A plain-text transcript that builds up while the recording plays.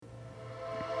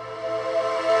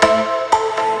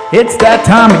It's that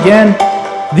time again.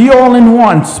 The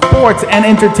all-in-one sports and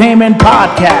entertainment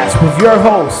podcast with your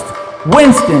host,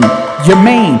 Winston,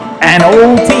 Jermaine, and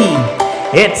OT.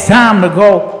 It's time to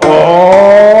go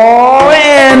all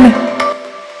in.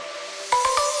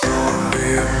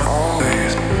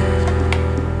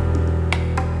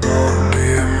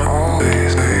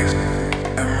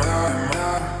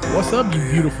 What's up, you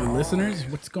beautiful listeners?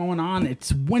 What's going on?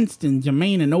 It's Winston,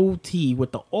 Jermaine, and OT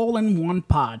with the all-in-one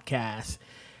podcast.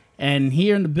 And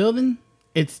here in the building,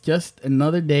 it's just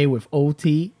another day with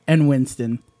OT and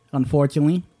Winston.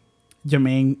 Unfortunately,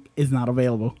 Jermaine is not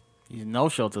available. He's no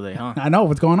show today, huh? I know.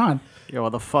 What's going on? Yo, where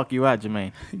the fuck you at,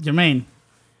 Jermaine? Jermaine,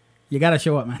 you got to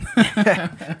show up, man.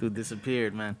 Dude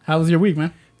disappeared, man. How was your week,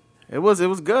 man? It was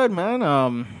good, man.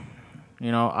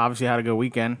 Obviously had a good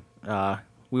weekend.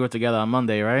 We were together on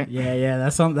Monday, right? Yeah.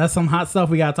 That's some hot stuff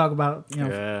we got to talk about. You know.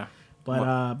 Yeah.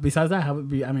 But besides that, how would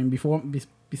be? I mean,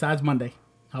 besides Monday,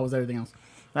 how was everything else?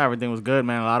 Everything was good,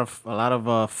 man. A lot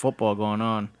of football going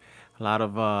on. A lot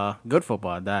of good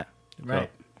football at that. Right.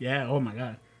 So. Yeah. Oh my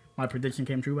God. My prediction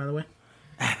came true, by the way.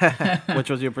 Which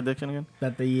was your prediction again?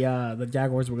 That the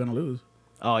Jaguars were gonna lose.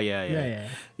 Oh yeah.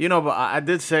 You know, but I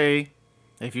did say,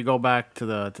 if you go back to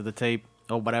the tape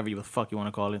or whatever the fuck you want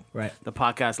to call it, right? The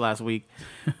podcast last week,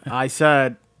 I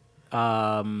said,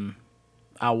 I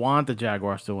want the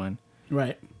Jaguars to win,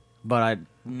 right? But I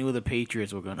knew the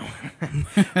Patriots were gonna win,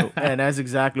 and that's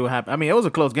exactly what happened. I mean, it was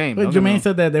a close game. But Jermaine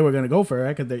said that they were gonna go for it,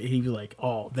 right? Because he was like,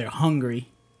 "Oh, they're hungry."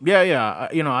 Yeah.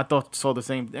 I thought so. The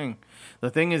same thing.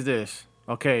 The thing is this.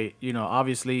 Okay,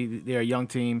 obviously they're a young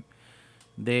team.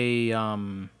 They are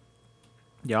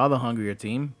the hungrier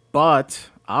team, but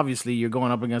obviously you're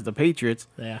going up against the Patriots.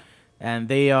 Yeah. And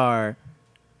they are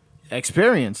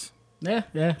experienced. Yeah.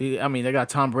 I mean, they got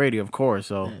Tom Brady, of course.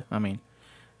 So, yeah. I mean,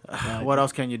 what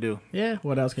else can you do? Yeah,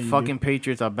 what else can you fucking do?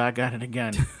 Patriots are back at it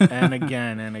again and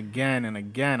again and again and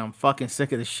again. I'm fucking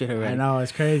sick of this shit already. I know,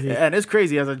 it's crazy. And it's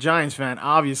crazy. As a Giants fan,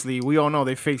 obviously, we all know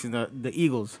they're facing the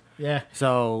Eagles. Yeah.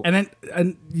 So. And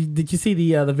did you see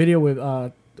the video with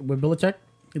Belichick?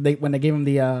 When they gave him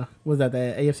the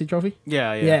the AFC trophy?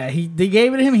 Yeah. Yeah, they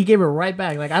gave it to him. He gave it right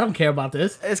back. Like, I don't care about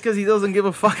this. It's because he doesn't give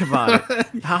a fuck about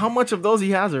it. How much of those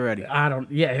he has already? I don't.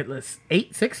 Yeah, it's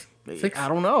 8, 6. 6? I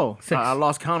don't know. 6. I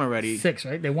lost count already. 6,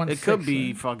 right? They won. It 6, could be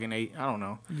right? fucking 8. I don't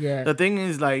know. Yeah. The thing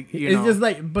is, like, it's just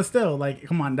like, but still, like,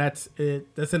 come on, that's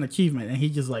an achievement, and he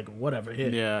just like whatever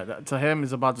hit. Yeah, to him,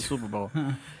 it's about the Super Bowl.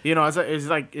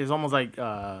 It's almost like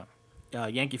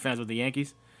Yankee fans with the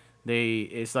Yankees.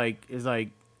 It's like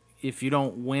if you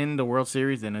don't win the World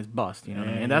Series, then it's bust. You know what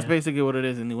I mean? And that's basically what it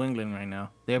is in New England right now.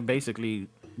 They're basically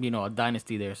a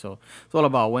dynasty there, so it's all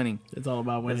about winning. It's all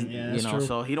about winning. Yeah, that's true.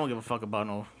 So he don't give a fuck about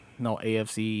no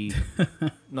AFC,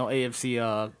 no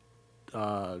AFC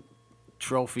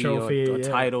trophy or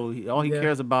title. All he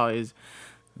cares about is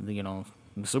the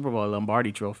Super Bowl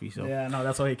Lombardi trophy. So yeah, no,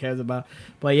 that's all he cares about.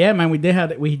 But yeah, man, we did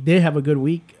have a good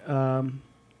week.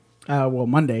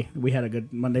 Monday we had a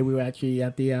good Monday. We were actually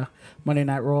at the Monday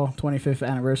Night Raw 25th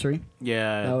anniversary.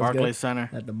 Yeah, Barclays Center.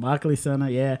 At the Barclays Center,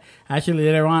 yeah. Actually,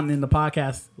 later on in the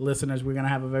podcast, listeners, we're going to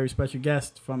have a very special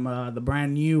guest from the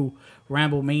brand new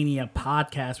Ramble Mania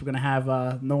podcast. We're going to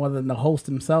have no other than the host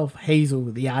himself, Hazel,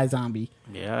 the iZombie.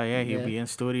 Yeah, he'll be in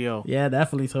studio. Yeah,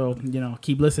 definitely. So,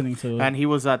 keep listening to it. And he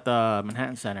was at the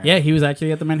Manhattan Center. Yeah, he was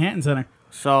actually at the Manhattan Center.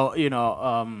 So,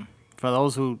 for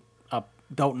those who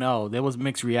don't know, there was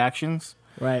mixed reactions,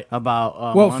 right?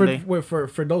 About Monday.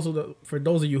 For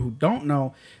those of you who don't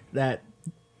know, that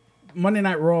Monday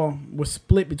Night Raw was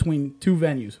split between two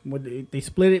venues. They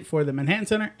split it for the Manhattan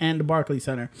Center and the Barclays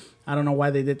Center. I don't know why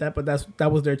they did that, but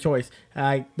that was their choice.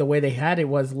 The way they had it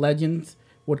was Legends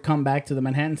would come back to the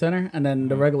Manhattan Center, and then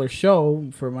the regular show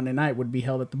for Monday night would be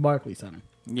held at the Barclays Center.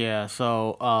 Yeah.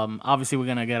 So obviously we're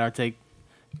gonna get our take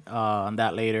on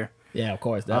that later. Yeah, of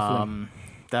course, definitely.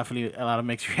 Definitely a lot of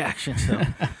mixed reactions. So.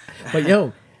 But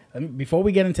before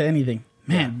we get into anything,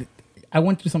 man, I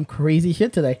went through some crazy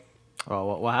shit today.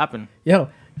 Oh, what happened? Yo,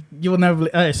 you will never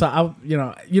believe. So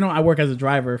I work as a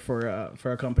driver for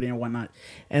a company and whatnot,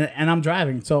 and I'm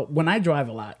driving. So when I drive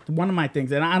a lot, one of my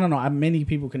things, and I don't know, many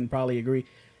people can probably agree,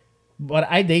 but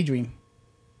I daydream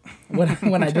when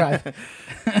I drive.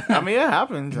 I mean, it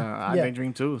happens. I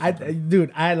daydream too.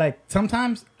 So.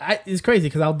 Sometimes it's crazy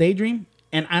because I'll daydream.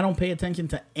 And I don't pay attention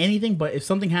to anything, but if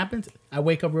something happens, I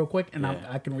wake up real quick and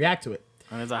I can react to it.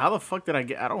 And it's like, how the fuck did I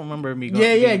get? I don't remember me going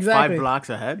exactly. 5 blocks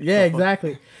ahead. Yeah,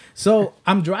 exactly. So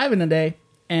I'm driving today,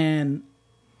 and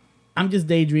I'm just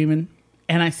daydreaming,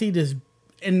 and I see this,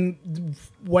 and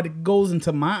what goes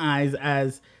into my eyes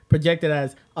as projected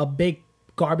as a big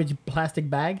garbage plastic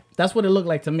bag. That's what it looked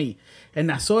like to me.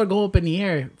 And I saw it go up in the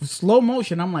air, slow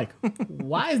motion. I'm like,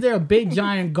 why is there a big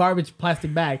giant garbage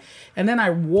plastic bag? And then I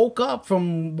woke up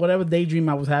from whatever daydream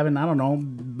I was having. I don't know,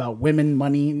 about women,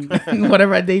 money,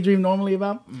 whatever I daydream normally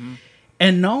about. Mm-hmm.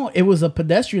 And no, it was a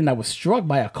pedestrian that was struck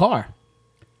by a car.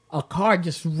 A car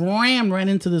just rammed right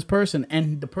into this person,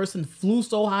 and the person flew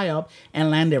so high up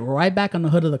and landed right back on the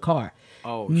hood of the car.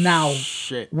 Oh, now,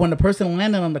 shit. When the person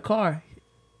landed on the car,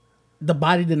 the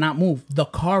body did not move. The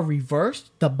car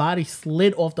reversed. The body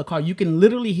slid off the car. You can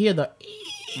literally hear the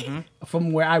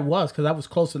from where I was, because I was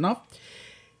close enough.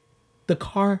 The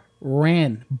car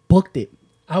ran, booked it.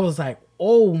 I was like,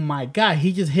 oh my God,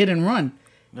 he just hit and run.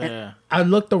 Yeah. And I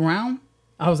looked around.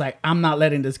 I was like, I'm not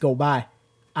letting this go by.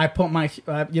 I put my,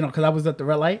 because I was at the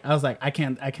red light. I was like, I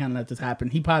can't let this happen.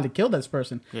 He probably killed this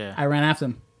person. Yeah. I ran after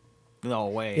him. No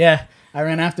way. Yeah, I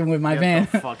ran after him with my van.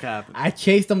 What the fuck happened? I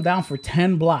chased him down for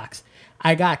 10 blocks.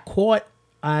 I got caught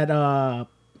at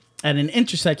an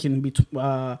intersection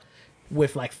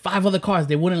with like 5 other cars.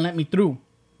 They wouldn't let me through,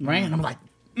 right? And I'm like,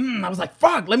 I was like,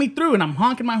 fuck, let me through. And I'm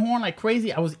honking my horn like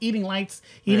crazy. I was eating lights,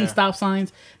 eating stop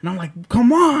signs. And I'm like,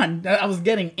 come on. I was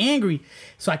getting angry.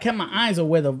 So I kept my eyes on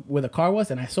where the car was,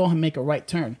 and I saw him make a right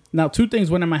turn. Now, 2 things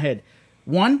went in my head.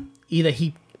 1, either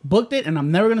he booked it and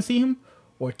I'm never going to see him.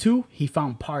 Or 2, he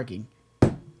found parking.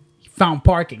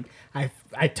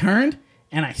 I turned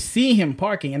and I see him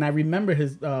parking, and I remember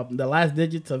his the last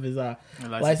digits of his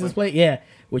license plate. Yeah,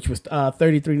 which was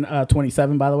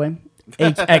 3327, by the way.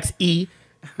 HXE,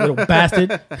 little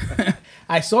bastard.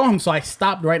 I saw him, so I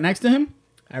stopped right next to him.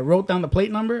 I wrote down the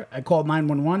plate number. I called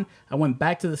 911. I went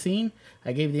back to the scene.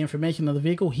 I gave the information of the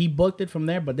vehicle. He booked it from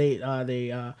there, but they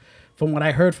from what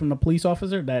I heard from the police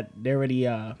officer, that they already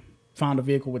found a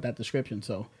vehicle with that description.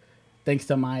 So thanks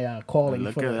to my calling.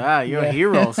 Look at that. You're a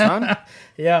hero, son.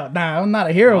 Yeah, nah, I'm not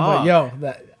a hero,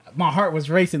 but my heart was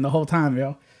racing the whole time,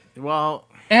 yo. Well,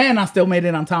 and I still made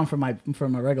it on time for my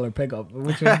regular pickup,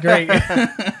 which was great.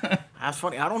 That's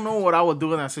funny. I don't know what I would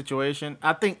do in that situation.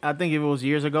 I think if it was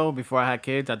years ago before I had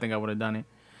kids, I think I would have done it.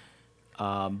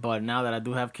 But now that I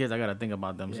do have kids, I gotta think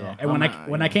about them. Yeah. So, And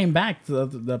when I came back,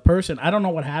 the person, I don't know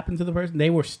what happened to the person. They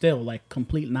were still like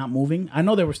complete not moving. I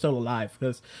know they were still alive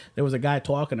because there was a guy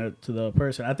talking to the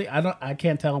person. I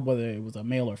can't tell whether it was a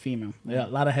male or female. Yeah, a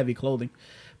lot of heavy clothing,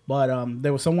 but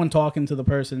there was someone talking to the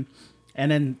person. And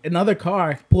then another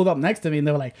car pulled up next to me, and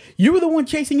they were like, "You were the one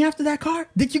chasing after that car?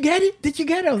 Did you get it? Did you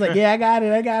get it?" I was like, "Yeah, I got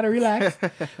it. Relax."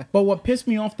 But what pissed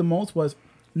me off the most was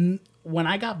when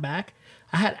I got back,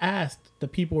 I had asked the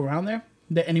people around there,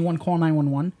 did anyone call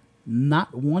 911?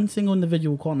 Not one single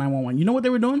individual called 911. You know what they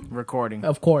were doing? Recording.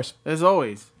 Of course. As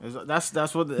always.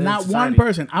 That's what. Not one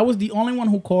person. I was the only one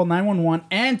who called 911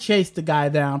 and chased the guy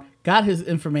down, got his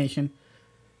information.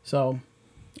 So,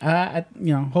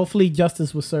 hopefully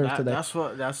justice was served today.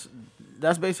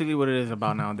 That's basically what it is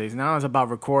about nowadays. Now it's about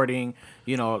recording,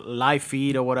 live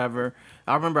feed or whatever.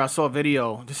 I remember I saw a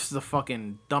video. This is the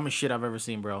fucking dumbest shit I've ever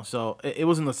seen, bro. So it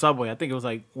was in the subway. I think it was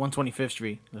like 125th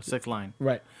Street, the 6th line.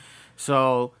 Right.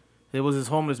 So it was this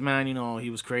homeless man. He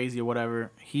was crazy or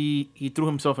whatever. He threw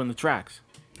himself in the tracks.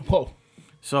 Whoa.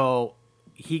 So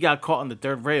he got caught on the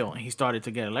 3rd rail and he started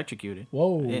to get electrocuted.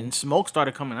 Whoa. And smoke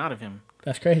started coming out of him.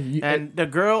 That's crazy. And the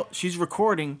girl, she's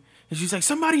recording, and she's like,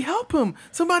 "Somebody help him!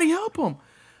 Somebody help him!"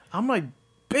 I'm like,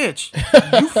 "Bitch,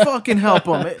 you fucking help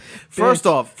him!" First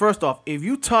off, if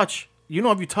you touch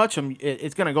him,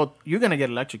 it's gonna go. You're gonna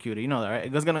get electrocuted. You know that,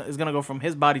 right? It's gonna go from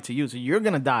his body to you, so you're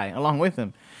gonna die along with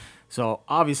him. So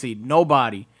obviously,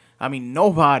 nobody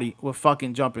would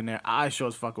fucking jump in there. I sure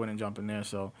as fuck wouldn't jump in there.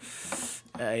 So,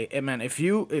 hey, man, if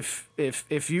you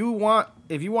want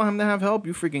him to have help,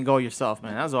 you freaking go yourself,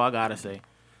 man. That's all I gotta say.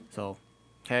 So,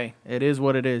 hey, it is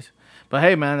what it is. But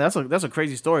hey, man, that's a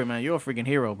crazy story, man. You're a freaking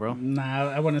hero, bro. Nah,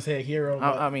 I wouldn't say a hero.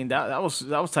 I mean that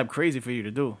was type crazy for you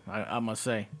to do. I must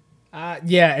say.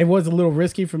 Yeah, it was a little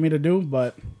risky for me to do,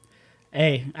 but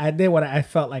hey, I did what I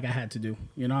felt like I had to do.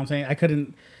 You know what I'm saying? I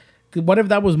couldn't. What if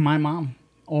that was my mom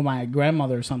or my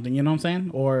grandmother or something? You know what I'm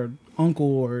saying? Or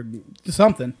uncle or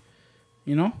something.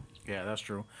 You know? Yeah, that's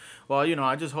true. Well,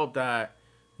 I just hope that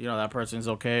that person's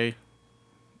okay,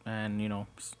 and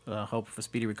hope for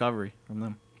speedy recovery from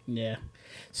them. Yeah.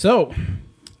 So,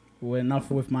 enough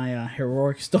with my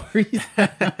heroic stories.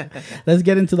 Let's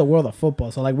get into the world of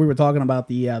football. So, like we were talking about,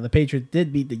 the Patriots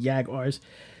did beat the Jaguars.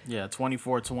 Yeah,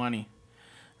 24-20.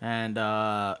 And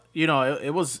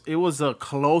it was a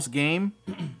close game.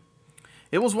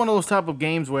 It was one of those type of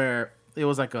games where it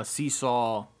was like a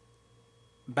seesaw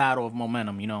battle of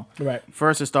momentum, Right.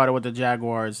 First it started with the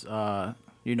Jaguars.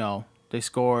 They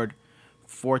scored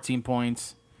 14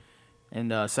 points in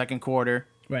the second quarter.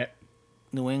 Right.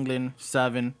 New England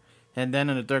 7, and then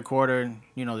in the third quarter,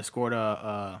 they scored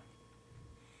a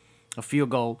field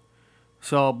goal.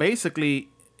 So basically,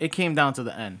 it came down to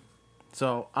the end.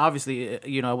 So obviously,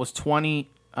 it was 20.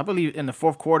 I believe in the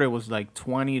fourth quarter it was like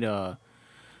 20 to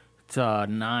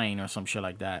 9 or some shit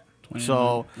like that.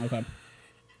 So, okay.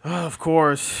 Of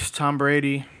course, Tom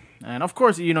Brady. And of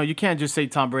course, you can't just say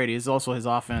Tom Brady. It's also his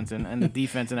offense and the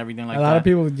defense and everything like that. A lot of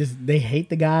people they hate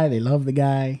the guy. They love the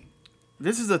guy.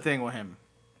 This is the thing with him.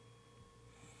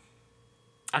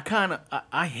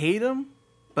 I hate him,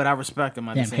 but I respect him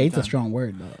at the same hate's time. a strong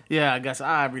word, though. Yeah, I guess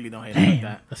I really don't hate him like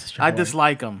that. That's a strong I word.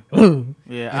 dislike him. Ooh,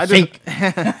 Yeah,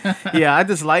 I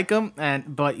dislike him,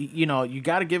 but you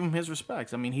got to give him his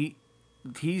respects. I mean,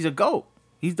 he's a GOAT.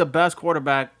 He's the best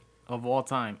quarterback of all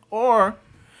time, or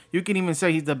you can even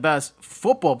say he's the best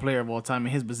football player of all time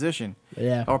in his position.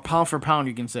 Yeah. Or pound for pound,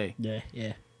 you can say.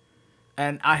 Yeah.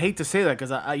 And I hate to say that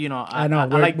because I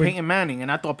like Peyton Manning,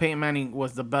 and I thought Peyton Manning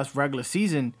was the best regular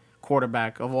season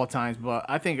quarterback of all times. But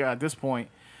I think at this point,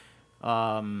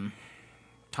 Tom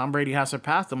Brady has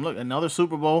surpassed him. Look, another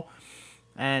Super Bowl,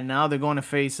 and now they're going to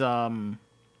face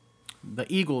the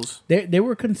Eagles. They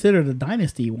were considered a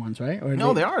dynasty once, right? Or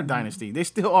No, they are a dynasty. They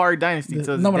still are a dynasty to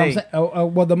this no, but day. I'm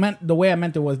saying, well, the way I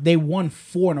meant it was they won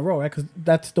 4 in a row, right? Because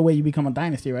that's the way you become a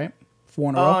dynasty, right? 4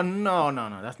 in a row.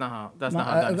 No. That's not how. That's not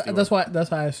how dynasty works.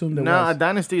 That's why I assumed it No, was. a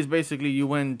dynasty is basically you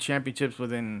win championships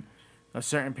within a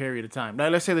certain period of time.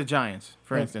 Like, let's say the Giants,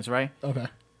 for instance, right? Okay.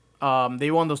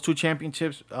 They won those 2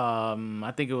 championships.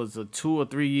 I think it was a 2 or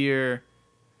 3 year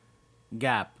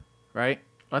gap, right?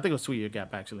 I think it was 2-year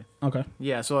gap actually. Okay.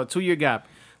 Yeah, so a 2-year gap.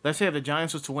 Let's say if the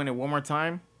Giants was to win it one more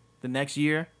time, the next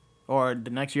year or the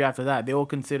next year after that, they will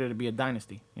consider it to be a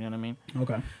dynasty. You know what I mean?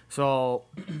 Okay. So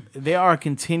they are a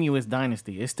continuous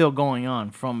dynasty. It's still going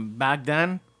on from back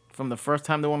then, from the first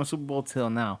time they won a Super Bowl till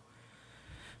now.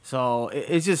 So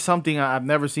it's just something I've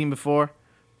never seen before,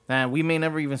 and we may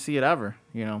never even see it ever.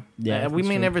 Yeah, we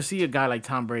may true. never see a guy like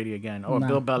Tom Brady again or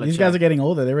Bill Belichick. These guys are getting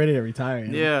older. They're ready to retire.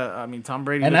 Yeah, I mean Tom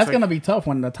Brady, and that's gonna be tough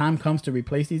when the time comes to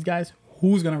replace these guys.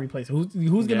 Who's gonna replace?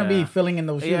 Who's gonna be filling in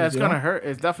those shoes? Yeah, it's gonna hurt.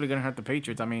 It's definitely gonna hurt the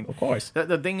Patriots. I mean, of course.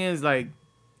 The thing is, like,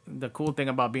 the cool thing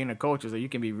about being a coach is that you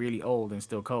can be really old and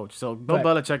still coach. So Bill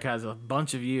Belichick has a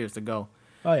bunch of years to go.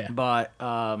 Oh yeah. But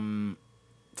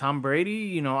Tom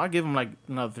Brady, I give him like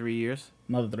another 3 years.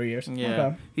 Another 3 years. Yeah,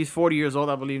 Okay. He's 40 years old,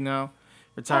 I believe now.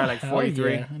 Retired like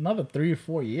 43. Yeah. Another 3 or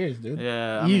 4 years, dude.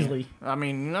 Yeah, easily. I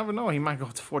mean, you never know. He might go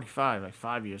to 45, like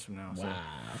 5 years from now. Wow.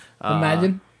 So.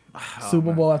 Imagine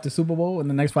Super Bowl after Super Bowl in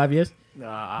the next 5 years.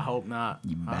 I hope not.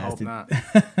 I hope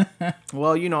bastard. not.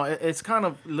 Well, it's kind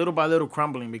of little by little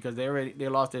crumbling because they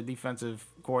lost their defensive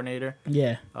coordinator.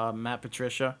 Yeah. Matt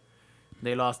Patricia.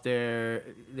 They're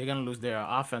gonna lose their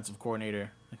offensive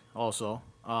coordinator also.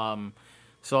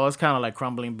 So it's kind of like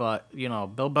crumbling, but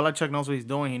Bill Belichick knows what he's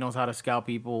doing. He knows how to scout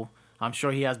people. I'm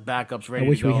sure he has backups ready. I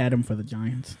wish to go. we had him for the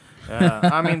Giants.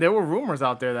 I mean, there were rumors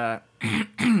out there that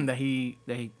that he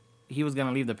was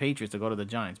gonna leave the Patriots to go to the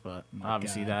Giants, but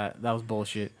obviously God. that was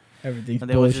bullshit. Everything's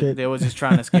They bullshit. was just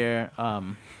trying to scare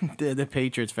the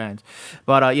Patriots fans.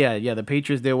 But yeah, the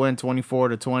Patriots they win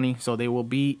 24-20, so they will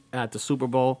be at the Super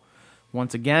Bowl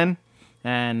once again,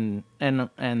 and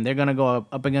they're gonna go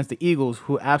up against the Eagles,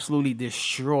 who absolutely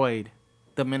destroyed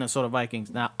the Minnesota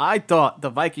Vikings. Now I thought the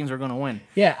Vikings were gonna win.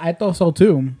 Yeah, I thought so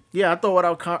too. Yeah, I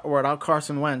thought without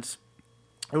Carson Wentz,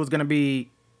 it was gonna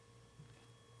be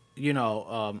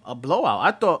a blowout.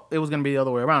 I thought it was gonna be the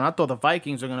other way around. I thought the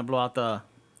Vikings were gonna blow out the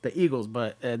Eagles,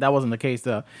 but that wasn't the case.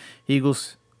 The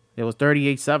Eagles, it was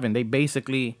 38-7. They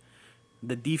basically,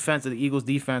 the defense of the Eagles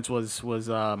defense was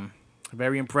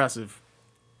very impressive,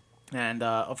 and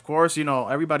of course,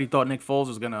 everybody thought Nick Foles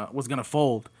was gonna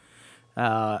fold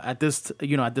at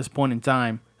this point in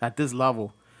time at this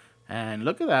level, and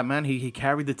look at that, man. He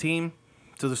carried the team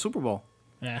to the Super Bowl.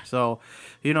 Yeah. So,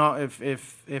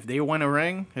 if they win a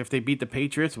ring, if they beat the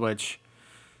Patriots, which,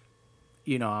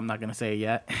 I'm not gonna say it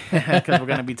yet because we're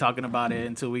gonna be talking about it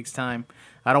in 2 weeks' time.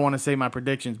 I don't want to say my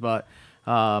predictions, but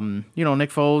Nick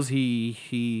Foles,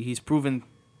 he's proven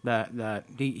that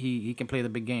he can play the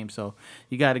big game. So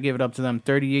you got to give it up to them.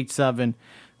 38-7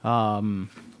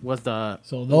 was the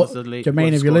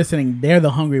Jermaine, if you're listening, they're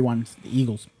the hungry ones, the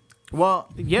Eagles. Well,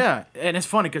 yeah, and it's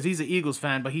funny because he's an Eagles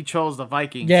fan, but he chose the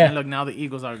Vikings. Yeah. And look, now the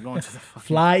Eagles are going to the fucking...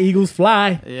 Fly, Eagles,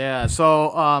 fly. Yeah,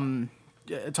 so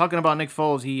talking about Nick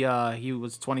Foles, he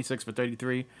was 26 for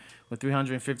 33 with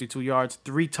 352 yards,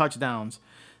 3 touchdowns,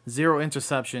 0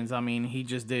 interceptions. I mean, he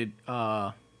just did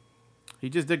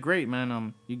great,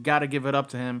 man. You got to give it up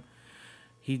to him.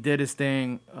 He did his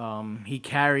thing. He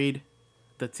carried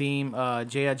the team.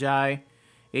 Jay Ajayi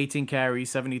 18 carries,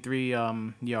 73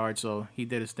 yards. So he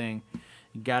did his thing.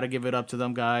 You got to give it up to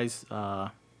them guys.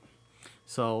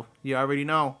 So you already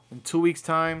know. In 2 weeks'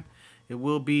 time, it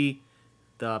will be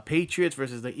the Patriots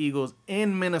versus the Eagles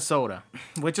in Minnesota,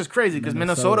 which is crazy because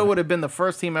Minnesota would have been the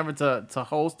first team ever to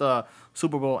host a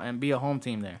Super Bowl and be a home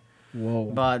team there. Whoa.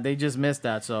 But they just missed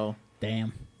that, so.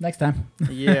 Damn. Next time.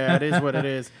 Yeah, it is what it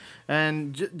is.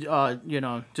 And,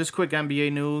 just quick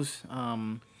NBA news.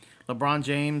 LeBron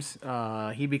James,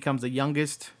 he becomes the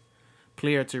youngest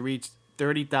player to reach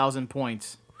 30,000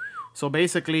 points. So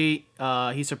basically,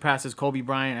 he surpasses Kobe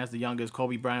Bryant as the youngest.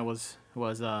 Kobe Bryant was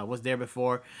there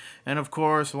before, and of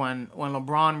course, when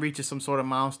LeBron reaches some sort of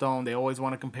milestone, they always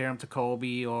want to compare him to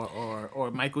Kobe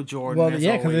or Michael Jordan. Well,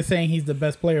 yeah, because they're saying he's the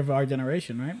best player of our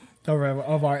generation, right? Or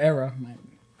of our era.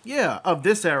 Yeah, of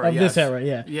this era. Of this era,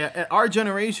 yeah. Yeah, our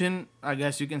generation, I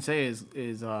guess you can say is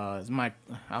Mike.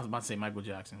 I was about to say Michael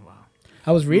Jackson. Wow.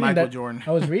 I was reading Michael that. Jordan.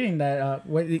 I was reading that.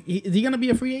 Is he gonna be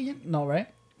a free agent? No, right?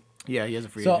 Yeah, he is a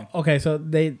free agent. Okay,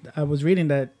 I was reading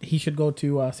that he should go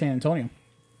to San Antonio.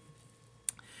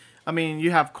 I mean, you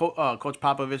have Coach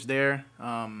Popovich there.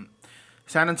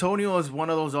 San Antonio is one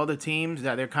of those other teams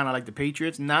that they're kind of like the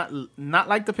Patriots. Not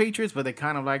like the Patriots, but they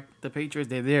kind of like the Patriots.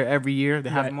 They're there every year. They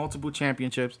have multiple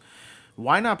championships.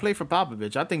 Why not play for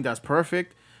Popovich? I think that's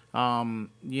perfect.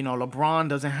 LeBron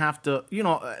doesn't have to.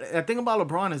 The thing about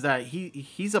LeBron is that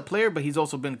he's a player, but he's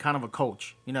also been kind of a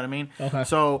coach. You know what I mean? Okay.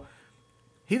 So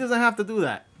he doesn't have to do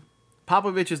that.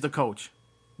 Popovich is the coach.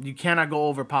 You cannot go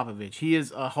over Popovich. He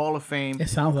is a Hall of Fame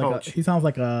coach. He sounds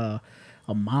like a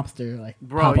mobster, like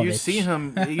bro. Popovich. You see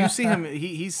him.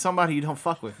 He's somebody you don't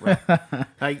fuck with, bro.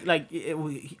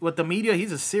 With the media,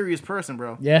 he's a serious person,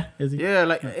 bro. Yeah, is he?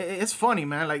 Yeah, it's funny,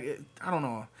 man. I don't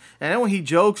know. And then when he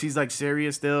jokes, he's like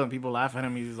serious still, and people laugh at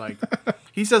him. He's like,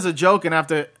 he says a joke, and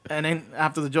then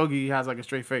after the joke, he has like a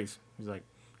straight face. He's like,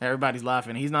 everybody's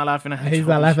laughing. He's not laughing at his He's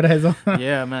not laughing at his own.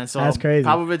 Yeah, man. So that's crazy.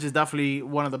 Popovich is definitely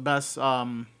one of the best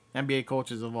NBA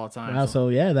coaches of all time. Wow, so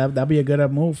yeah, that'd be a good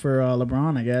move for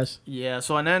LeBron, I guess. Yeah,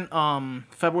 so and then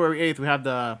February 8th, we have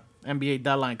the NBA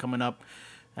deadline coming up.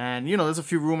 And, there's a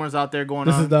few rumors out there going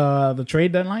on. This is the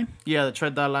trade deadline? Yeah, the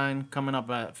trade deadline coming up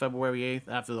at February 8th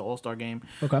after the All-Star game.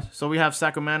 Okay. So we have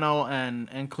Sacramento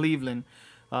and Cleveland.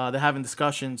 They're having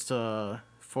discussions for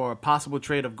a possible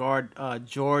trade of guard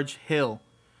George Hill.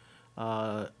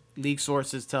 League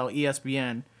sources tell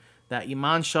ESPN that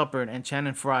Iman Shumpert and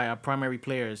Channing Frye are primary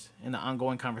players in the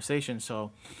ongoing conversation.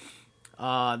 So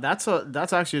that's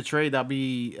actually a trade that'll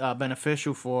be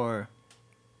beneficial for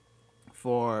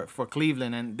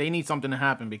Cleveland, and they need something to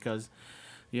happen because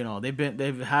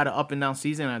they've had an up and down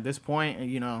season at this point.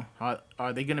 And,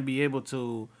 are they going to be able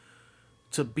to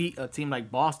beat a team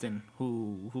like Boston,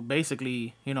 who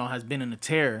basically has been in a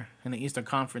tear in the Eastern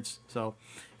Conference? So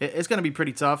it's going to be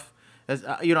pretty tough. As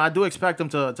I do expect them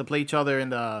to play each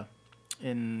other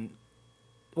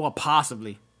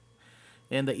possibly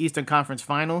in the Eastern Conference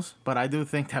Finals, but I do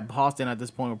think that Boston at this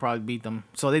point will probably beat them.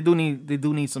 So they do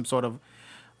need some sort of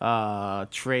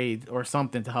trade or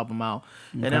something to help them out.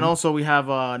 Okay. And then also we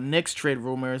have Knicks trade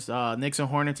rumors. Knicks and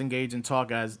Hornets engage in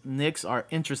talk as Knicks are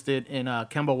interested in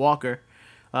Kemba Walker.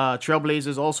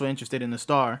 Trailblazers also interested in the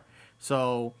star.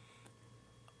 So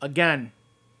again,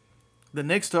 the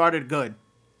Knicks started good.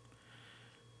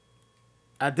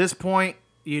 At this point,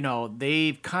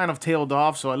 they've kind of tailed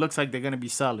off, so it looks like they're gonna be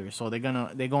sellers. So they're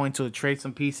going to trade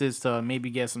some pieces to maybe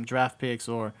get some draft picks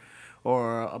or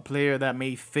a player that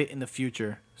may fit in the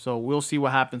future. So we'll see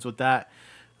what happens with that.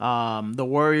 The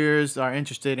Warriors are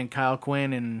interested in Kyle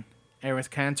Quinn and Enes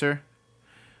Kanter,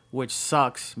 which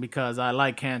sucks because I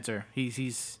like Kanter.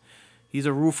 He's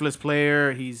a ruthless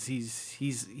player.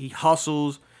 He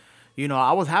hustles.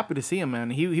 I was happy to see him, man.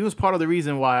 He was part of the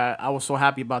reason why I was so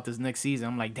happy about this next season.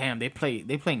 I'm like, damn, they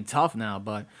playing tough now,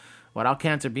 but without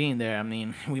Kanter being there, I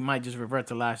mean, we might just revert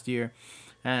to last year.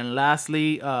 And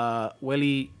lastly,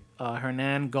 Willie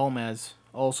Hernan Gomez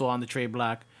also on the trade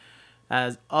block,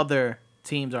 as other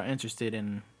teams are interested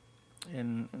in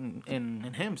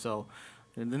him. So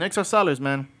the Knicks are sellers,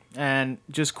 man. And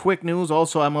just quick news,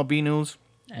 also MLB news.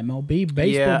 MLB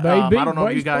baseball, baby. I don't know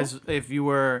if you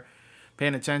were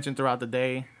paying attention throughout the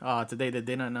day. Today they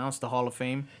didn't announce the Hall of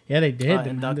Fame. Yeah, they did.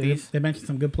 Inductees. They mentioned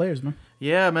some good players, man.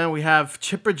 Yeah, man. We have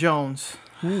Chipper Jones,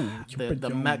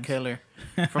 the Met killer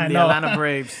from the Atlanta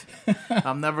Braves.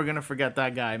 I'm never gonna forget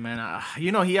that guy, man.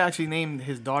 He actually named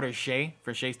his daughter Shea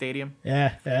for Shea Stadium.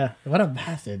 Yeah. What a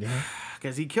bastard, dude.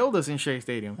 Because he killed us in Shea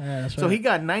Stadium. Yeah, that's right. So he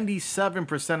got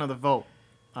 97% of the vote.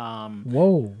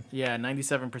 Whoa. Yeah,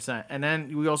 97%. And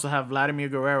then we also have Vladimir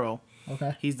Guerrero.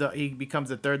 Okay. He becomes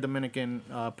the third Dominican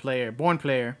born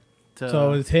player.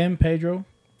 So it's him, Pedro.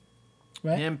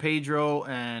 Right. Him, Pedro,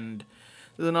 and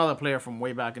there's another player from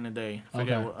way back in the day. I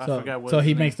forget what. So his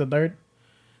he name. makes the third.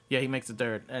 Yeah, he makes the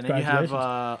third, and then you have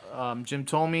Jim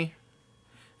Thome,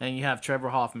 and you have Trevor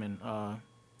Hoffman.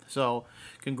 So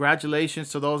congratulations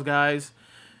to those guys.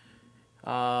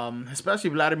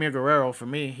 Especially Vladimir Guerrero. For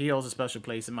me, he holds a special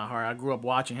place in my heart. I grew up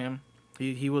watching him.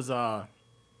 He was a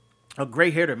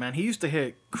great hitter, man. He used to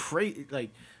hit crazy.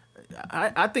 Like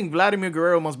I think Vladimir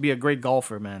Guerrero must be a great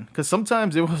golfer, man. Because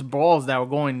sometimes it was balls that were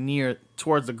going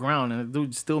towards the ground, and the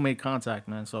dude still made contact,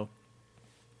 man. So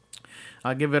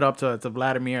I'll give it up to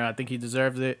Vladimir. I think he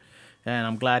deserves it, and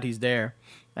I'm glad he's there.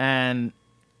 And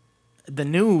the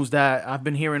news that I've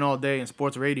been hearing all day in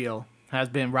sports radio has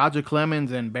been Roger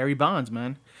Clemens and Barry Bonds,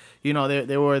 man. You know,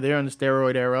 they were there in the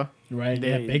steroid era. Right,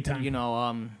 yeah, big time. You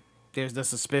know, there's the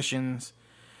suspicions,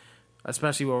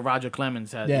 especially with Roger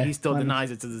Clemens. Yeah, he still Clemens.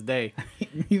 denies it to this day.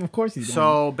 Of course he's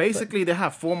So basically, they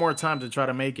have 4 more times to try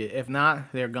to make it. If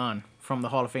not, they're gone from the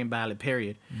Hall of Fame ballot,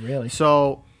 period. Really?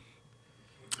 So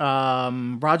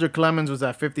Roger Clemens was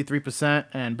at 53%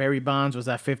 and Barry Bonds was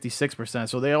at 56%.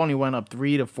 So they only went up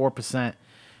 3 to 4%.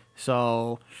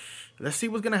 So let's see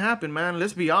what's going to happen, man.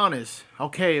 Let's be honest.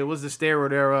 Okay, it was the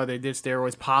steroid era. They did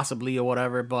steroids possibly or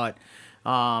whatever, but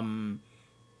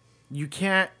you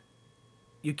can't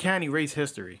erase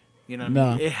history. You know what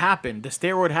I mean? It happened. The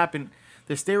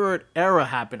steroid era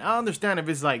happened. I understand if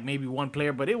it's like maybe one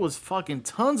player, but it was fucking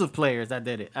tons of players that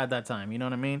did it at that time. You know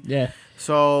what I mean? Yeah.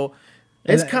 So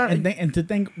it's kind of... And to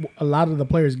think a lot of the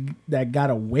players that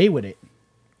got away with it.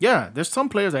 Yeah, there's some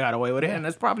players that got away with it, and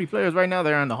there's probably players right now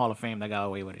that are in the Hall of Fame that got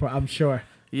away with it. I'm sure.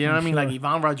 You know what I mean? Like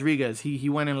Ivan Rodriguez, he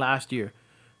went in last year.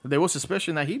 There was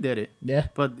suspicion that he did it. Yeah.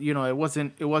 But, you know, it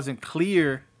wasn't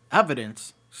clear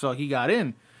evidence, so he got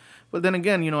in. But then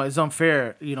again, you know, it's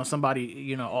unfair. You know, somebody,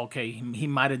 you know, okay, he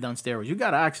might have done steroids. You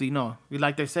got to actually know.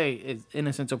 Like they say, it's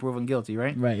innocent until proven guilty,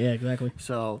 right? Right, yeah, exactly.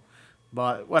 So,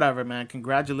 but whatever, man.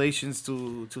 Congratulations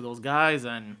to those guys.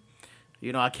 And,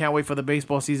 you know, I can't wait for the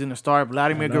baseball season to start.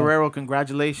 Vladimir Guerrero,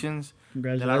 congratulations.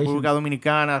 De la República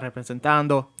Dominicana,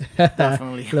 representando.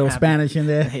 Definitely. Little happy. Spanish in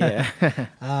there.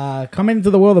 Yeah. Coming into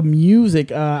the world of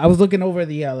music, I was looking over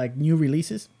the like new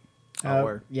releases.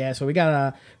 Word. Yeah, so we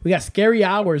got Scary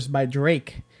Hours by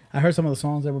Drake. I heard some of the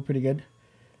songs that were pretty good.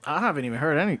 I haven't even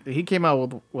heard any. He came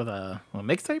out with a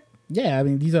mixtape? Yeah, I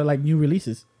mean, these are like new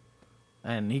releases.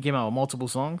 And he came out with multiple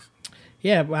songs?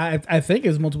 Yeah, I think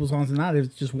it's multiple songs and not.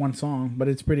 It's just one song, but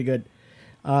it's pretty good.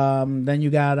 Then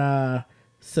you got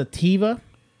Sativa.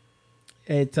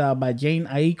 It's by Jane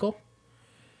Aiko.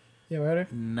 You ever heard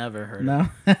her? Never heard No.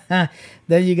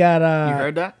 Then you got... you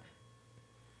heard that?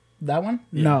 That one?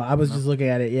 Yeah. No, I was just looking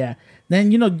at it. Yeah.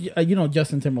 Then you know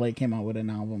Justin Timberlake came out with an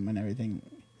album and everything.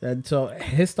 So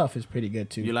his stuff is pretty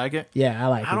good too. You like it? Yeah, I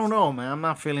like it. I don't know, man. I'm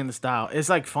not feeling the style. It's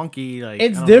like funky. Like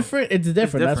It's I don't different. know. It's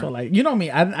different. That's different. what like you know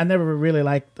me. I never really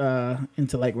liked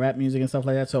into like rap music and stuff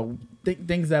like that. So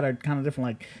things that are kind of different,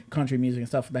 like country music and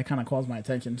stuff, that kind of calls my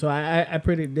attention. So I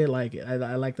pretty did like it.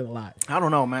 I liked it a lot. I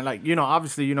don't know, man. Like, you know,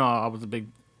 obviously, you know, I was a big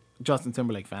Justin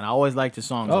Timberlake fan. I always liked his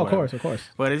songs. Oh, of course.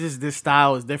 But it's just this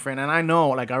style is different. And I know,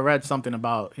 like, I read something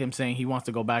about him saying he wants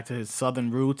to go back to his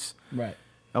southern roots. Right.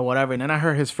 Or whatever. And then I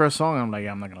heard his first song, and I'm like,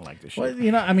 yeah, I'm not going to like this shit. Well,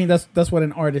 you know, I mean, that's what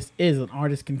an artist is. An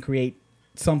artist can create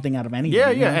something out of anything. Yeah,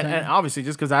 you know yeah. what I'm And obviously,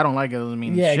 just because I don't like it doesn't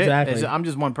mean Yeah, shit. exactly. I'm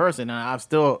just one person. And I'm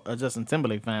still a Justin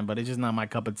Timberlake fan, but it's just not my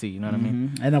cup of tea. You know what I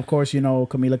mean? And of course, you know,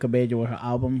 Camila Cabello with her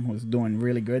album was doing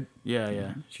really good. Yeah,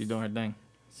 yeah. She's doing her thing.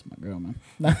 It's my girl, man.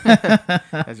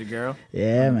 That's your girl?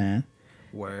 Yeah, man.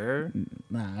 Word.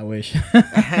 Nah, I wish.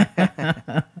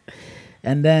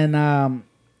 And then,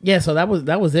 yeah, so that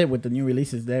was it with the new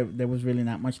releases. There was really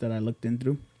not much that I looked in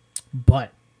through.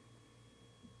 But,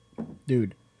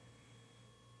 dude,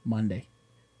 Monday.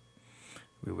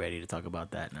 We're ready to talk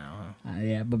about that now, huh?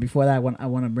 Yeah, but before that, I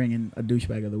want to bring in a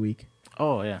douchebag of the week.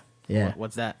 Oh, yeah. Yeah.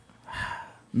 What's that?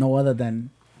 No other than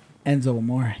Enzo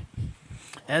Amore.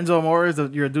 Enzo Amore is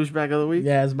your douchebag of the week?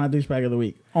 Yeah, it's my douchebag of the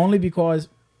week. Only because...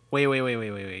 Wait.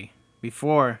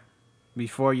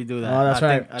 Before you do that, Oh, that's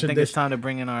right. I think it's time to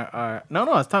bring in our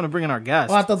No, it's time to bring in our guest.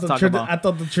 Oh, I thought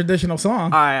the traditional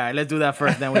song. All right, let's do that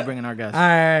first. Then we bring in our guest. All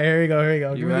right, here we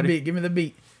go. You ready? Give me the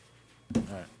beat. All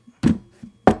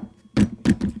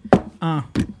right.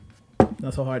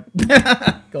 Not so hard.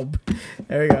 Go.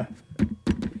 There we go.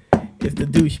 It's the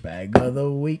douchebag of the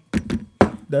week.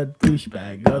 The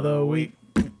douchebag of the week.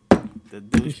 The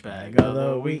douchebag of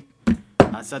the week.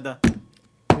 I said the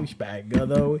douchebag of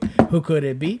the week. Who could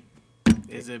it be?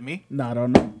 Is it me? No, I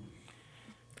don't know.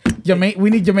 Jermaine, we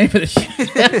need Jermaine for this shit.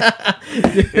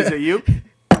 Is it you?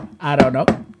 I don't know.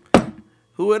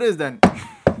 Who it is then?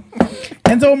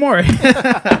 Enzo Amore.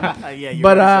 Yeah, you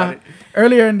But already said it.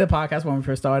 earlier in the podcast when we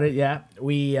first started,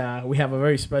 we have a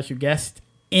very special guest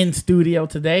in studio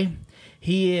today.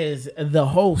 He is the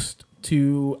host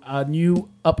to a new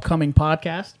upcoming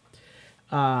podcast.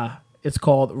 It's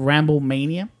called Ramble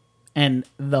Mania, and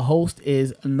the host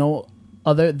is no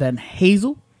other than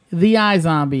Hazel, the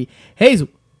iZombie. Hazel,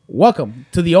 welcome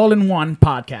to the All-in-One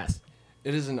podcast.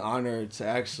 It is an honor to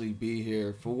actually be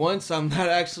here. For once, I'm not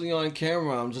actually on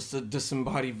camera. I'm just a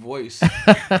disembodied voice.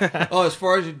 Oh, as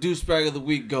far as your douchebag of the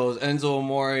week goes, Enzo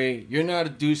Amore, you're not a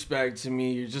douchebag to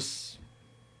me. You're just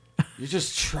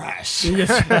trash. You're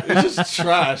just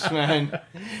trash, man.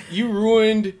 You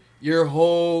ruined your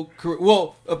whole career.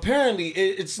 Well, apparently,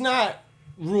 it's not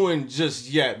ruined just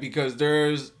yet because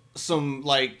there's some,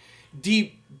 like,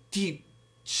 deep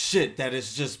shit that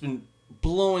has just been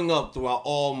blowing up throughout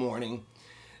all morning.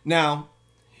 Now,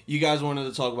 you guys wanted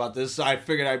to talk about this, so I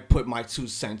figured I'd put my 2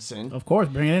 cents in. Of course,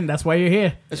 bring it in. That's why you're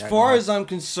here. As far as I'm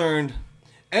concerned,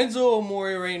 Enzo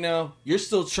Amore right now, you're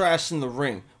still trash in the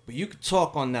ring, but you could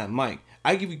talk on that mic.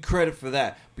 I give you credit for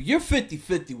that. But you're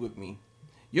 50-50 with me.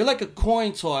 You're like a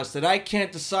coin toss that I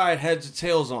can't decide heads or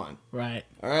tails on. Right.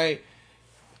 All right?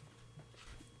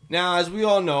 Now, as we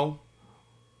all know,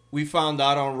 we found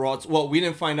out on Raw... Well, we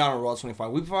didn't find out on Raw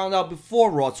 25. We found out before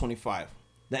Raw 25.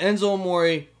 The Enzo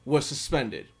Amore was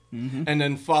suspended. Mm-hmm. And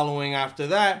then following after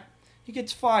that, he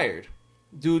gets fired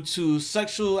due to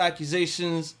sexual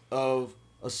accusations of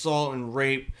assault and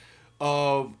rape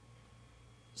of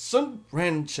some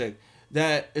random chick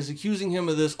that is accusing him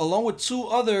of this, along with 2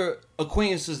 other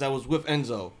acquaintances that was with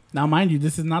Enzo. Now, mind you,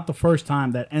 this is not the first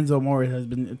time that Enzo Amore has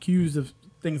been accused of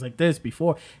things like this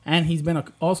before, and he's been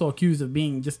also accused of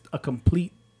being just a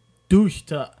complete douche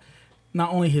to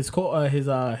not only his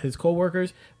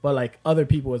coworkers, but like other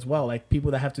people as well, like people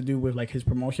that have to do with like his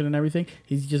promotion and everything.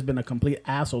 He's just been a complete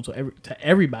asshole to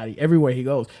everybody everywhere he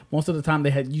goes. Most of the time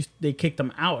they kicked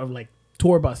him out of like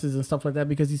tour buses and stuff like that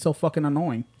because he's so fucking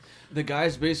annoying. The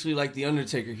guy's basically like The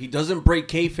Undertaker. He doesn't break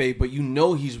kayfabe, but you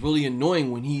know he's really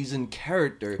annoying when he's in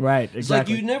character. Right, exactly. It's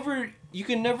like you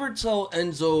can never tell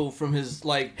Enzo from his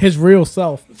like his real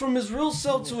self. From his real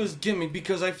self to his gimmick,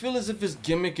 because I feel as if his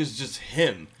gimmick is just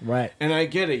him. Right. And I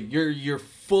get it. You're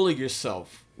full of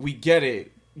yourself. We get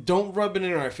it. Don't rub it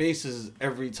in our faces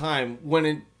every time.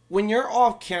 When you're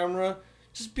off camera,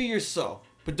 just be yourself.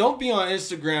 But don't be on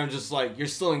Instagram just like you're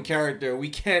still in character. We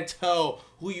can't tell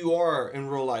who you are in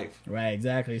real life. Right,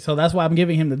 exactly. So that's why I'm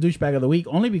giving him the douchebag of the week,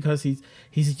 only because he's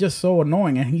just so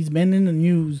annoying, and he's been in the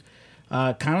news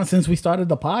kind of since we started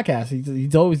the podcast.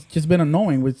 He's always just been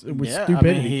annoying with stupidity. I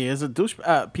mean, he is a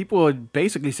douchebag. People would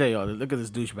basically say, "Oh, look at this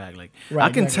douchebag." Like, right,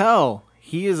 I can tell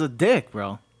he is a dick,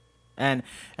 bro. And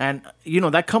you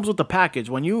know that comes with the package.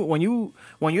 When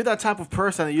you're that type of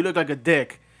person that you look like a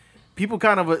dick, people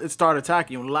kind of start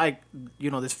attacking you. Like,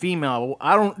 you know, this female.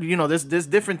 I don't, you know, there's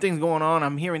different things going on.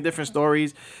 I'm hearing different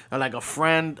stories. Like a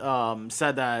friend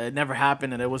said that it never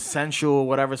happened and it was sensual,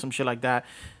 whatever, some shit like that.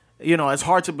 You know, it's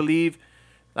hard to believe.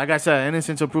 Like I said,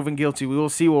 innocent until proven guilty. We will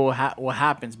see what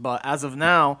happens. But as of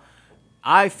now,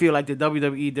 I feel like the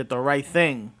WWE did the right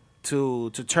thing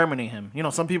to terminate him. You know,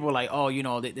 some people are like, oh, you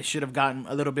know, they should have gotten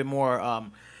a little bit more.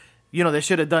 You know, they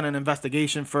should have done an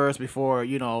investigation first before,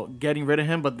 you know, getting rid of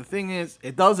him. But the thing is,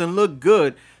 it doesn't look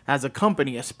good as a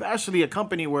company, especially a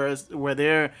company where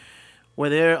they're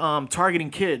targeting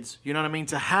kids. You know what I mean?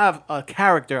 To have a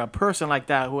character, a person like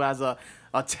that who has a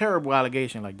terrible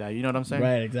allegation like that. You know what I'm saying?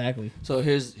 Right, exactly. So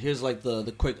here's like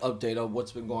the quick update of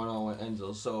what's been going on with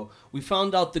Enzo. So we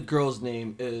found out the girl's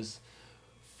name is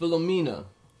Philomena.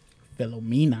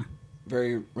 Philomena.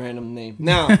 Very random name.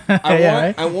 Now,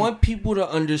 I want people to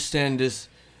understand this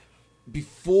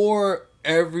before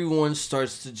everyone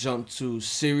starts to jump to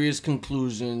serious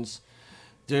conclusions.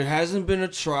 There hasn't been a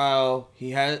trial.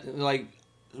 He had, like,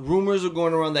 rumors are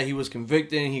going around that he was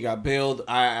convicted and he got bailed.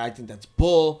 I think that's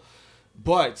bull.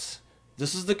 But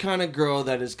this is the kind of girl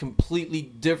that is completely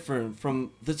different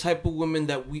from the type of women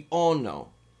that we all know.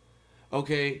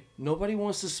 Okay? Nobody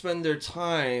wants to spend their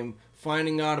time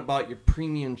finding out about your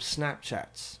premium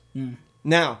Snapchats. Mm.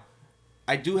 Now,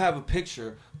 I do have a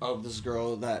picture of this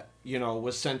girl that, you know,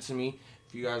 was sent to me.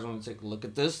 If you guys want to take a look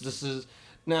at this. This is...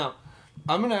 Now,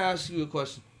 I'm going to ask you a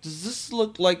question. Does this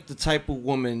look like the type of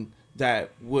woman that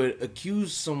would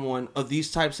accuse someone of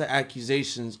these types of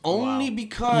accusations only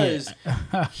because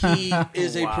he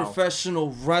is a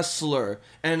professional wrestler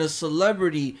and a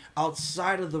celebrity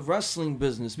outside of the wrestling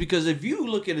business? Because if you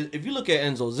look at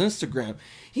Enzo's Instagram,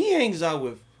 he hangs out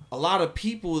with a lot of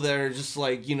people that are just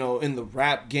like, you know, in the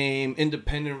rap game,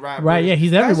 independent rappers. Right, yeah,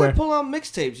 he's guys everywhere. that pull out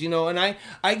mixtapes, you know, and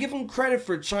I give him credit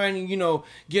for trying to, you know,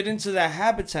 get into that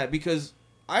habitat because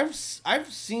I've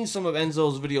seen some of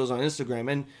Enzo's videos on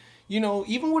Instagram, and you know,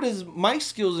 even with his mic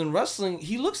skills in wrestling,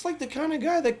 he looks like the kind of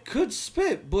guy that could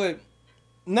spit, but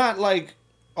not like,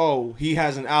 oh, he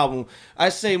has an album. I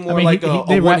say more like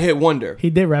a one-hit wonder. He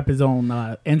did rap his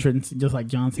own entrance, just like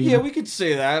John Cena. Yeah, we could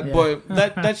say that, but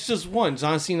that's just one.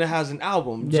 John Cena has an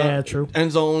album. Yeah, true.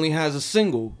 Enzo only has a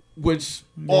single, which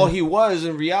all he was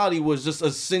in reality was just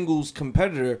a singles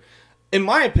competitor. In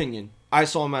my opinion, I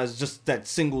saw him as just that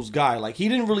singles guy. Like, he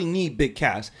didn't really need big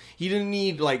cast. He didn't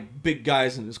need like big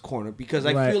guys in his corner because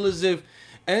I feel as if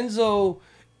Enzo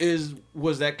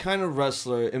was that kind of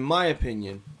wrestler, in my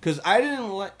opinion. Because I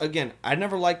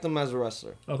never liked him as a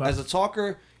wrestler. Okay. As a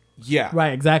talker, yeah,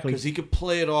 right, exactly. Because he could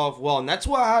play it off well, and that's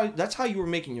how you were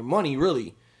making your money,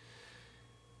 really.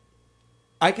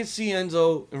 I could see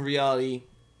Enzo in reality.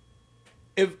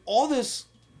 If all this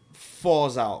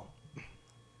falls out,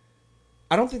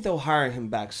 I don't think they'll hire him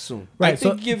back soon. Right, I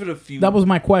think give it a few. That was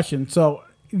my question. So,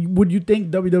 would you think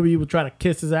WWE would try to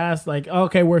kiss his ass? Like,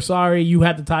 okay, we're sorry, you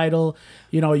had the title.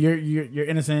 You know, you're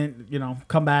innocent. You know,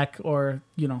 come back, or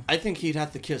you know. I think he'd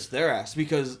have to kiss their ass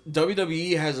because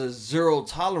WWE has a zero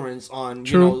tolerance on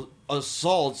True. you know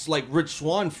assaults, like Rich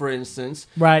Swann, for instance.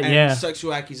 Right. And yeah.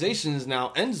 sexual accusations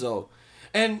now Enzo,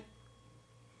 and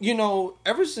you know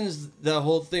ever since the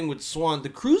whole thing with Swann, the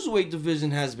cruiserweight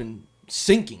division has been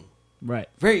sinking. Right.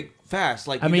 Very fast.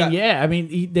 Like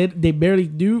they barely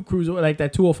do cruiser like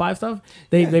that 205 stuff.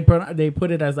 They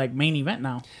put it as like main event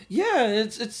now. Yeah,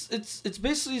 it's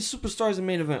basically superstars in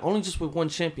main event, only just with one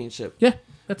championship. Yeah,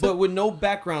 that's but it. with no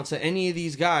background to any of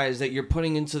these guys that you're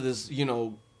putting into this, you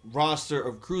know, roster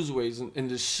of cruiserweights in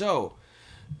this show.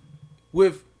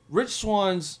 With Rich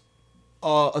Swann's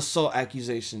assault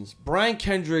accusations, Brian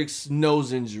Kendrick's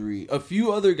nose injury, a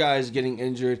few other guys getting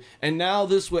injured, and now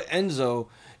this with Enzo.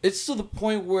 It's to the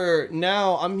point where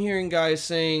now I'm hearing guys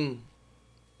saying,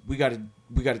 we gotta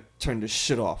turn this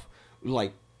shit off.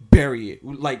 Like, bury it.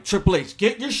 Like, Triple H,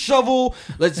 get your shovel.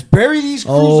 Let's bury these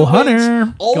cruiserweights.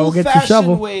 Hunter, go get your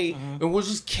shovel. Way, and we'll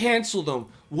just cancel them.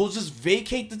 We'll just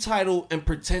vacate the title and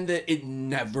pretend that it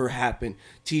never happened.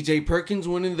 TJ Perkins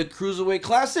winning the Cruiserweight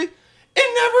Classic,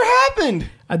 it never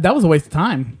happened. That was a waste of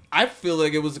time. I feel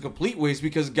like it was a complete waste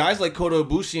because guys like Kota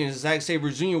Ibushi and Zack Sabre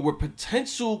Jr. were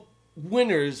potential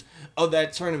winners of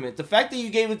that tournament. The fact that you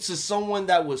gave it to someone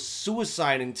that was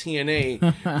suicide in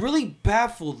TNA really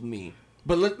baffled me.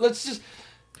 But let's just...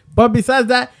 But besides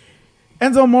that,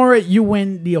 Enzo Amore, you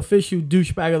win the official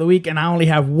douchebag of the week, and I only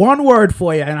have one word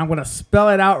for you, and I'm going to spell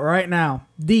it out right now.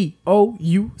 D-O-U-C-H-E.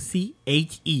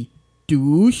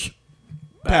 Douche.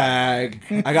 Bag.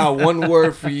 I got one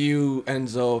word for you,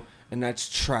 Enzo, and that's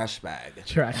trash bag.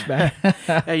 Trash bag.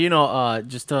 Hey, you know,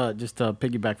 just to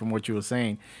piggyback from what you were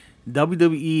saying,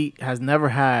 WWE has never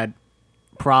had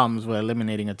problems with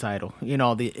eliminating a title. You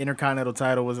know, the Intercontinental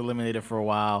title was eliminated for a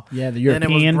while. Yeah, the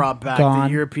European, then it was brought back. Gone.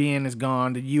 The European is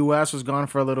gone. The U.S. was gone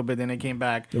for a little bit. Then it came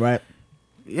back. Right.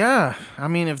 Yeah, I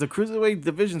mean, if the cruiserweight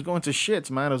division's going to shits,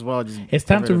 might as well just. It's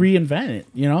time to reinvent it.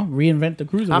 You know, reinvent the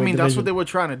cruiserweight. I mean, that's division. what they were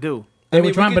trying to do. They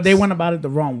were trying, but they went about it the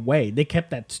wrong way. They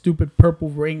kept that stupid purple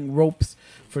ring ropes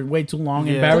for way too long,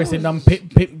 embarrassing them,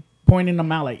 pointing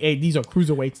them out like, "Hey, these are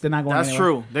cruiserweights. They're not going." That's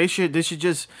anywhere. true. They should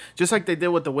just like they did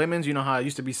with the women's. You know how it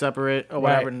used to be separate or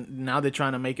whatever. Right. Now they're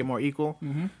trying to make it more equal.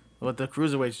 Mm-hmm. With the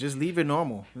cruiserweights, just leave it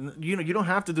normal. You know, you don't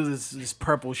have to do this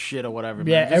purple shit or whatever.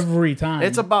 Yeah, man. Just, every time.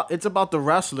 It's about the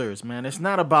wrestlers, man. It's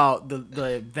not about the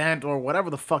event or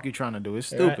whatever the fuck you're trying to do. It's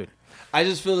stupid. Right. I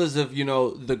just feel as if, you know,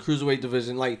 the Cruiserweight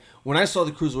division, like, when I saw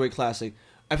the Cruiserweight Classic,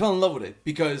 I fell in love with it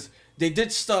because they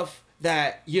did stuff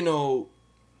that, you know,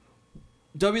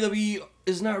 WWE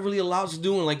is not really allowed to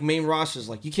do in, like, main rosters.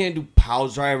 Like, you can't do pile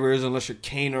drivers unless you're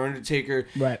Kane or Undertaker.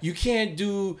 Right. You can't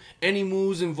do any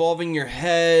moves involving your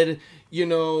head, you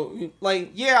know.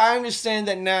 Like, yeah, I understand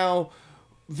that now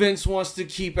Vince wants to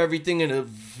keep everything in a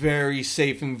very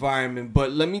safe environment,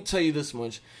 but let me tell you this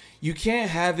much. You can't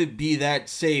have it be that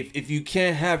safe if you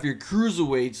can't have your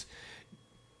cruiserweights.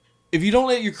 If you don't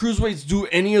let your cruiserweights do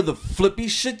any of the flippy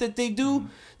shit that they do,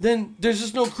 then there's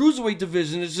just no cruiserweight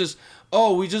division. It's just,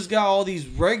 oh, we just got all these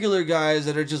regular guys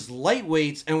that are just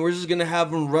lightweights, and we're just going to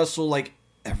have them wrestle like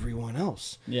everyone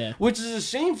else. Yeah. Which is a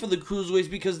shame for the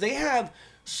cruiserweights because they have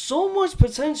so much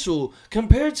potential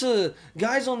compared to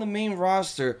guys on the main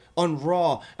roster on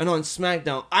Raw and on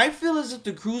SmackDown. I feel as if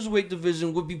the Cruiserweight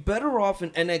division would be better off in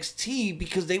NXT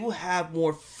because they will have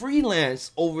more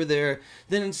freelance over there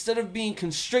than instead of being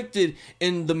constricted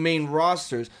in the main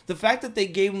rosters. The fact that they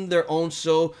gave them their own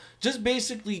show just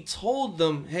basically told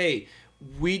them, hey,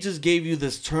 we just gave you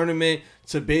this tournament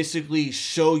to basically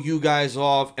show you guys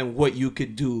off and what you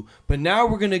could do. But now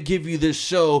we're going to give you this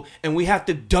show and we have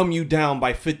to dumb you down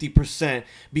by 50%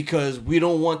 because we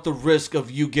don't want the risk of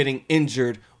you getting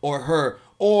injured or hurt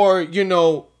or, you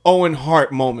know, Owen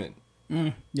Hart moment.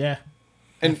 Yeah.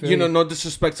 And, you know, no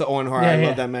disrespect to Owen Hart. I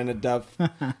love that man to death.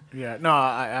 Yeah, no,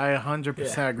 I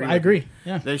 100% agree. I agree.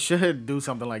 Yeah. They should do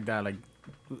something like that, like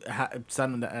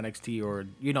send them to NXT or,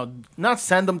 you know, not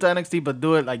send them to NXT, but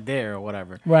do it like there or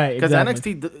whatever. Right, because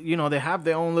exactly. NXT, you know, they have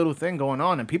their own little thing going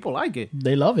on and people like it.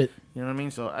 They love it. You know what I mean?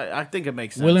 So I think it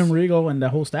makes sense. William Regal and the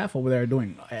whole staff over there are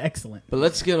doing excellent. But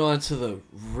let's get on to the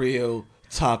real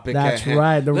topic. That's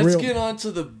right. Let's get on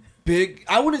to the big,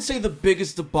 I wouldn't say the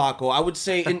biggest debacle. I would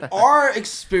say in our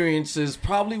experiences,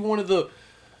 probably one of the,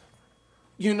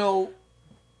 you know,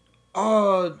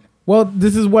 well,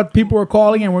 this is what people are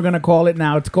calling, and we're gonna call it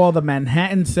now. It's called the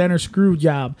Manhattan Center screw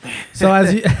job. So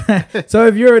as you, so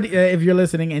if you're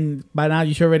listening, and by now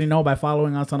you should already know by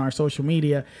following us on our social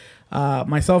media,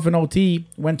 myself and OT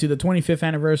went to the 25th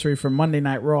anniversary for Monday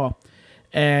Night Raw,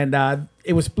 and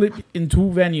it was split in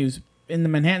two venues, in the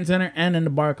Manhattan Center and in the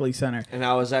Barclays Center. And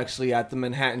I was actually at the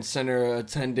Manhattan Center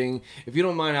attending. If you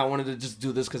don't mind, I wanted to just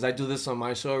do this because I do this on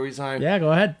my show every time. Yeah,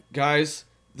 go ahead, guys.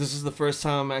 This is the first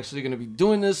time I'm actually going to be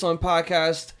doing this on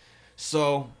podcast.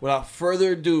 So, without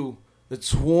further ado, the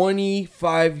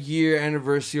 25-year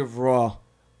anniversary of Raw.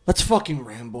 Let's fucking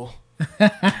ramble.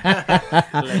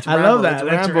 I love that.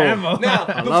 Let's ramble.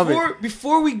 Now,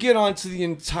 before we get on to the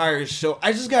entire show,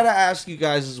 I just got to ask you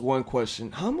guys this one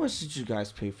question. How much did you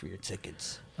guys pay for your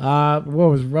tickets? What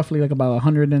was roughly like about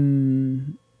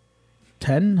 110,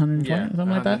 120, something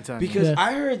like that? Because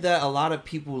I heard that a lot of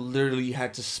people literally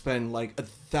had to spend like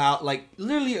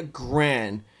literally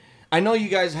 $1,000. I know you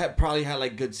guys probably had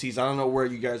like good seats. I don't know where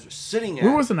you guys were sitting at.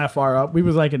 We wasn't that far up. We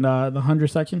was like in the 100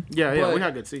 section. Yeah, we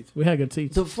had good seats. We had good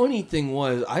seats. The funny thing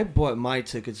was, I bought my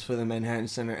tickets for the Manhattan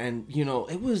Center, and you know,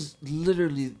 it was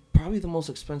literally probably the most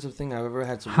expensive thing I've ever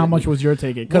had to. How much was your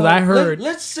ticket? Because I heard.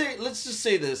 Let's just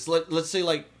say this. Let's say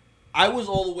like I was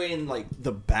all the way in like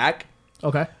the back.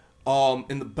 Okay.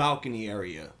 In the balcony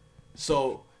area.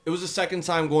 So it was the second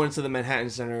time going to the Manhattan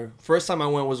Center. First time I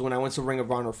went was when I went to Ring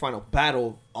of Honor Final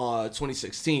Battle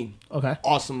 2016. Okay.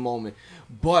 Awesome moment.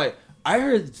 But I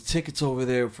heard the tickets over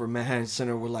there for Manhattan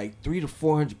Center were like $300 to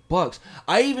 $400.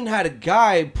 I even had a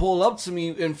guy pull up to me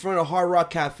in front of Hard Rock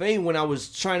Cafe when I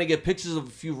was trying to get pictures of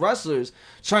a few wrestlers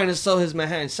trying to sell his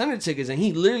Manhattan Center tickets, and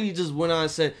he literally just went on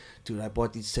and said, dude, I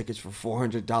bought these tickets for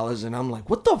 $400, and I'm like,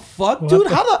 what the fuck, dude?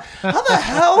 How the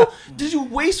hell did you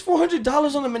waste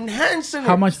 $400 on the Manhattan Center?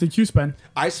 How much did you spend?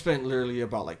 I spent literally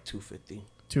about like $250.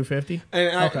 $250?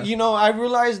 And okay. I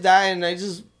realized that, and I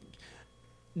just,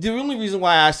 the only reason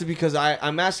why I asked it because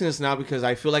I'm asking this now because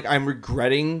I feel like I'm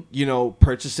regretting,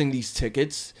 purchasing these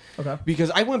tickets. Okay.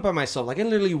 Because I went by myself. Like, I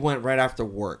literally went right after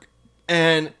work,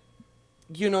 and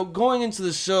going into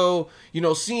the show,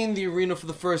 seeing the arena for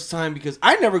the first time, because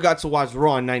I never got to watch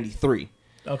Raw in '93.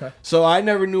 Okay. So I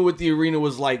never knew what the arena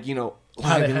was like,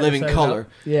 live in living color.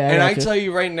 Yeah. And I tell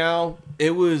you right now,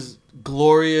 it was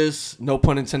glorious, no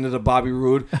pun intended, to Bobby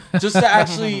Roode, just to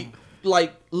actually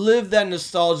live that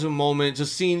nostalgia moment,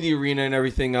 just seeing the arena and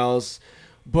everything else.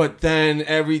 But then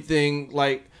everything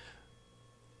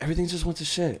just went to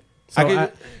shit.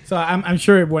 So I'm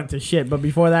sure it went to shit, but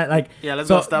before that, let's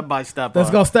go step by step. Let's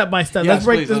go step by step. Yes,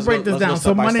 let's break this down.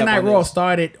 So Monday Night Raw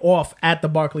started off at the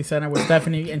Barclays Center with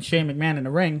Stephanie and Shane McMahon in the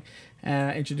ring,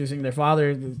 introducing their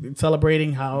father,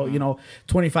 celebrating how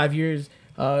 25 years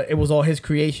it was all his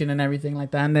creation and everything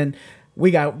like that. And then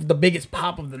we got the biggest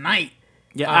pop of the night.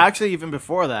 Yeah, actually, even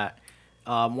before that.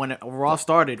 When Raw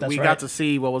started, we got to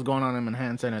see what was going on in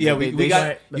Manhattan Center. Yeah, you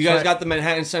guys got the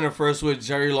Manhattan Center first with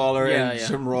Jerry Lawler and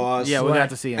Jim Ross. Yeah, we got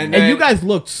to see him. And you guys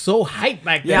looked so hyped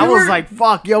back then. Yeah, I was like,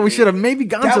 fuck, we should have maybe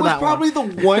gone to that one. That was probably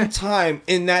the one time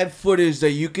in that footage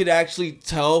that you could actually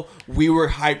tell we were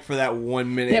hyped for that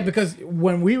 1 minute. Yeah, because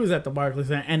when we was at the Barclays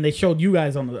Center and they showed you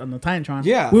guys on the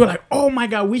Titantron, we were like, oh my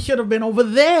God, we should have been over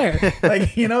there.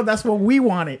 That's what we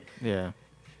wanted. Yeah.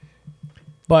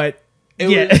 But...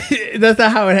 that's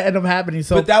not how it ended up happening.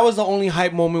 So, but that was the only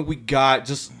hype moment we got.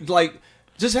 Just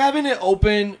having it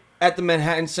open at the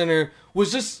Manhattan Center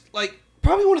was just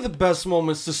probably one of the best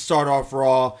moments to start off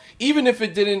Raw. Even if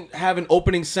it didn't have an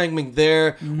opening segment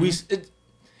there,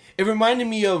 it It reminded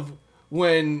me of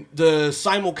when the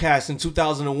simulcast in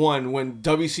 2001, when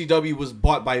WCW was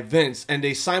bought by Vince and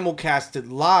they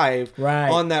simulcasted live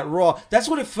on that Raw. That's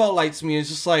what it felt like to me.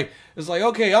 It's like,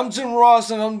 okay, I'm Jim Ross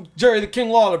and I'm Jerry the King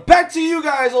Lawler. Back to you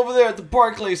guys over there at the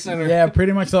Barclays Center. Yeah,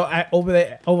 pretty much. So over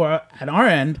at our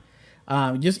end,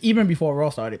 just even before Raw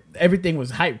started, everything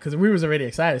was hyped because we was already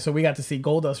excited. So we got to see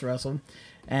Goldust wrestle.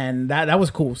 And that was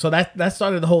cool. So that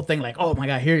started the whole thing. Like, oh my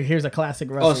god, here's a classic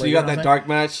wrestler. Oh, so you got that dark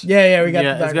match? Yeah, we got.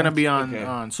 Yeah, the dark it's gonna match. be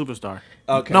on Superstar.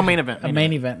 Okay. No, main event.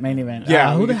 Main event.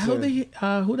 Yeah. Who the hell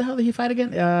did he fight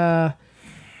again?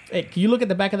 Hey, can you look at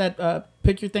the back of that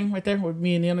picture thing right there with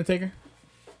me and the Undertaker?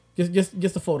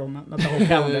 Just a photo, not the whole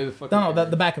calendar. No,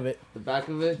 the back of it. The back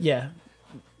of it? Yeah.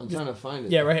 I'm trying to find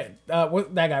it. Yeah, right here.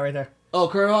 That guy right there. Oh,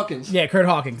 Kurt Hawkins. Yeah, Kurt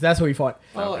Hawkins. That's who he fought.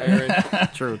 Oh, Aaron.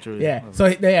 True. Yeah. So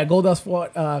Goldust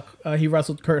fought. He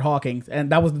wrestled Kurt Hawkins, and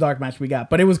that was the dark match we got.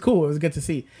 But it was cool. It was good to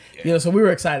see. Yeah. So we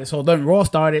were excited. So then Raw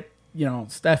started.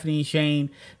 Stephanie, Shane,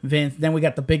 Vince. Then we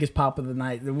got the biggest pop of the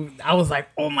night. I was like,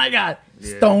 oh my god,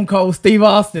 Stone Cold Steve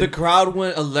Austin. The crowd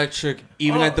went electric,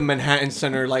 even at the Manhattan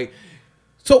Center. Like.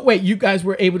 So wait, you guys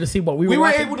were able to see what we were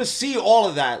watching? Able to see all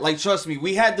of that. Like, trust me,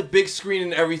 we had the big screen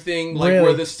and everything, like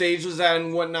where the stage was at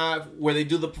and whatnot, where they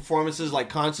do the performances, like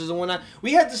concerts and whatnot.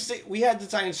 We had the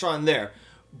Titantron there,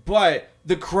 but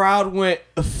the crowd went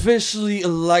officially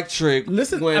electric.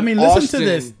 Listen to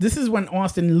this. This is when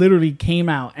Austin literally came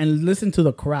out, and listen to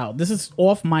the crowd. This is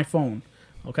off my phone.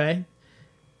 Okay,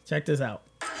 check this out.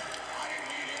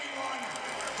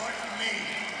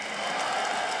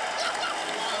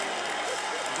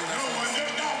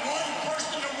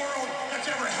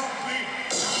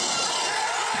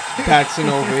 That's an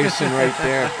ovation right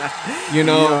there.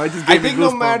 I think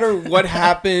no matter what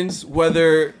happens,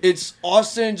 whether it's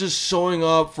Austin just showing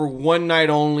up for one night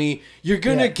only, you're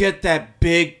gonna get that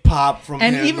big pop from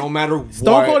him, no matter what.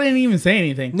 Stone Cold didn't even say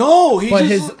anything. No,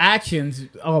 his actions.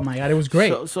 Oh my god, it was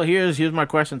great. So here's my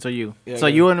question to you. Yeah,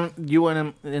 you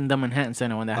were in the Manhattan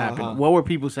Center when that happened. What were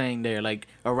people saying there, like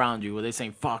around you? Were they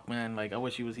saying "fuck, man"? Like I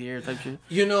wish he was here, type shit.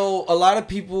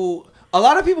 A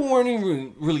lot of people weren't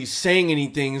even really saying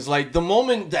anything. It's like the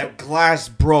moment that glass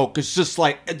broke, it's just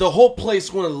like the whole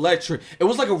place went electric. It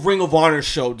was like a Ring of Honor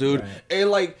show, dude. Right. And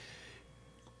like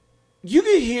you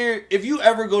can hear, if you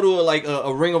ever go to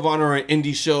a Ring of Honor or an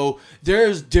indie show,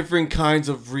 there's different kinds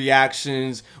of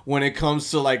reactions when it comes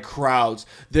to like crowds.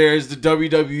 There's the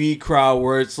WWE crowd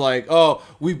where it's like, oh,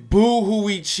 we boo who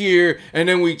we cheer, and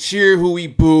then we cheer who we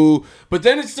boo. But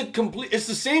then it's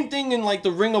the same thing in like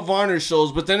the Ring of Honor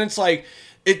shows, but then it's like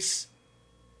it's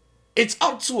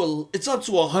up to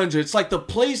 100. It's like the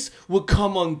place would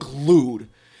come unglued.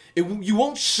 You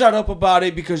won't shut up about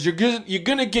it because you're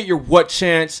gonna get your what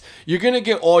chants. You're gonna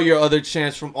get all your other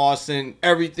chants from Austin,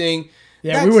 everything.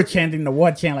 Yeah, we were chanting the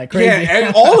what chant like crazy. Yeah,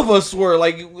 and all of us were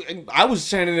like, I was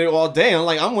chanting it all day.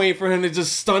 I'm waiting for him to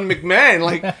just stun McMahon.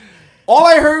 Like, all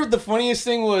I heard, the funniest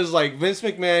thing was like Vince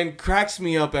McMahon cracks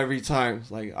me up every time.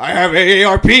 It's like, I have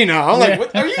AARP now. I'm like,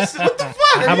 what the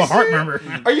fuck? I have a heart murmur.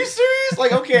 Are you serious?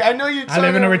 Like, okay, I know you're. I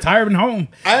live in a retirement home.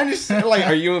 I understand. Like,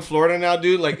 are you in Florida now,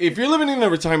 dude? Like, if you're living in a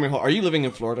retirement home, are you living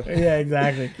in Florida? Yeah,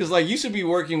 exactly. Because like you should be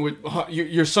working with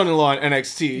your son-in-law in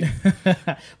NXT.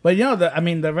 But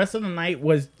the rest of the night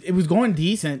was going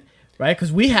decent, right?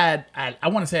 Because we had, I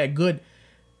want to say, a good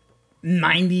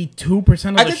 92% of the show.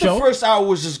 I think the first hour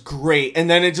was just great, and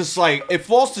then it just like it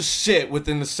falls to shit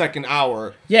within the second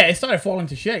hour. Yeah, it started falling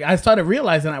to shit. I started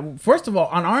realizing first of all,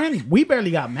 on our end, we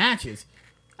barely got matches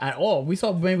at all. We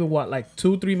saw maybe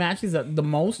 2-3 matches at the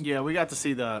most. Yeah, we got to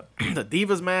see the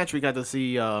Divas match. We got to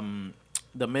see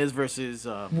the Miz versus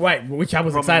right, which I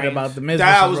was excited about. The Miz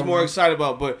that I was more excited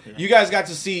about, but you guys got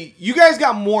to see. You guys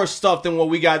got more stuff than what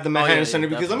we got at the Manhattan Center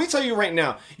because let me tell you right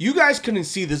now, you guys couldn't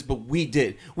see this, but we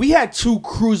did. We had 2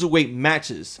 cruiserweight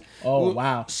matches. Oh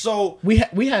wow! So we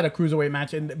had a cruiserweight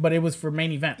match, but it was for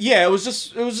main event. Yeah, it was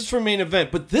just for main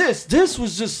event. But this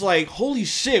was just like holy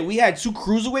shit. We had 2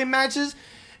 cruiserweight matches.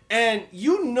 And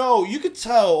you could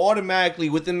tell automatically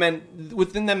within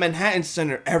the Manhattan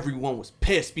Center, everyone was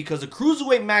pissed because the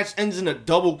cruiserweight match ends in a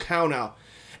double countout,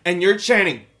 and you're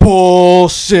chanting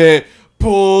bullshit,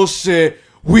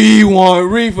 we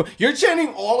want refund. You're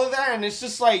chanting all of that, and it's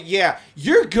just like, yeah,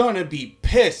 you're gonna be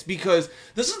pissed because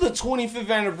this is the 25th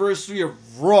anniversary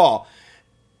of Raw,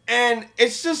 and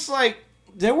it's just like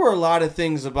there were a lot of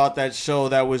things about that show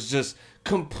that was just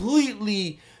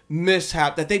completely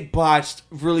mishap that they botched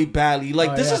really badly.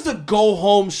 Like this is the go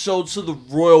home show to the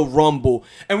Royal Rumble,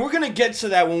 and we're gonna get to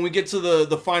that when we get to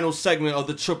the final segment of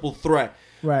the Triple Threat.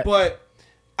 Right. But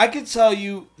I could tell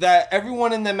you that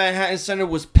everyone in the Manhattan Center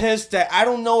was pissed that I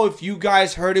don't know if you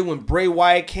guys heard it when Bray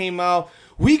Wyatt came out.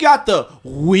 We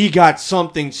got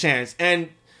something chance. And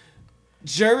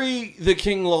Jerry the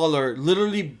King Lawler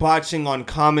literally botching on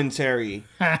commentary.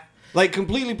 Like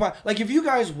completely. Like if you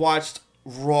guys watched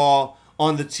Raw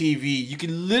on the TV, you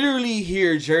can literally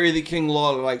hear Jerry the King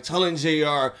Lawler like telling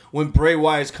JR when Bray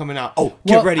Wyatt's coming out. Oh,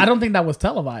 get ready. I don't think that was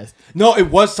televised. No,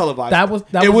 it was televised. It was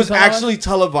televised? actually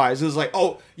televised. It was like,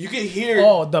 oh, you can hear.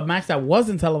 Oh, the match that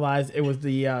wasn't televised, it was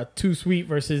the Too Sweet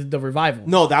versus the Revival.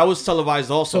 No, that was televised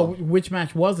also. So which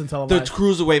match wasn't The televised?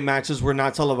 cruiserweight matches were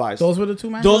not televised. Those were the two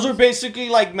matches? Those are basically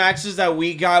like matches that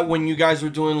we got when you guys were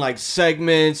doing like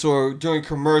segments or during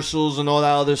commercials and all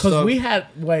that other stuff. Because we had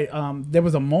there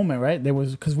was a moment, right? There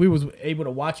was because we was able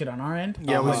to watch it on our end.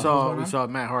 Yeah, we saw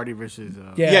Matt Hardy versus.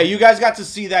 Yeah, you guys got to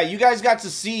see that. You guys got to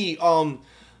see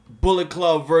Bullet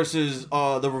Club versus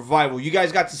the Revival. You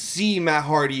guys got to see Matt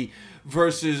Hardy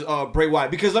versus Bray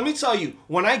Wyatt. Because let me tell you,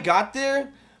 when I got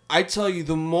there, I tell you,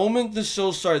 the moment the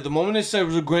show started, the moment they said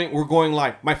we're going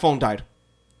live, my phone died.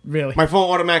 Really? My phone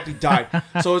automatically died.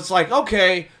 So it's like,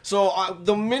 okay. So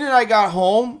the minute I got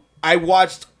home, I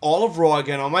watched all of Raw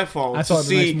again on my phone. I saw it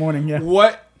the next morning, yeah.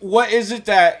 What is it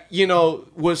that,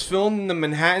 was filmed in the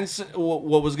Manhattan,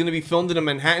 what was going to be filmed in the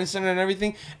Manhattan Center and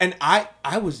everything? And I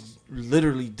was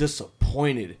literally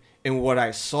disappointed in what I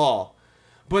saw.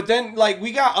 But then, like,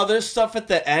 we got other stuff at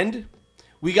the end.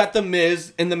 We got The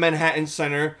Miz in the Manhattan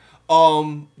Center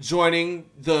joining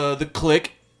the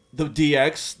Clique, the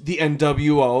DX, the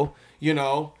NWO,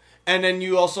 And then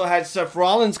you also had Seth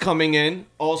Rollins coming in,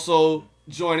 also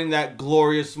joining that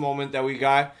glorious moment that we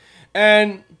got.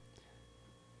 And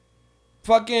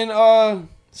fucking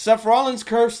Seth Rollins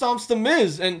curb stomps The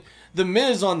Miz. And The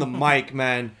Miz on the mic,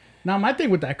 man. Now, my thing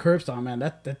with that curb stomp, man,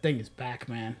 that thing is back,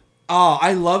 man. Oh,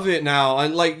 I love it now. I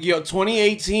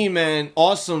 2018, man,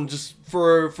 awesome. Just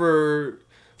for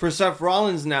Seth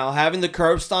Rollins now having the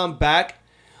curb stomp back,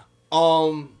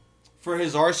 for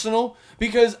his arsenal,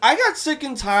 because I got sick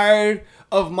and tired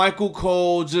of Michael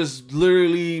Cole just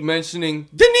literally mentioning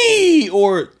the knee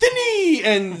or the knee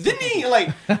and the knee. Like,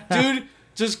 dude,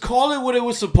 just call it what it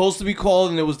was supposed to be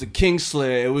called, and it was the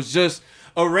Kingslayer. It was just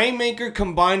a Rainmaker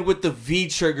combined with the V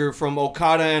trigger from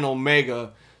Okada and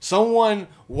Omega. Someone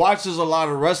watches a lot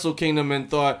of Wrestle Kingdom and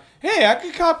thought, hey, I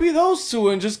could copy those two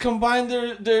and just combine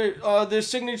their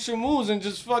signature moves and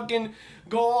just fucking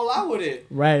go all out with it.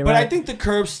 Right. I think the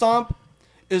curb stomp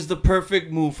is the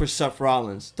perfect move for Seth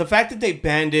Rollins. The fact that they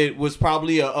banned it was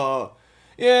probably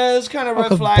it's kind of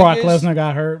red flag. Brock Lesnar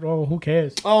got hurt. Oh, who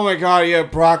cares? Oh my god, yeah,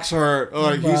 Brock's hurt.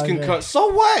 He's concussed. Yeah.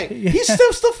 So what? He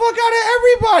stiffs the fuck out of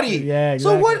everybody. Yeah,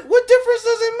 exactly. So what difference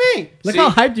does it make? Look how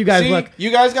hyped you guys look.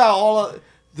 You guys got all of...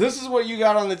 This is what you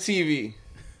got on the TV.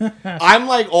 I'm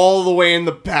like all the way in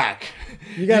the back.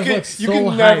 You guys look so You can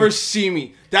hyped. never see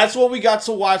me. That's what we got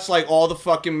to watch, like all the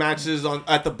fucking matches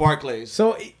at the Barclays.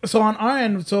 So on our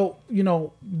end,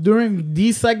 during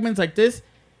these segments like this,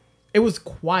 it was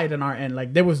quiet on our end.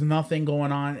 Like there was nothing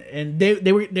going on, and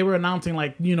they were announcing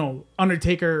like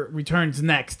Undertaker returns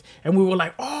next, and we were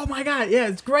like, oh my god, yeah,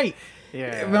 it's great.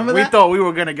 Yeah, remember we that? thought we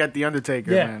were gonna get the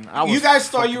Undertaker, Yeah. man. You guys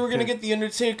thought you were gonna get the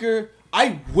Undertaker.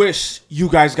 I wish you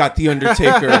guys got the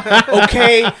Undertaker,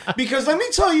 okay? Because let me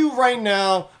tell you right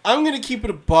now, I'm gonna keep it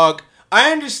a buck.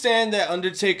 I understand that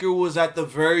Undertaker was at the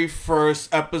very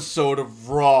first episode of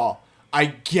Raw. I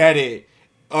get it.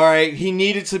 All right, he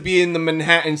needed to be in the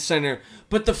Manhattan Center,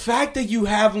 but the fact that you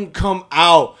have him come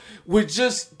out with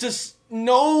just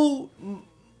none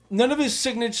of his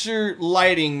signature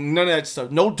lighting, none of that stuff,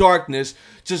 no darkness,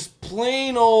 just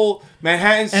plain old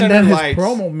Manhattan Center and then lights. His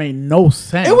promo made no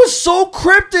sense. It was so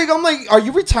cryptic. I'm like, are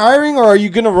you retiring or are you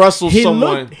gonna wrestle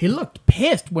someone? He looked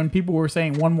pissed when people were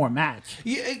saying one more match.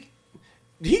 He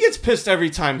gets pissed every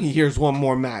time he hears one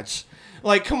more match.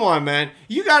 Like, come on, man.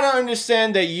 You gotta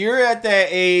understand that you're at that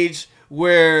age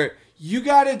where you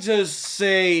gotta just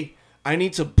say, I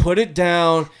need to put it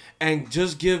down and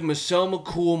just give Michelle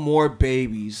McCool more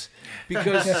babies.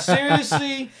 Because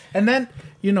seriously. And then,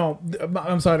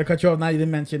 I'm sorry to cut you off. Now you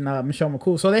didn't mention Michelle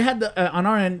McCool. So they had on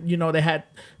our end, they had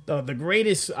the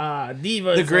greatest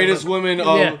divas, the greatest women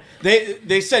of. Yeah.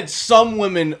 They said some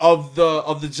women of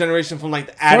the generation from like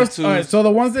the Attitudes. All right, so the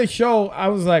ones they show, I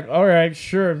was like, all right,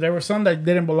 sure. There were some that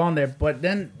didn't belong there, but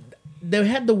then they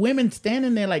had the women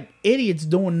standing there like idiots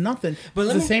doing nothing. But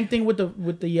it's the same thing with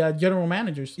the general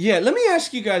managers. Yeah, let me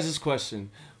ask you guys this question: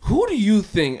 who do you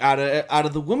think out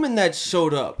of the women that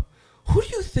showed up, who do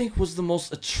you think was the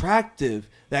most attractive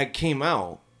that came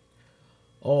out?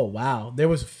 Oh wow, there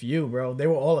was a few, bro. They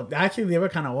were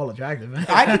kind of all attractive, man.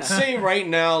 I could say right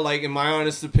now, like in my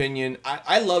honest opinion,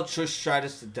 I love Trish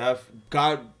Stratus to death.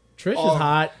 God, Trish is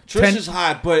hot. Trish is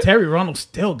hot, but Terry Runnels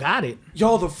still got it.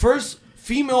 Yo, the first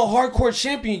female hardcore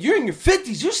champion. You're in your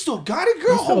 50s. You still got it,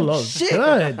 girl. Oh shit.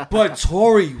 Good. But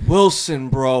Tori Wilson,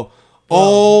 bro.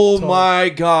 Oh my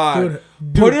god.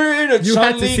 Dude, put her in a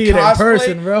Chun-Li cosplay.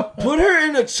 Person, bro. Put her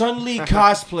in a Chun-Li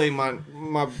cosplay, man.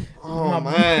 Man.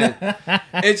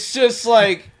 It's just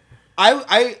like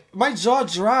my jaw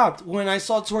dropped when I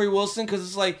saw Tori Wilson because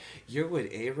it's like, you're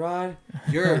with A-Rod,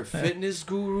 you're a fitness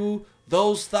guru,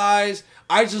 those thighs.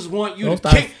 I just want you to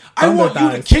kick. I want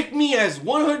you to kick me as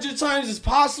 100 times as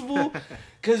possible.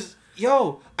 Cause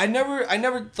I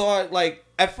never thought, like,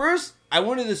 at first I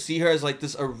wanted to see her as like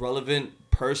this irrelevant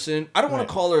person. I don't want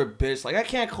to call her a bitch. Like, I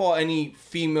can't call any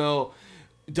female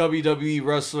WWE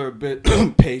wrestler a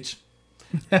bitch. Paige.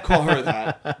 Call her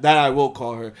that. That I will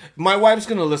call her. My wife's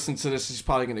gonna listen to this. She's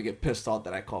probably gonna get pissed off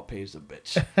that I call Paige a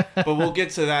bitch. But we'll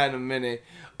get to that in a minute.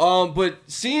 But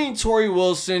seeing Tori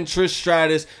Wilson, Trish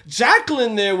Stratus,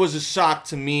 Jacqueline there was a shock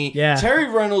to me. Yeah. Terry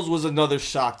Reynolds was another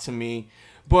shock to me.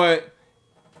 But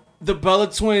the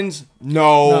Bella Twins,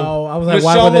 no. I was like,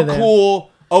 Michelle why were they McCool,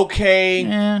 okay.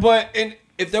 Yeah. But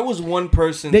if there was one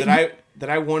person that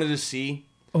I wanted to see,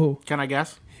 can I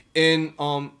guess? I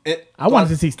wanted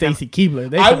to see Stacy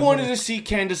Keibler. I wanted to see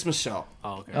Candice Michelle.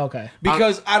 Oh, okay.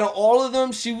 Because out of all of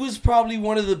them, she was probably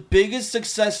one of the biggest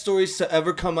success stories to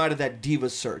ever come out of that diva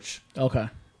search. Okay.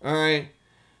 All right.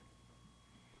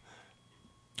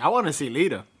 I want to see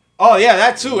Lita. Oh yeah,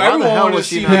 that too. Everyone wanted to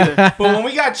see Lita. But when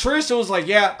we got Trish, it was like,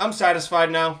 yeah, I'm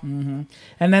satisfied now. Mm-hmm.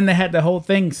 And then they had the whole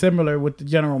thing similar with the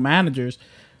general managers,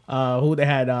 who they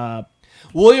had.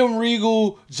 William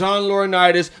Regal, John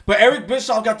Laurinaitis, but Eric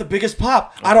Bischoff got the biggest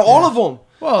pop out of all of them.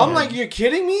 Well, I'm like, you're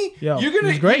kidding me? Yo, you're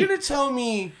gonna tell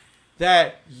me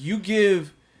that you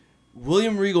give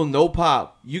William Regal no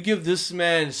pop? You give this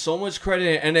man so much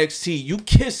credit in NXT. You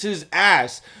kiss his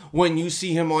ass when you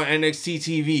see him on NXT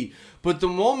TV. But the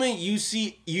moment you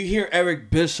hear Eric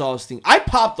Bischoff's thing, I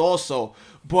popped also,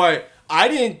 but I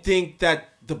didn't think that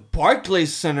the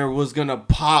Barclays Center was gonna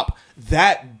pop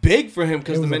that big for him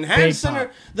because the Manhattan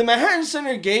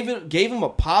Center gave him a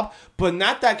pop, but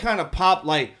not that kind of pop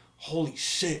like, holy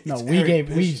shit. No,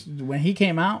 when he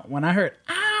came out, when I heard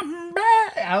I'm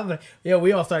back, I was like,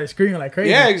 we all started screaming like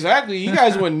crazy. Yeah, exactly. You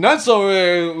guys went nuts over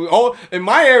there. Oh, in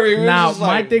my area. Now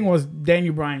my thing was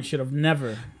Daniel Bryan should have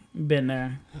never been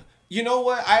there. You know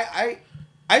what? I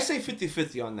say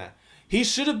 50-50 on that. He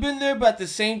should have been there, but at the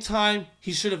same time,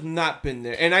 he should have not been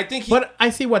there. And I think But I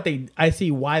see why they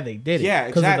did it. Yeah,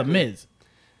 because of the Miz.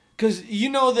 Because you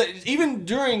know that even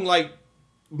during like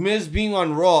Miz being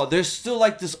on Raw, there's still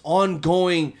like this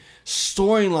ongoing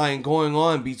storyline going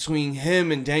on between him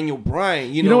and Daniel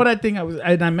Bryan. You know what I think?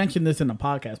 I mentioned this in the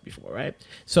podcast before, right?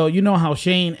 So you know how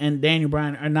Shane and Daniel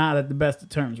Bryan are not at the best of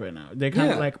terms right now. They're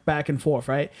kind of like back and forth,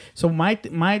 right? So my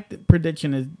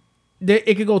prediction is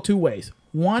it could go two ways.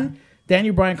 One,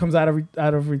 Daniel Bryan comes out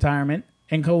of retirement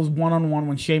and goes one-on-one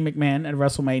with Shane McMahon at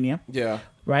WrestleMania. Yeah.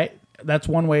 Right? That's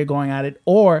one way of going at it.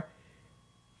 Or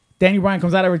Daniel Bryan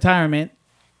comes out of retirement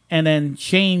and then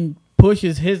Shane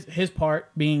pushes his part,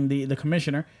 being the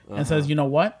commissioner, and says, you know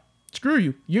what? Screw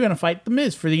you. You're going to fight The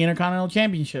Miz for the Intercontinental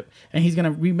Championship. And he's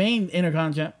going to remain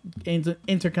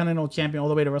Intercontinental Champion all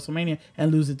the way to WrestleMania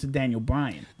and lose it to Daniel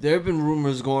Bryan. There have been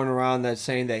rumors going around that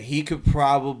saying that he could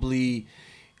probably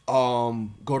go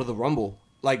to the Rumble,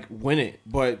 like win it.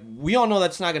 But we all know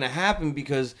that's not going to happen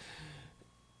because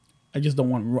I just don't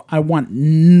want. I want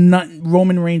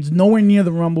Roman Reigns nowhere near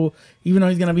the Rumble, even though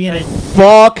he's going to be in it.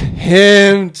 Fuck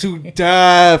him to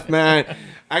death, man.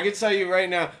 I can tell you right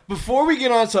now, before we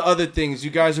get on to other things,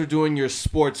 you guys are doing your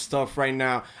sports stuff right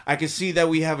now. I can see that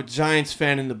we have a Giants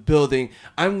fan in the building.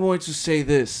 I'm going to say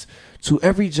this to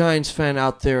every Giants fan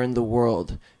out there in the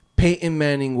world. Peyton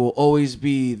Manning will always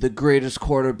be the greatest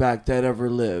quarterback that ever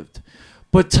lived.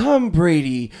 But Tom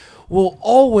Brady will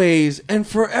always and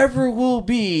forever will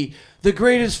be the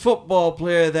greatest football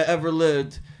player that ever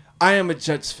lived. I am a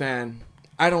Jets fan.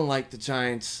 I don't like the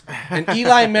Giants. And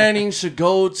Eli Manning should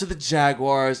go to the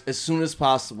Jaguars as soon as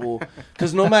possible.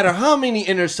 Because no matter how many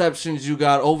interceptions you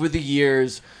got over the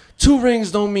years, 2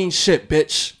 rings don't mean shit,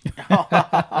 bitch.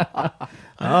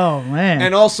 Oh, man.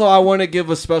 And also, I want to give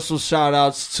a special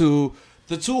shout-outs to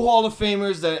the 2 Hall of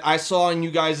Famers that I saw on you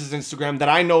guys' Instagram that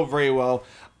I know very well.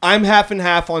 I'm half and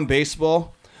half on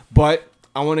baseball, but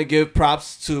I want to give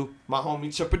props to my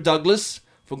homie Chipper Douglas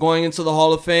for going into the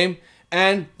Hall of Fame,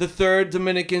 and the 3rd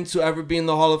Dominican to ever be in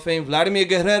the Hall of Fame, Vladimir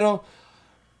Guerrero.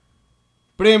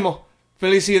 Primo,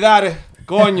 felicidades.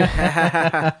 Go on, you.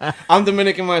 I'm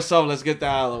Dominican myself. Let's get that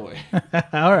out of the way.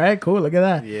 All right, cool. Look at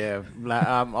that. Yeah,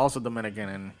 I'm also Dominican,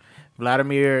 and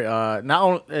Vladimir. Not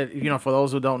only for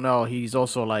those who don't know, he's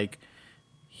also like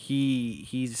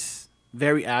he's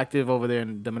very active over there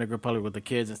in Dominican Republic with the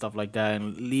kids and stuff like that,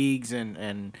 and leagues,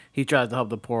 and he tries to help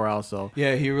the poor out. So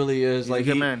yeah, he really is. He's a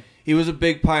good man. He was a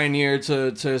big pioneer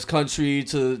to his country,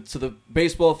 to the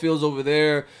baseball fields over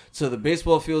there, to the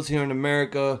baseball fields here in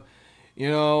America. You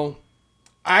know,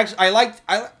 I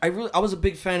was a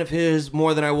big fan of his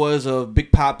more than I was of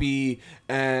Big Papi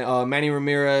and Manny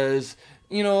Ramirez.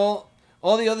 You know,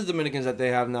 all the other Dominicans that they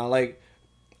have now. Like,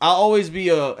 I'll always be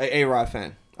a A-Rod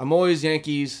fan. I'm always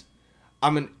Yankees. I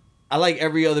like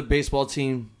every other baseball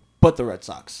team but the Red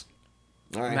Sox.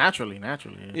 All right. Naturally.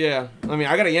 Yeah. I mean,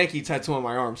 I got a Yankee tattoo on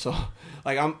my arm, so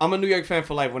like I'm a New York fan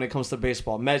for life when it comes to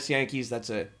baseball. Mets, Yankees, that's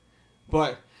it.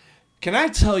 But can I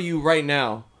tell you right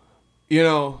now, you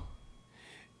know,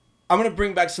 I'm going to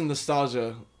bring back some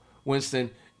nostalgia,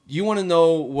 Winston. You want to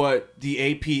know what the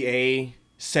APA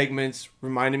segments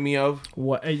reminded me of?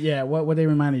 What? Yeah. What they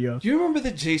reminded you of? Do you remember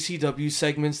the JCW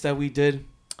segments that we did?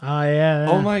 Oh yeah.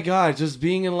 Oh my God! Just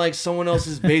being in like someone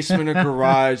else's basement or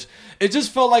garage, it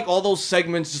just felt like all those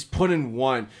segments just put in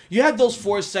one. You had those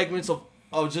 4 segments of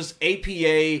just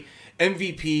APA,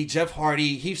 MVP, Jeff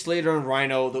Hardy, Heath Slater and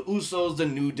Rhino, the Usos, the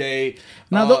New Day.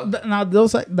 Now,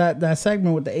 that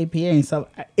segment with the APA and stuff,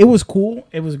 it was cool.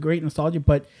 It was great nostalgia,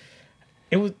 but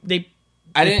it was they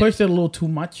pushed it a little too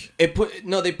much. They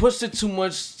pushed it too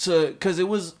much because it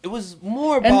was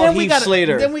more about Heath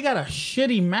Slater. Then we got a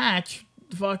shitty match.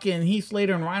 Fucking Heath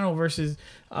Slater and Rhino versus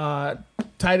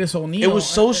Titus O'Neil. It was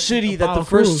so shitty that the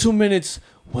first 2 minutes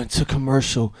went to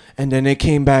commercial, and then it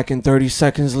came back, and 30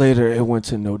 seconds later, it went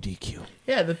to no DQ.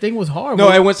 Yeah, the thing was horrible.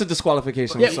 No, it went to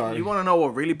disqualification. I'm sorry. You want to know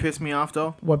what really pissed me off,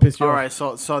 though? What pissed you off? All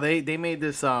right, so they made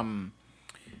this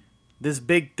this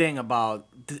big thing about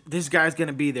this guy's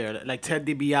gonna be there, like Ted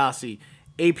DiBiase,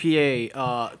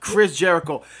 APA, Chris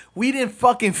Jericho. We didn't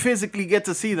fucking physically get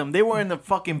to see them. They were in the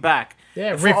fucking back.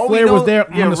 Yeah, Ric Flair was there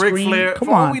on the Ric screen. Flair. Come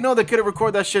for all on. we know, they could have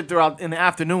recorded that shit throughout in the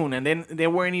afternoon, and then they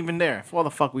weren't even there. For all the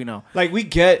fuck we know. Like, we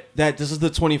get that this is the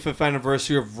 25th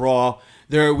anniversary of Raw.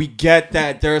 We get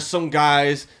that there are some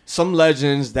guys, some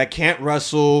legends that can't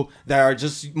wrestle, that are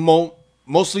just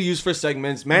mostly used for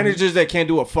segments. Managers that can't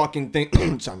do a fucking thing.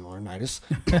 John Laurinaitis.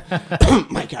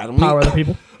 Mike Adams. Power of the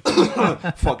people.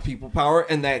 Fuck people power.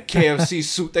 And that KFC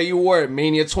suit that you wore at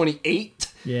Mania 28.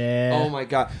 Yeah. Oh, my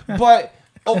God. But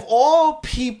of all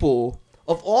people,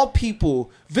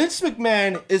 Vince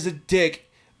McMahon is a dick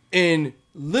in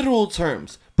literal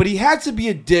terms. But he had to be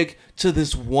a dick to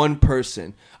this one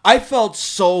person. I felt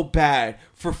so bad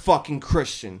for fucking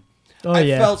Christian. I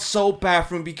felt so bad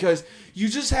for him because you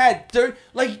just had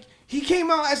he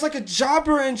came out as like a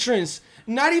jobber entrance.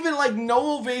 Not even like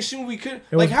no ovation. We could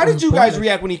how did you guys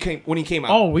react when he came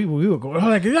out? Oh, we were going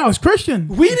like, yeah, it was Christian.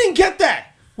 We didn't get that.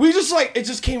 We just it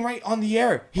just came right on the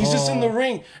air. He's just in the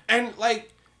ring, and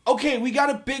okay, we got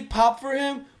a big pop for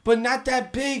him, but not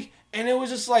that big. And it was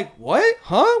just like, what?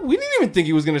 Huh? We didn't even think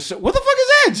he was gonna show. What the fuck is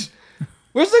Edge?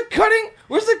 Where's the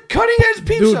cutting edge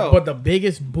peep show? But the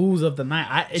biggest booze of the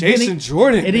night, Jason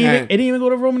Jordan. It didn't even go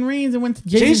to Roman Reigns and went to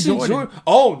Jason Jordan.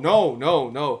 Oh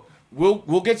no.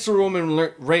 We'll get to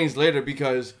Roman Reigns later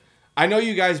because I know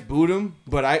you guys booed him,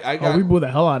 but we booed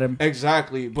the hell out of him.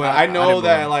 Exactly, but I know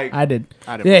that I did.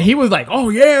 Yeah, he was like, oh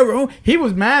yeah, bro. He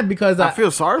was mad because I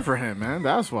feel sorry for him, man.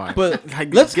 That's why. But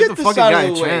let's get the fucking guy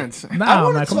a chance. I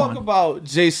want to talk on. about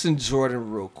Jason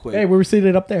Jordan real quick. Hey, we were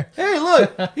seated up there. Hey,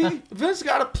 look, Vince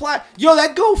got a plat. Yo,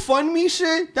 that GoFundMe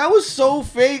shit, that was so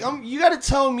fake. You got to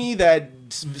tell me that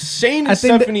Shane and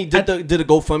Stephanie did a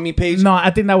GoFundMe page. No,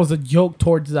 I think that was a joke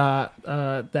towards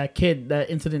that kid, that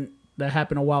incident that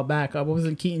happened a while back. What was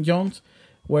it, Keaton Jones,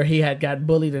 where he had got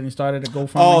bullied and he started a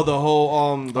GoFundMe. Oh, the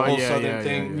whole Southern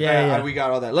thing. Yeah. We got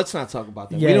all that. Let's not talk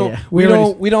about that. Yeah, we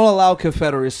don't allow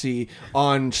Confederacy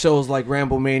on shows like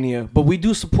Ramblemania, but we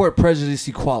do support prejudice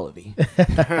equality.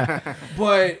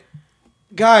 But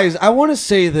guys, I want to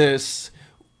say this: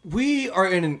 we are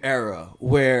in an era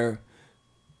where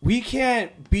we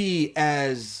can't be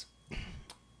as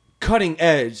cutting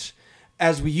edge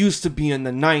as we used to be in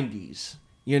the 90s.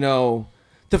 You know,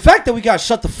 the fact that we got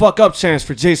shut the fuck up chance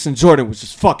for Jason Jordan was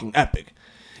just fucking epic.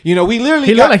 You know, we literally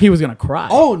He looked like he was going to cry.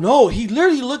 Oh, no. He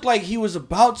literally looked like he was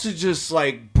about to just,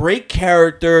 break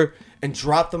character and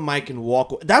drop the mic and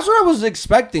walk away. That's what I was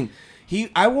expecting.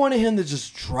 I wanted him to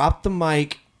just drop the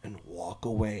mic and walk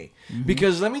away. Mm-hmm.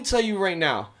 Because let me tell you right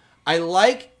now, I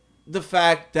like the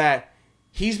fact that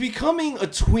he's becoming a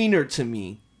tweener to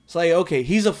me. It's like, okay,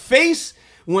 he's a face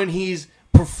when he's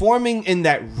performing in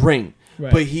that ring.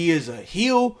 but he is a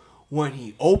heel when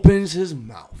he opens his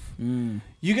mouth.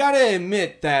 You gotta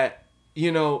admit that.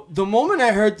 You know, the moment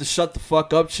I heard the "shut the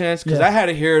fuck up" chants, because I had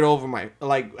to hear it over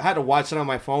I had to watch it on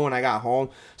my phone when I got home.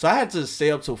 So I had to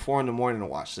stay up till 4 a.m. to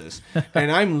watch this.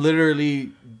 And I'm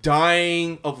literally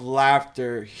dying of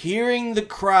laughter, hearing the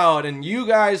crowd, and you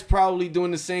guys probably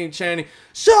doing the same chanting,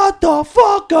 "Shut the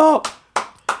fuck up!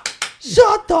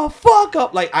 Shut the fuck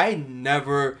up!" Like, I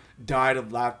never died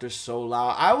of laughter so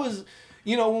loud. I was,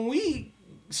 when we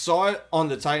saw it on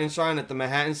the Titan Shrine at the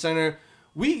Manhattan Center,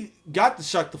 we got the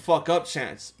 "shut the fuck up"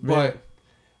 chants, but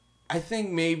I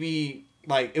think maybe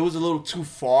it was a little too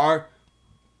far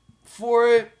for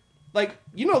it. Like,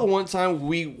 the one time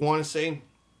we want to say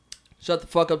 "shut the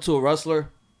fuck up" to a wrestler,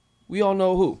 we all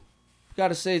know who. We got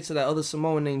to say it to that other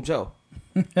Samoan named Joe,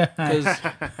 because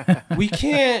we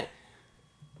can't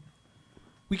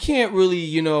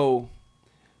really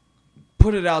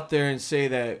put it out there and say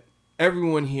that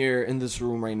everyone here in this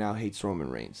room right now hates Roman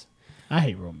Reigns. I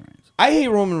hate Roman Reigns. I hate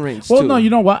Roman Reigns, too. Well, no, you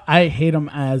know what? I hate him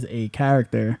as a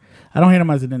character. I don't hate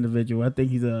him as an individual. I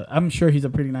think I'm sure he's a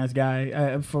pretty nice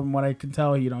guy. From what I can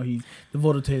tell, he's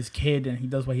devoted to his kid and he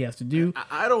does what he has to do.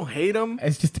 I don't hate him.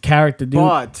 It's just the character, dude.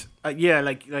 But,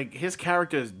 like his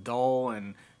character is dull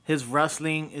and his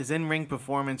wrestling, his in-ring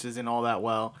performance isn't all that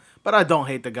well. But I don't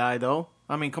hate the guy, though.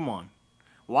 I mean, come on.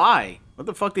 Why? What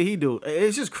the fuck did he do?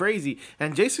 It's just crazy.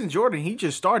 And Jason Jordan, he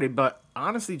just started, but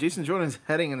honestly, Jason Jordan's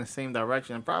heading in the same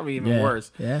direction, and probably even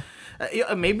worse. Yeah.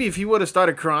 Maybe if he would have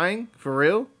started crying for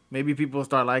real, maybe people would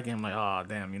start liking him. Like, oh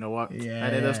damn, you know what? Yeah.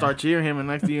 And then they'll start cheering him, and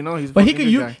next thing you know, he's. But he could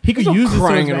use this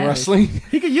crying to his in wrestling.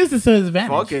 He could use this to his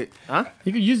advantage. Fuck it, huh?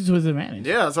 He could use it to his advantage.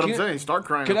 Yeah, that's what I'm saying. Start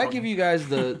crying. Could I give you guys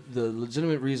the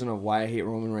legitimate reason of why I hate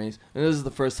Roman Reigns? And this is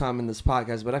the first time in this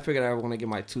podcast, but I figured I want to give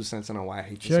my 2 cents on why I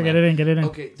hate this man. Get it in.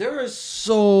 Okay, there are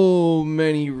so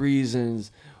many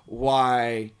reasons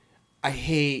why I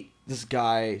hate this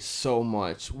guy so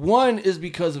much. One is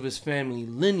because of his family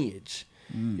lineage.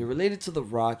 You're related to The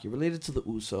Rock. You're related to the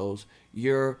Usos.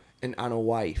 You're an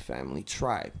Anoa'i family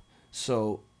tribe.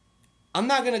 So I'm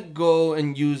not going to go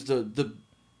and use the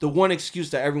one excuse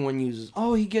that everyone uses.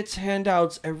 Oh, he gets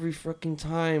handouts every freaking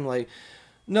time. Like,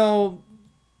 no,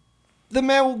 the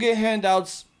man will get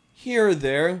handouts here or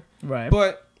there. Right.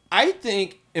 But I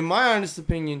think, in my honest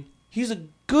opinion, he's a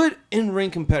good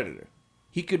in-ring competitor.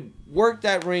 He could work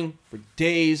that ring for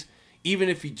days, even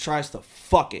if he tries to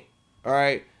fuck it. All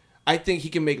right? I think he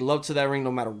can make love to that ring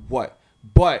no matter what.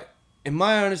 But, in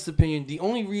my honest opinion, the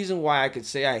only reason why I could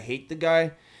say I hate the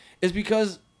guy is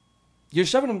because you're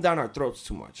shoving him down our throats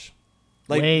too much.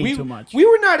 Way too much. We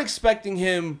were not expecting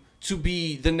him to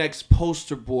be the next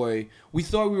poster boy. We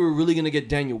thought we were really going to get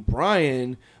Daniel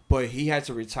Bryan, but he had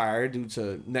to retire due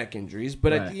to neck injuries.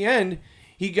 But at the end,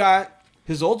 he got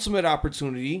his ultimate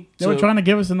opportunity. They were trying to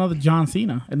give us another John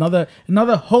Cena. Another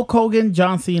Hulk Hogan,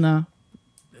 John Cena.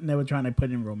 And they were trying to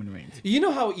put in Roman Reigns. You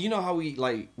know how we,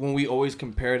 like, when we always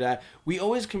compare that, we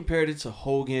always compared it to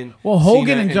Hogan. Well,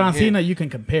 Hogan and John Cena, you can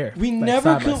compare. We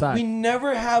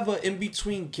never have an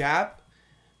in-between gap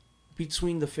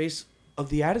between the face of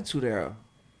the Attitude Era.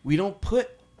 We don't put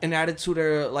an Attitude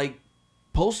Era, like,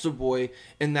 poster boy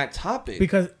in that topic.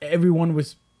 Because everyone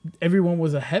was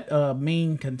a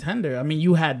main contender. I mean,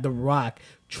 you had The Rock,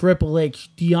 Triple H,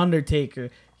 The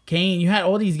Undertaker, Kane. You had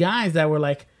all these guys that were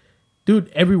like,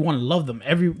 dude, everyone loved them.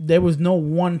 There was no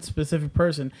one specific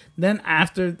person. Then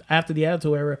after the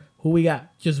Attitude Era, who we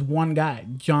got? Just one guy,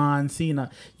 John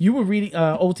Cena. You were reading.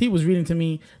 OT was reading to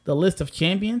me the list of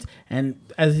champions, and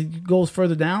as it goes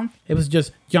further down, it was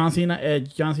just John Cena,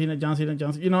 Edge, John Cena, John Cena,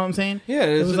 John Cena. You know what I'm saying? Yeah,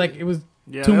 it was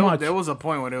too much. There was a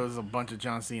point where there was a bunch of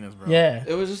John Cenas, bro. Yeah,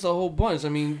 it was just a whole bunch. I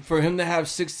mean, for him to have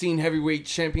 16 heavyweight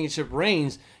championship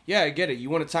reigns. Yeah, I get it. You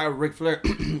want to tie with Ric Flair?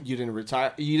 You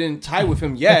didn't tie with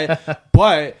him yet,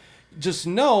 but just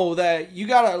know that you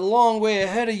got a long way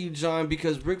ahead of you, John,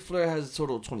 because Ric Flair has a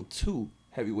total of 22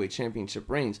 heavyweight championship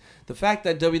reigns. The fact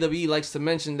that WWE likes to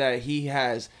mention that he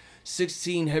has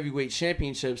 16 heavyweight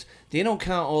championships, they don't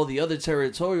count all the other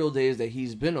territorial days that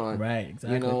he's been on. Right,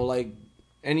 exactly. Like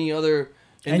any other.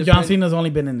 And John Cena's only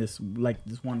been in this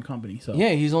one company. So yeah,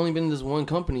 he's only been in this one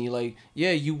company. Like,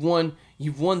 yeah, you've won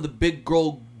the big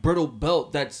gold brittle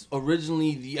belt that's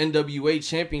originally the NWA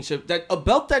championship. A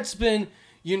belt that's been,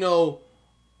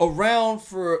 around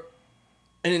for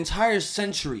an entire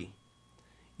century.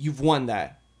 You've won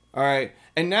that. All right.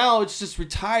 And now it's just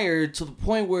retired to the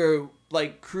point where,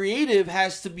 like, creative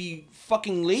has to be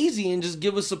fucking lazy and just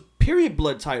give us a period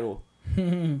blood title.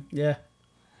 Yeah.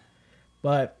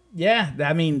 But yeah,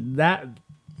 I mean that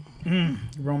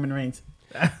Roman Reigns.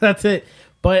 That's it.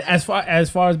 But as far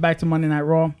as back to Monday Night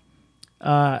Raw,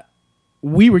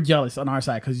 we were jealous on our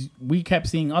side because we kept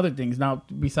seeing other things. Now,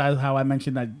 besides how I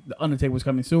mentioned that the Undertaker was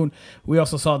coming soon, we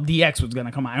also saw DX was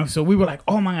gonna come out, so we were like,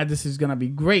 "Oh my god, this is gonna be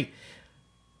great."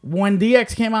 When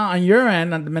DX came out on your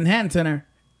end at the Manhattan Center,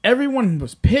 everyone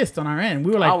was pissed on our end.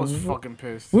 We were like, I was fucking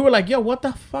pissed. We were like, "Yo, what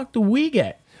the fuck do we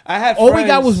get?" I had all we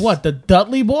got was what, the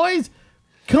Dudley Boys?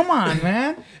 Come on,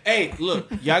 man. Hey, look,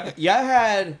 y'all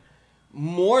had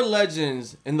more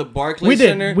legends in the Barclays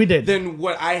Center than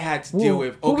what I had to deal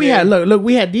with. Okay? We had look,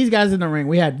 we had these guys in the ring.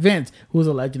 We had Vince, who was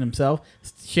a legend himself,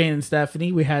 Shane and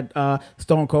Stephanie. We had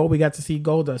Stone Cold. We got to see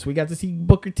Goldust. We got to see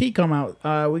Booker T come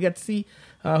out. We got to see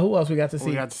who else we got to see?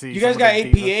 You guys got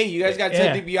APA. You guys got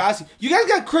Ted DiBiase. You guys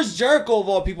got Chris Jericho of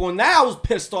all people, and that I was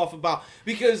pissed off about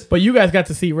because. But you guys got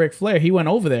to see Ric Flair. He went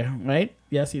over there, right?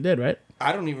 Yes, he did, right?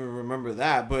 I don't even remember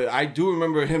that, but I do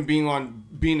remember him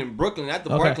being in Brooklyn at the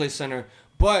Barclays Center.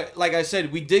 But like I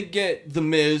said, we did get The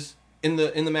Miz in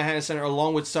the Manhattan Center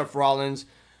along with Seth Rollins.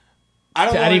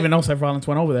 I didn't even know Seth Rollins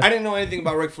went over there. I didn't know anything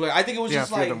about Ric Flair. I think it was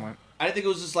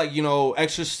just like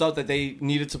extra stuff that they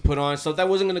needed to put on, stuff that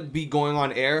wasn't gonna be going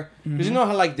on air. Because you know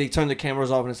how like they turn the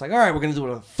cameras off and it's like, all right, we're gonna do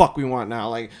whatever the fuck we want now.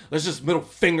 Like let's just middle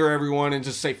finger everyone and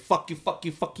just say fuck you, fuck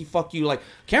you, fuck you, fuck you. Like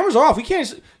cameras are off.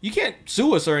 You can't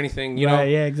sue us or anything. You know?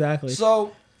 Yeah, exactly.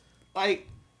 So, like,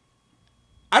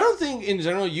 I don't think in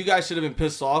general you guys should have been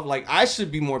pissed off. Like I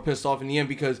should be more pissed off in the end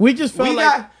because we just felt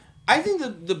I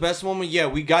think the best moment,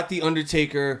 we got the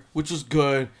Undertaker, which was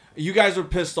good. You guys were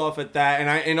pissed off at that,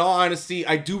 and in all honesty,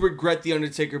 I do regret the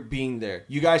Undertaker being there.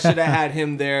 You guys should have had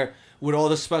him there with all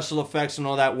the special effects and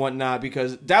all that whatnot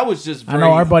because that was just. I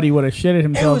know our buddy would have shitted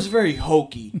himself. It was very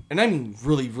hokey, and I mean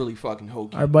really, really fucking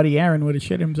hokey. Our buddy Aaron would have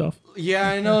shit himself. Yeah,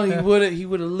 I know he would have. He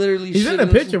would have literally. He's in the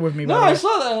picture with me. No, I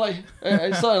saw that.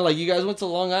 I saw it. Like you guys went to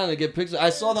Long Island to get pictures. I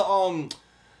saw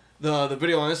the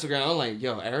video on Instagram. I'm like,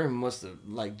 yo, Aaron must have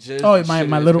like just. Oh, my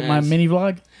mini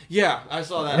vlog. Yeah, I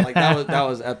saw that. Like that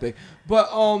was epic. But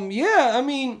yeah, I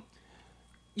mean,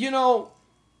 you know,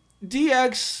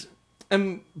 DX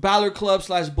and Balor Club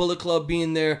 / Bullet Club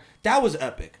being there, that was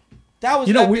epic. That was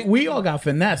epic. we all got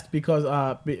finessed because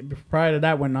prior to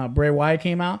that when Bray Wyatt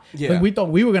came out, we thought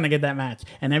we were gonna get that match,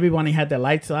 and everybody had their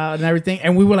lights out and everything,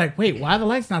 and we were like, wait, why are the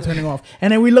lights not turning off?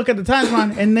 And then we look at the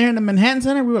timeline, and there in the Manhattan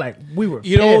Center, we were like,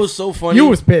 you know, it was so funny. You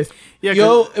was pissed. Yeah,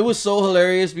 it was so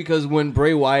hilarious because when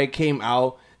Bray Wyatt came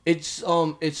out, it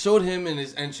showed him in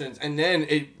his entrance, and then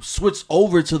it switched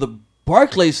over to the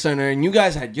Barclays Center, and you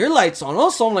guys had your lights on.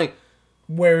 Also, I'm like,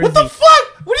 what the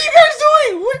fuck? What are you guys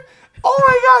doing? Oh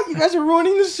my god, you guys are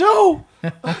ruining the show.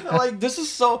 Like, this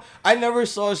is so. I never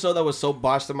saw a show that was so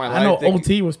botched in my life. I know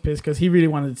OT was pissed because he really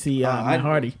wanted to see Matt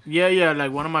Hardy. Yeah.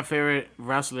 Like, one of my favorite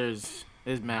wrestlers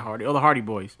is Matt Hardy. Oh, the Hardy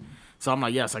Boys. So I'm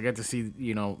like, yes, I get to see,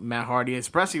 Matt Hardy,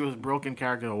 especially with his broken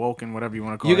character, Awoken, whatever you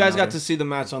want to call it. You guys got to see the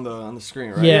match on the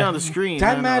screen, right? Yeah, on the screen.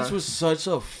 That match was such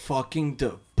a fucking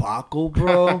debacle,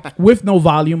 bro. With no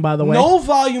volume, by the way. No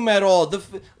volume at all. The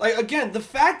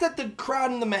fact that the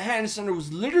crowd in the Manhattan Center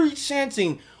was literally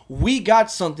chanting, "We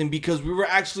got something," because we were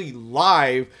actually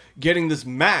live getting this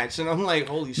match, and I'm like,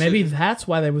 holy shit. Maybe that's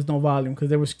why there was no volume,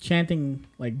 because they was chanting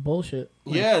like bullshit.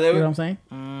 Like, yeah, you know what I'm saying?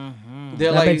 Mm-hmm.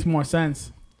 That makes more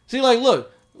sense. See, look,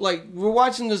 we're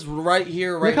watching this right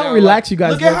here, right now. Look how relaxed you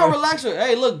guys look at how relaxed.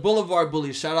 Hey, look, Boulevard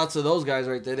Bullies. Shout out to those guys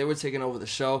right there. They were taking over the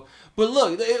show. But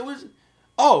look, it was.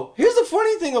 Oh, here's the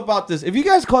funny thing about this. If you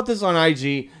guys caught this on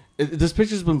IG, this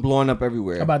picture's been blowing up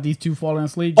everywhere. About these two falling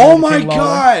asleep. Oh my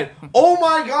god! Oh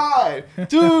my god,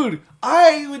 dude!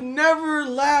 I would never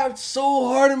laughed so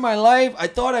hard in my life. I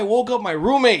thought I woke up my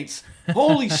roommates.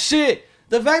 Holy shit!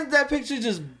 The fact that picture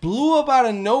just blew up out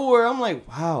of nowhere. I'm like,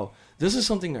 wow. This is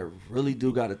something I really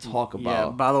do got to talk about.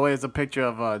 Yeah, by the way, it's a picture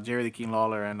of Jerry the King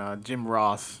Lawler and Jim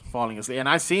Ross falling asleep. And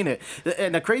I seen it.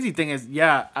 And the crazy thing is,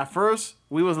 at first,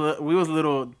 we was a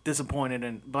little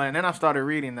disappointed. But then I started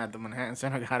reading that the Manhattan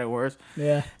Center got it worse.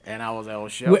 Yeah. And I was like, oh,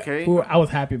 shit, okay. I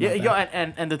was happy about that.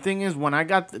 Yeah, and the thing is, when I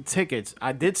got the tickets,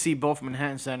 I did see both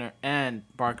Manhattan Center and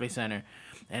Barclays Center.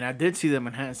 And I did see the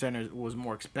Manhattan Center was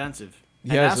more expensive.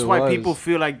 And that's why people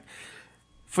feel like...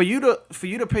 For you to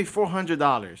pay $400,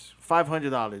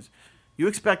 $500, you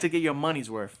expect to get your money's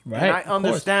worth. Right. And I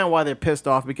understand why they're pissed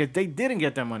off because they didn't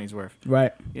get their money's worth.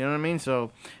 Right. You know what I mean?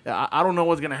 So I don't know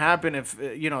what's gonna happen if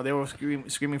they were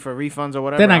screaming for refunds or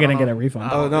whatever. They're not gonna get a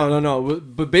refund. Oh no.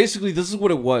 But basically, this is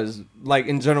what it was. Like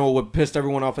in general, what pissed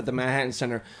everyone off at the Manhattan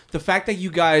Center, the fact that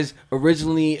you guys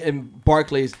originally in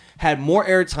Barclays had more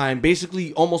airtime,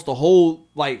 basically almost the whole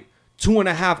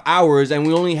 2.5 hours, and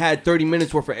we only had 30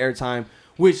 minutes worth of airtime.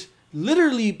 Which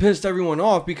literally pissed everyone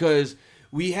off because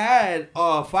we had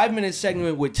a 5-minute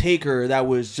segment with Taker that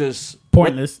was just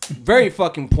Pointless. Very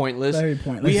fucking pointless. Very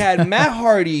pointless. We had Matt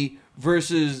Hardy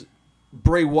versus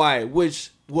Bray Wyatt,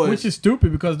 which is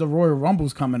stupid because the Royal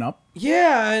Rumble's coming up.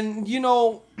 Yeah, and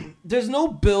there's no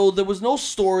build, there was no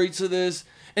story to this,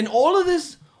 and all of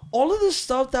this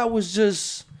stuff that was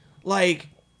just like,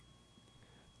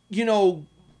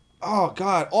 oh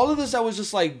god, all of this that was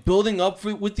just like building up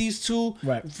with these two.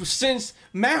 Right. Since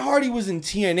Matt Hardy was in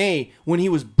TNA when he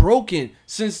was broken,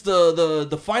 since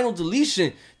the final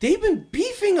deletion, they've been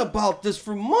beefing about this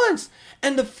for months.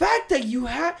 And the fact that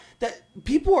that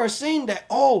people are saying that,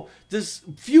 oh, this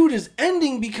feud is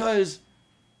ending because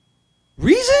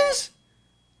reasons?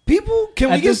 People,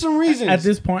 can we get some reasons? At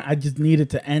this point, I just need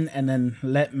it to end and then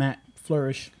let Matt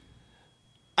flourish.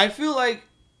 I feel like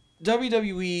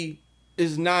WWE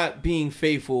is not being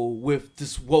faithful with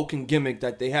this Woken gimmick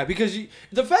that they have, because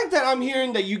the fact that I'm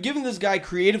hearing that you're giving this guy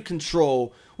creative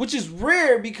control, which is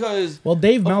rare because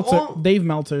Dave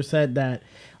Meltzer said that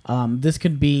this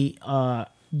could be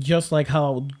just like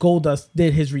how Goldust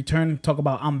did his return. Talk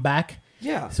about I'm back.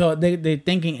 Yeah. So they're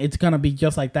thinking it's gonna be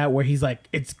just like that, where he's like,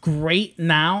 it's great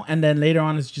now, and then later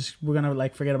on it's just, we're gonna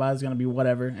like forget about it. It's gonna be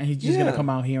whatever, and he's just gonna come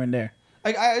out here and there.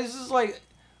 It's just like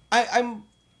I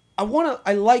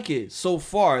like it so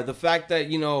far. The fact that,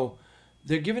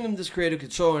 they're giving him this creative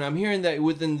control, and I'm hearing that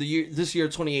within this year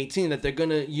 2018 that they're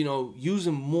gonna, use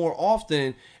him more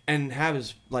often and have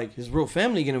his real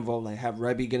family get involved, like have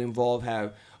Rebby get involved,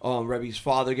 have Rebby's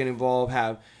father get involved,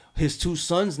 have his two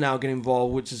sons now get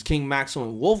involved, which is King Maxwell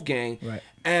and Wolfgang. Right.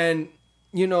 And,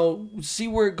 see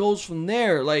where it goes from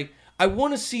there. Like, I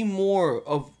want to see more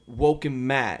of Woken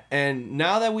Matt. And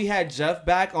now that we had Jeff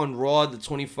back on Raw, the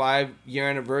 25-year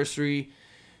anniversary,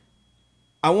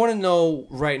 I want to know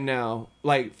right now,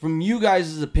 like, from you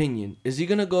guys' opinion, is he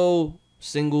going to go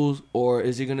singles or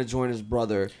is he going to join his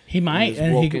brother? He might,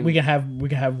 and we can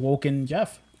have Woken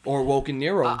Jeff. Or Woken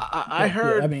Nero. I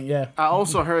heard. Yeah. I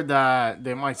also heard that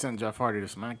they might send Jeff Hardy to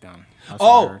SmackDown.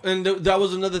 And that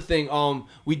was another thing.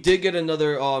 We did get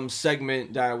another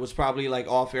segment that was probably like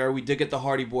off air. We did get the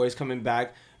Hardy Boys coming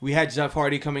back. We had Jeff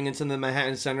Hardy coming into the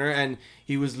Manhattan Center, and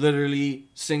he was literally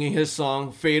singing his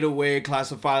song "Fade Away,"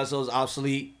 classified ourselves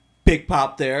obsolete. Big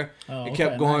pop there. It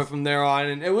kept going from there on,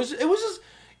 and it was just.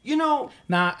 Now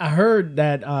I heard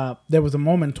that there was a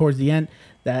moment towards the end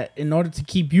that in order to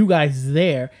keep you guys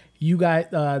there,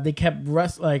 they kept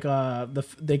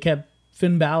they kept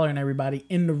Finn Balor and everybody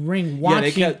in the ring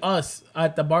watching us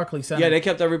at the Barclays Center. Yeah, they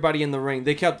kept everybody in the ring.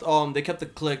 They kept the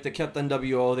Clique, they kept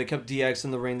NWO, they kept DX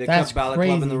in the ring, they kept Balor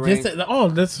Club in the ring.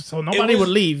 So nobody would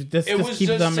leave. Just keep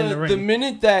them in the ring. The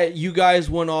minute that you guys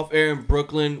went off air in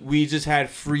Brooklyn, we just had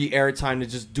free airtime to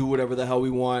just do whatever the hell we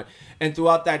want. And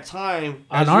throughout that time,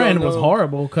 on our end, it was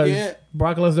horrible because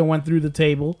Brock Lesnar went through the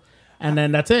table, and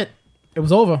then that's it. It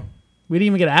was over. We didn't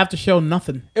even get an after show.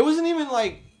 Nothing. It wasn't even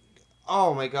like,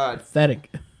 oh my god,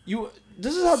 pathetic.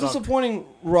 This is how disappointing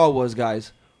Raw was,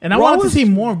 guys. And I wanted to see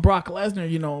more of Brock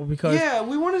Lesnar, because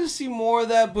we wanted to see more of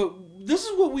that, but this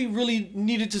is what we really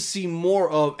needed to see more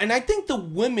of. And I think the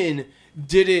women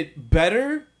did it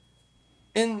better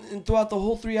in throughout the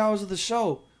whole 3 hours of the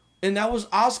show. And that was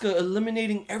Asuka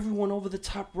eliminating everyone over the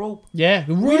top rope. Yeah,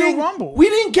 the Royal Rumble. We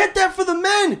didn't get that for the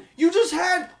men. You just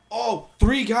had,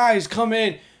 3 guys come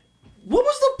in. What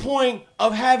was the point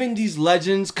of having these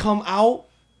legends come out?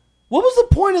 What was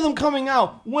the point of them coming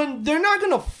out when they're not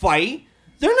going to fight?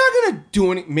 They're not going to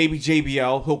do anything. Maybe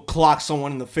JBL, he'll clock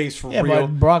someone in the face for real.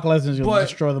 But Brock Lesnar's going to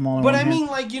destroy them all. But I mean,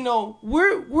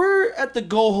 we're at the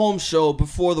go home show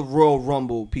before the Royal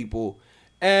Rumble, people.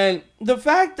 And the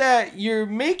fact that you're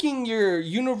making your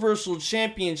Universal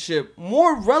Championship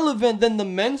more relevant than the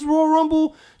men's Royal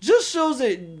Rumble just shows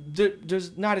that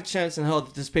there's not a chance in hell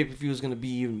that this pay-per-view is going to be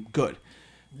even good.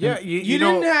 Yeah, you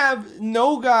didn't have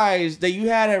no guys that you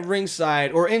had at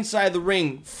ringside or inside the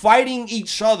ring fighting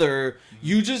each other.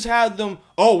 You just had them,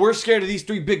 we're scared of these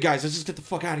 3 big guys. Let's just get the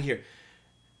fuck out of here.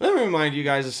 Let me remind you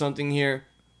guys of something here.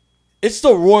 It's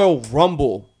the Royal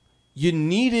Rumble. You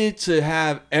needed to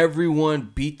have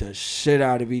everyone beat the shit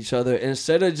out of each other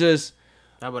instead of just...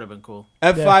 That would have been cool.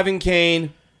 F5 and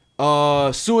Kane,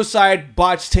 suicide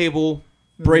botch table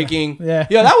breaking. Yeah,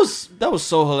 that was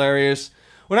so hilarious.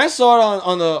 When I saw it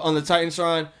on the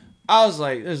Titantron, I was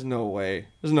like, there's no way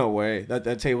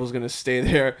that table's gonna stay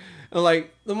there. And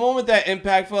like the moment that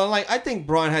Impact fell, I think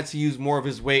Braun had to use more of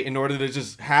his weight in order to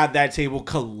just have that table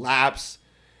collapse.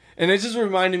 And it just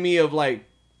reminded me of like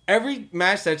every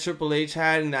match that Triple H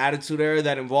had in the Attitude Era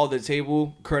that involved the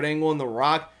table, Kurt Angle and The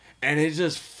Rock, and it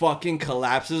just fucking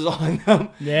collapses on them.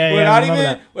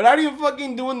 Yeah, without even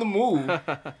fucking doing the move.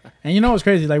 And you know what's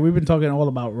crazy? Like, we've been talking all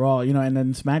about Raw, you know, and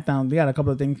then SmackDown, they got a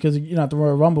couple of things because, you know, at the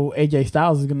Royal Rumble, AJ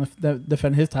Styles is going to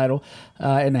defend his title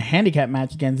in a handicap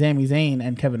match against Sami Zayn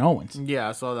and Kevin Owens. Yeah,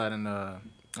 I saw that in the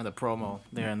promo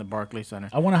there in the Barclays Center.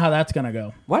 I wonder how that's going to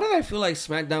go. Why did I feel like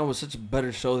SmackDown was such a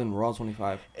better show than Raw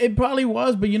 25? It probably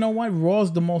was, but you know what?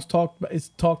 Raw's the most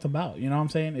talked about. You know what I'm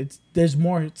saying? There's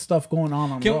more stuff going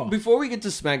on Raw. Before we get to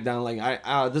SmackDown, like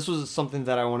I this was something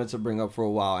that I wanted to bring up for a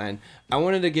while, and I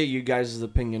wanted to get you guys'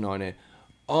 opinion on it.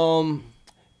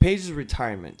 Paige's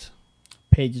retirement.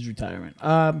 Paige's retirement.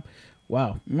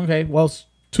 Wow. Okay. Well, it's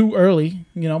too early,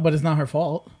 you know, but it's not her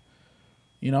fault.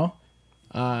 You know,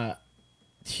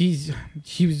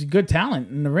 she was a good talent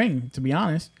in the ring, to be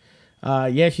honest.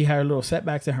 Yeah, she had her little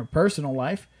setbacks in her personal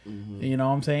life. Mm-hmm. You know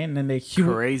what I'm saying? And then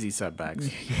crazy setbacks.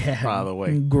 Yeah, by the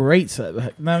way, great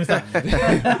setback. No,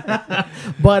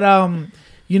 but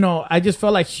you know, I just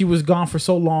felt like she was gone for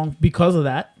so long because of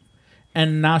that.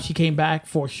 And now she came back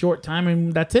for a short time,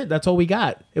 and that's it. That's all we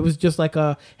got. It was just like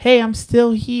hey, I'm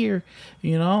still here,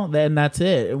 you know. Then that's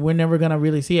it. We're never gonna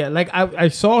really see it. Like I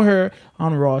saw her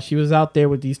on Raw. She was out there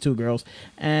with these two girls,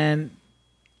 and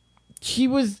she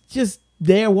was just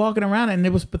there walking around, and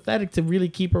it was pathetic to really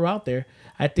keep her out there.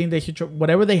 I think they should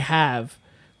whatever they have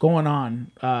going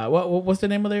on. What's the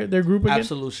name of their group again?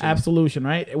 Absolution,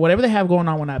 right? Whatever they have going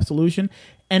on with Absolution,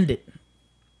 end it.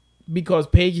 Because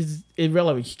Paige is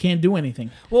irrelevant. She can't do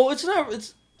anything. Well, it's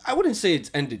not. I wouldn't say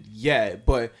it's ended yet,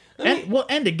 but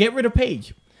end it. Get rid of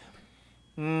Paige.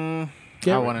 I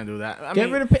want to do that.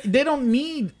 Get rid of Paige. They don't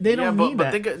need. They don't need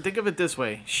that. But think of it this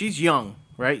way. She's young,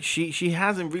 right? She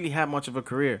hasn't really had much of a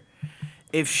career.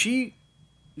 If she,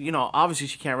 you know, obviously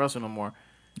she can't wrestle no more.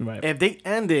 Right. If they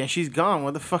end it and she's gone,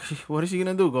 what the fuck? What is she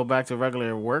gonna do? Go back to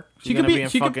regular work? She could be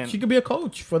a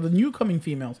coach for the new coming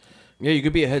females. Yeah, you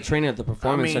could be a head trainer at the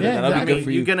performance center. That'd be good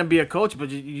for you. You're gonna be a coach, but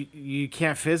you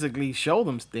can't physically show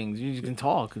them things. You can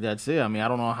talk. That's it. I mean, I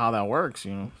don't know how that works.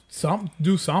 You know,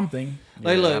 do something.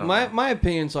 Like, look, my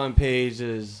opinions on Paige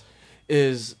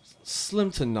is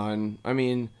slim to none. I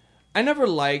mean, I never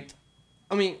liked.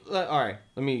 I mean, all right.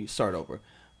 Let me start over.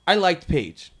 I liked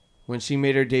Paige when she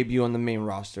made her debut on the main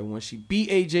roster, when she beat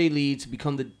AJ Lee to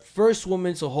become the first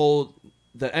woman to hold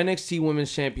the NXT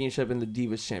Women's Championship and the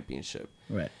Divas Championship.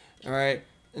 Right. All right.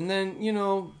 And then, you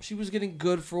know, she was getting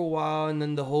good for a while, and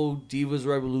then the whole Divas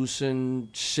Revolution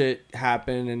shit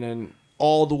happened, and then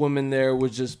all the women there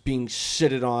was just being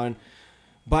shitted on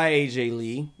by AJ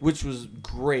Lee, which was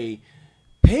great.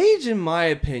 Paige, in my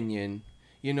opinion,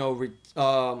 you know,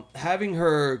 having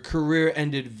her career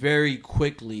ended very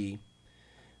quickly,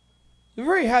 a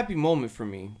very happy moment for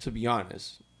me, to be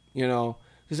honest. You know,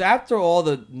 because after all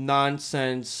the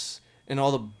nonsense and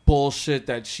all the bullshit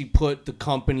that she put the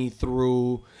company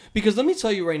through. Because let me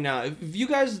tell you right now, if you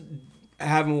guys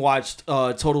haven't watched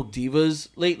Total Divas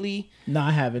lately, no,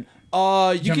 I haven't.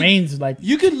 Jermaine's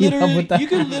you could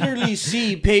literally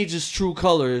see Paige's true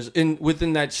colors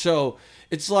within that show.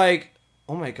 It's like,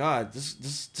 oh my god,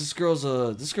 this girl's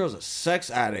a sex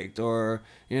addict, or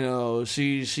you know,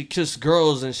 she kissed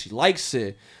girls and she likes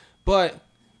it. But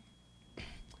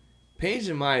Paige,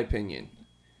 in my opinion,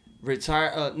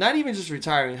 not even just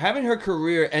retiring, having her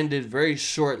career ended very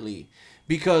shortly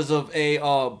because of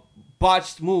a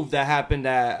botched move that happened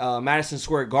at Madison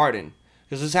Square Garden.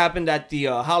 Because this happened at the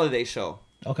holiday show.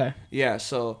 Okay. Yeah.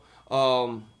 So,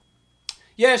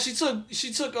 yeah, she took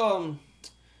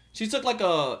like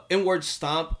a inward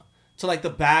stomp to like the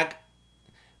back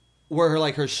where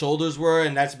her shoulders were,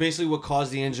 and that's basically what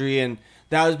caused the injury. And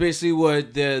that was basically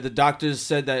what the doctors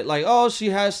said, that like, oh, she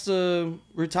has to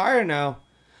retire now.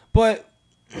 But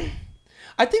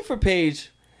I think for Paige,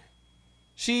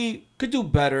 she could do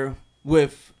better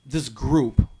with this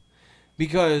group,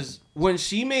 because when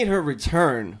she made her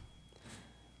return,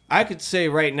 I could say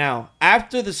right now,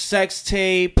 after the sex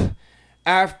tape,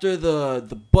 after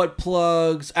the butt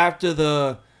plugs, after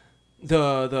the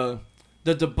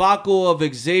debacle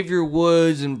of Xavier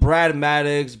Woods and Brad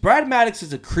Maddox. Brad Maddox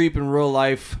is a creep in real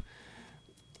life.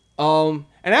 And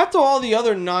after all the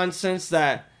other nonsense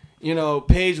that, you know,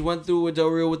 Paige went through with Del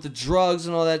Rio with the drugs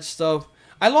and all that stuff,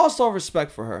 I lost all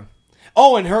respect for her.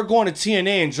 Oh, and her going to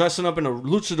TNA and dressing up in a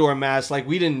luchador mask like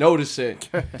we didn't notice it.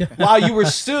 While you were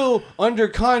still under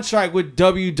contract with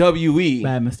WWE.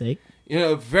 Bad mistake. You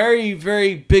know, very,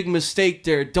 very big mistake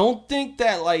there. Don't think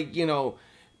that, like, you know,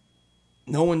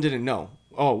 no one didn't know.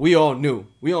 Oh, we all knew.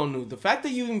 We all knew. The fact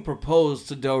that you even proposed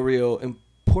to Del Rio in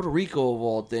Puerto Rico, of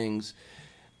all things,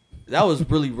 that was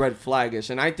really red flaggish.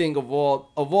 And I think of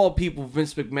all people,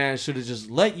 Vince McMahon should have just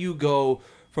let you go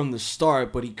from the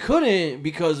start, but he couldn't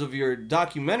because of your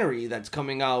documentary that's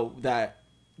coming out that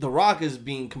The Rock is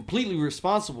being completely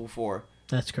responsible for.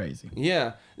 That's crazy.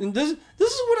 Yeah. And this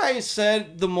is what I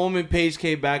said the moment Paige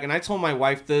came back, and I told my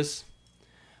wife this.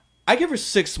 I give her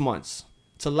 6 months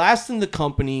to last in the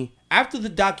company. After the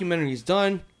documentary is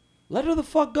done, let her the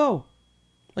fuck go.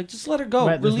 Like, just let her go.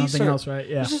 Right, there's Release nothing her. else, right?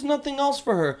 Yeah. There's just nothing else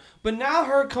for her. But now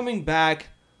her coming back,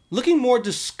 looking more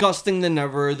disgusting than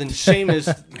ever, than Sheamus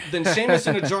in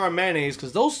a jar of mayonnaise,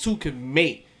 because those two could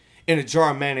mate in a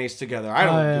jar of mayonnaise together. I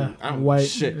don't white,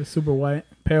 shit. Super white,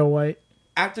 pale white.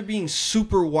 After being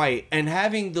super white and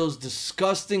having those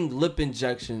disgusting lip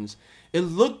injections, it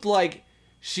looked like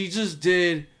she just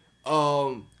did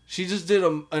an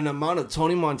amount of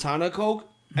Tony Montana coke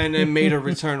and then made a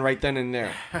return right then and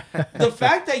there. The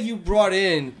fact that you brought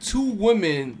in two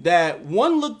women that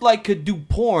one looked like could do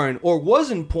porn or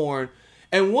wasn't porn,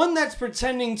 and one that's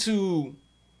pretend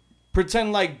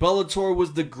like Bellator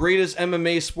was the greatest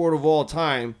MMA sport of all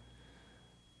time.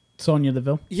 Sonya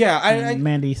Deville. Yeah, and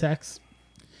Mandy Sachs.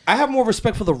 I have more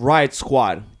respect for the Riot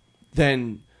Squad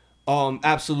than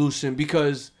Absolution,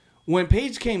 because when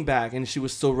Paige came back and she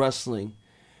was still wrestling,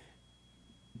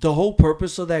 the whole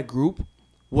purpose of that group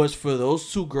was for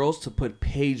those two girls to put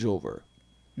Paige over.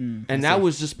 And that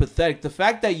was just pathetic. The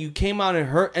fact that you came out in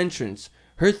her entrance,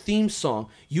 her theme song,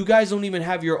 you guys don't even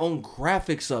have your own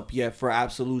graphics up yet for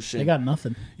Absolution. They got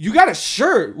nothing. You got a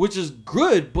shirt, which is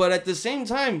good, but at the same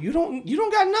time, you don't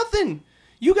got nothing.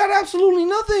 You got absolutely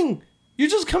nothing. You're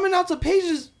just coming out to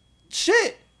Paige's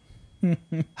shit.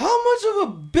 How much of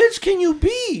a bitch can you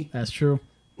be? That's true.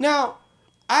 Now,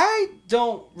 I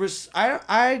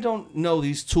don't know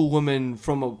these two women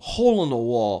from a hole in the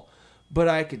wall, but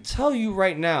I could tell you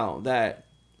right now that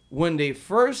when they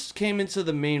first came into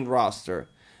the main roster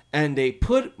and they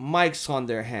put mics on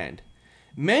their hand,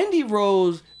 Mandy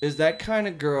Rose is that kind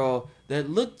of girl that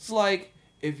looks like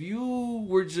if you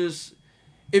were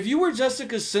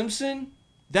Jessica Simpson,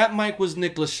 that mic was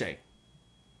Nick Lachey.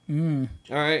 All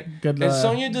right. Good, and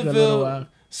Sonya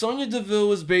Deville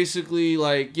was basically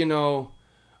like,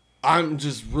 I'm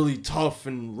just really tough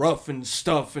and rough and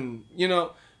stuff. And,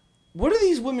 what are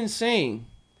these women saying?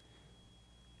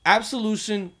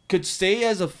 Absolution could stay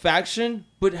as a faction,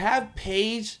 but have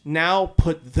Paige now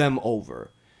put them over.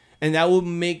 And that will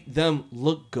make them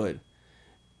look good.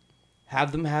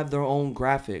 Have them have their own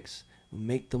graphics.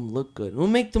 Make them look good. It'll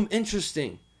make them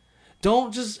interesting.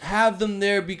 Don't just have them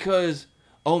there because,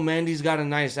 oh, Mandy's got a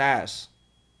nice ass.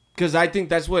 Because I think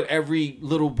that's what every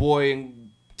little boy and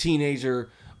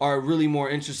teenager are really more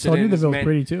interested in. Sonya Deville's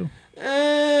pretty too.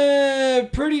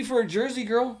 Pretty for a Jersey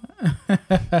girl.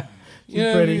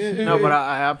 She's pretty. No, but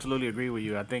I absolutely agree with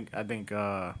you. I think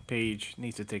Paige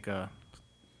needs to take a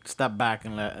step back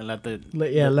and let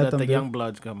the young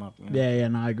bloods come up. Yeah,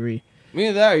 no, I agree. Me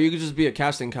and that, or you could just be a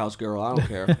casting couch girl. I don't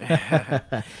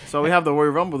care. So we have the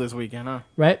Royal Rumble this weekend, huh?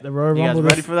 Right, the Royal Rumble. You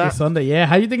guys ready for that? This Sunday. Yeah,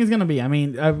 how do you think it's gonna be? I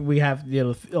mean, we have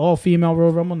all female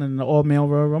Royal Rumble and then the all male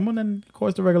Royal Rumble, and then of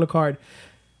course the regular card.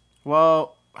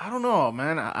 Well, I don't know,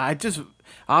 man. I just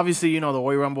obviously the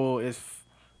Royal Rumble is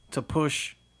to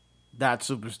push that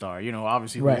superstar.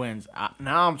 Obviously who wins.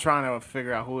 Now I'm trying to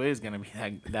figure out who is gonna be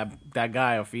that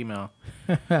guy or female.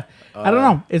 I don't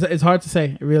know. It's hard to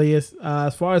say. It really is.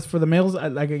 As far as for the males,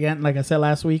 like I said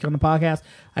last week on the podcast,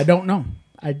 I don't know.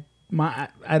 I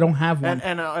don't have one.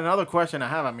 And another question I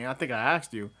have. I think I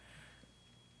asked you.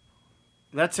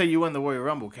 Let's say you win the Royal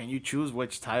Rumble. Can you choose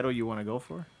which title you want to go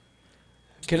for?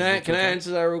 Can I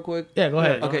answer that real quick? Yeah, go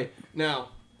ahead. Okay, now,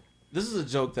 this is a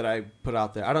joke that I put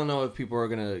out there. I don't know if people are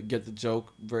going to get the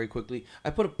joke very quickly.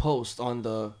 I put a post on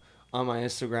my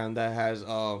Instagram that has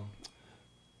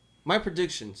my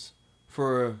predictions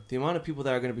for the amount of people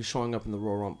that are going to be showing up in the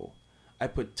Royal Rumble. I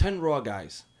put 10 Raw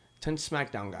guys, 10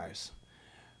 SmackDown guys,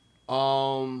 2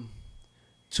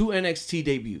 NXT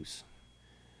debuts,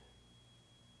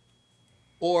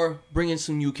 or bring in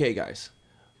some UK guys.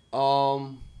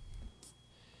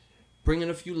 Bring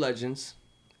in a few legends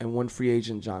and one free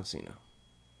agent, John Cena.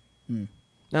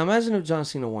 Now imagine if John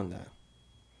Cena won that.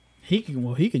 He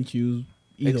can choose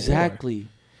either exactly. Or.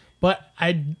 But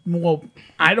I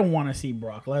don't want to see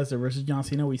Brock Lesnar versus John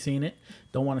Cena. We've seen it.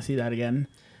 Don't want to see that again.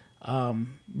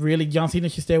 Really, John Cena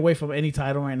should stay away from any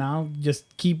title right now.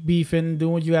 Just keep beefing,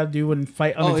 doing what you got to do, and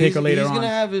fight Undertaker later on. He's gonna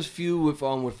have his feud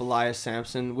with Elias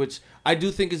Sampson, which I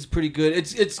do think is pretty good.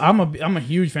 I'm a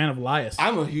huge fan of Elias.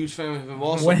 I'm a huge fan of him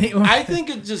also. I think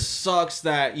it just sucks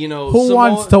that who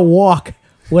wants to walk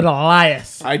with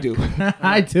Elias? I do.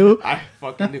 I do. I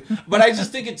fucking do. But I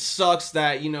just think it sucks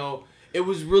that it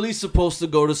was really supposed to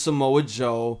go to Samoa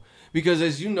Joe because,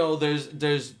 as you know,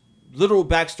 there's literal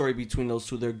backstory between those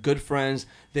two. They're good friends.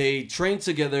 They trained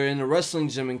together in a wrestling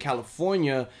gym in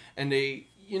California, and they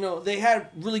had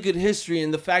really good history.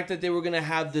 And the fact that they were gonna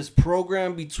have this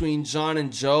program between John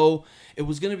and Joe, it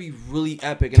was gonna be really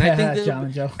epic. And I think John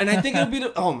and Joe. And I think it'll be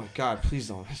the oh my god, please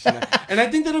don't. And I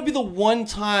think that'll be the one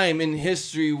time in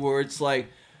history where it's like,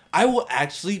 I will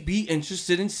actually be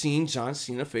interested in seeing John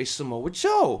Cena face Samoa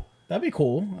Joe. That'd be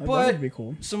cool. That'd be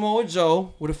cool. Samoa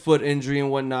Joe with a foot injury and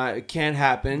whatnot, it can't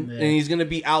happen. Yeah. And he's going to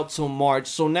be out till March.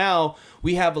 So now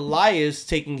we have Elias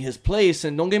taking his place.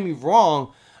 And don't get me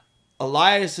wrong,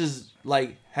 Elias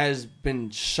has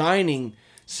been shining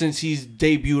since he's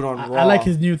debuted on Raw. I like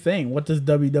his new thing. What does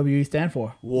WWE stand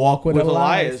for? Walk with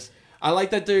Elias. I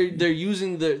like that they're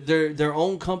using their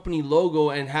own company logo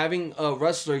and having a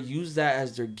wrestler use that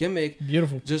as their gimmick.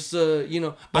 Beautiful. Just I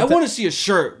want to see a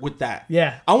shirt with that.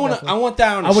 Yeah. I want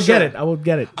that on a shirt. I would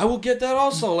get it. I would get that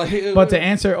also. But to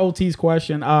answer OT's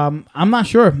question, I'm not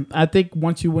sure. I think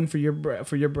once you win for your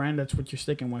brand, that's what you're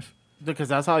sticking with. Because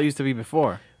that's how it used to be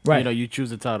before. Right. You choose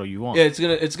the title you want. Yeah,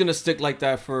 it's gonna stick like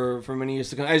that for many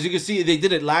years to come. As you can see, they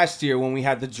did it last year when we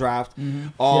had the draft.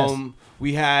 Mm-hmm.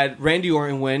 We had Randy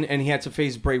Orton win, and he had to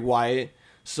face Bray Wyatt.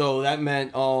 So that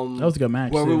meant that was a good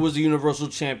match. Whoever was the Universal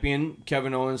Champion,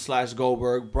 Kevin Owens /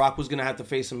 Goldberg, Brock was gonna have to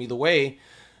face him either way.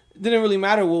 It didn't really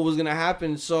matter what was gonna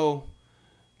happen. So,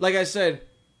 like I said,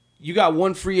 you got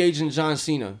one free agent, John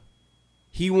Cena.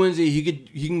 He wins it.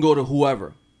 He can go to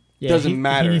whoever. Yeah, doesn't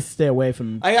matter. He needs to stay away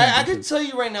from. I can tell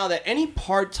you right now that any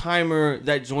part-timer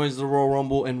that joins the Royal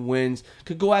Rumble and wins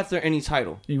could go after any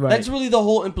title. Right. That's really the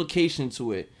whole implication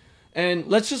to it. And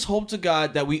let's just hope to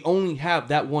God that we only have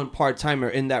that one part-timer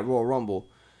in that Royal Rumble,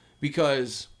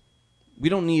 because we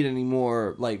don't need any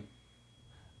more. Like,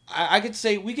 I could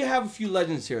say we could have a few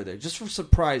legends here or there just for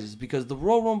surprises, because the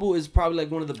Royal Rumble is probably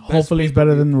like one of the best. Hopefully, it's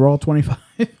better than the Raw 25.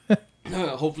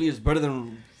 Hopefully, it's better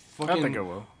than. I think it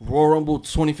will. Royal Rumble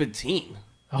 2015.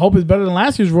 I hope it's better than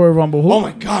last year's Royal Rumble. Oh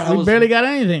my god, we barely got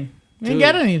anything. We didn't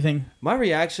get anything. My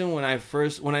reaction when I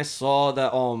saw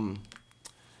that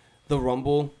the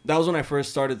Rumble, that was when I first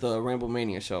started the Ramble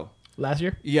Mania show. Last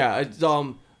year? Yeah, it's,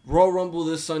 Royal Rumble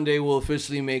this Sunday will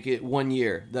officially make it 1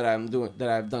 year that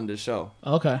I've done this show.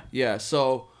 Okay. Yeah,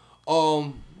 so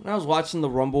when I was watching the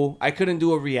Rumble, I couldn't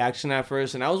do a reaction at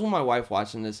first, and I was with my wife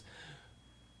watching this.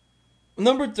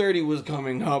 Number 30 was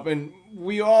coming up, and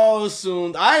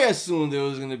I assumed it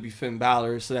was going to be Finn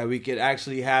Balor, so that we could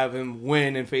actually have him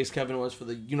win and face Kevin Owens for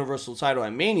the Universal title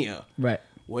at Mania. Right.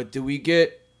 What did we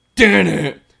get? Damn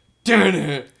it.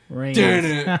 Reigns.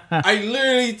 I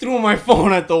literally threw my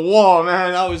phone at the wall,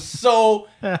 man. I was so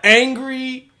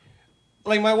angry.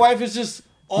 Like, my wife is just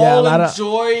all in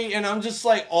joy, and I'm just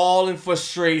like all in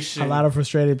frustration. A lot of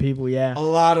frustrated people, yeah. A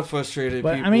lot of frustrated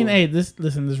people. I mean, hey, this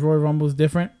Royal Rumble is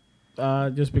different.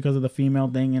 Just because of the female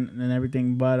thing and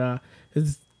everything. But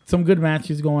there's some good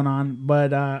matches going on.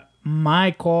 But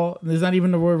my call, there's not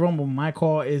even the Royal Rumble. My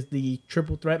call is the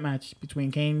triple threat match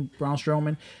between Kane, Braun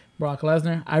Strowman, Brock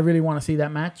Lesnar. I really want to see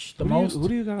that match the most. Who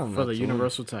do you got on for the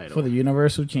Universal title? For the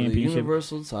Universal Championship. The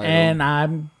Universal title. And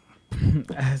I'm,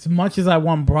 as much as I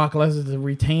want Brock Lesnar to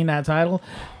retain that title,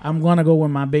 I'm going to go with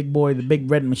my big boy, the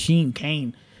big red machine,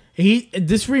 Kane.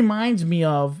 This reminds me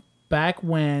of back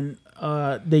when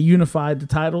they unified the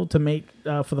title to make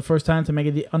for the first time to make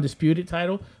it the undisputed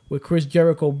title, where Chris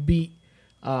Jericho beat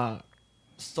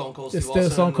Stone Cold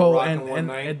and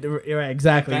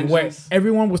exactly where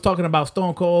everyone was talking about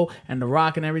Stone Cold and The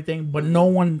Rock and everything, but no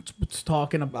one was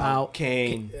talking about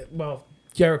Kane. Well,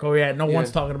 Jericho, no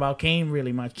one's talking about Kane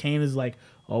really much. Kane is like,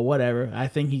 oh, whatever. I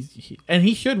think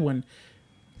he should win.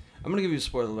 I'm gonna give you a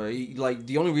spoiler alert. Like,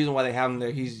 the only reason why they have him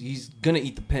there, he's gonna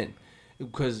eat the pin,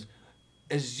 because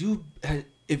if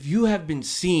you have been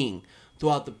seeing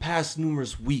throughout the past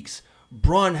numerous weeks,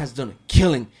 Braun has done a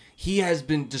killing. He has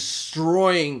been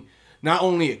destroying not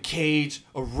only a cage,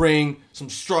 a ring, some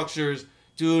structures.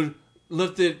 Dude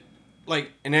lifted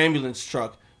like an ambulance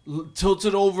truck,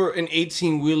 tilted over an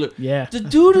 18-wheeler. Yeah. The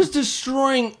dude is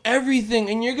destroying everything,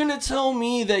 and you're going to tell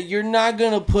me that you're not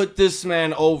going to put this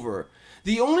man over.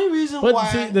 The only reason why...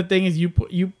 But see, the thing is, you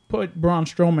put Braun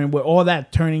Strowman with all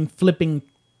that turning, flipping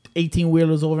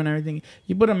 18-wheelers over and everything.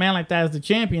 You put a man like that as the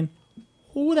champion,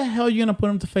 who the hell are you going to put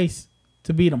him to face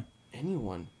to beat him?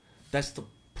 Anyone. That's the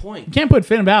point. You can't put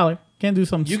Finn Balor. Can't do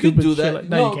something stupid. You can do that. Like,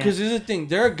 no, because here's the thing.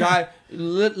 There are guys...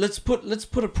 let's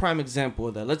put a prime example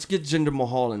of that. Let's get Jinder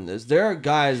Mahal in this. There are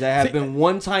guys that have been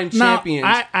one-time champions.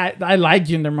 I like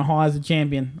Jinder Mahal as a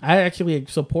champion. I actually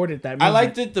supported that movement. I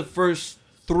liked it the first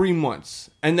 3 months.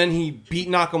 And then he beat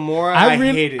Nakamura. I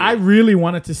hated it. I really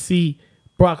wanted to see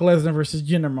Brock Lesnar versus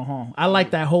Jinder Mahal. I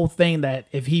like that whole thing that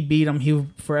if he beat him, he'll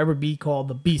forever be called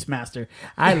the Beastmaster.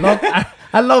 I love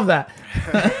that.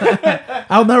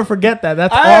 I'll never forget that.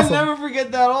 That's awesome. I'll never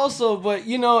forget that also. But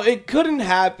it couldn't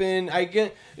happen.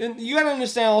 You gotta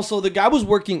understand also the guy was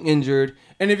working injured,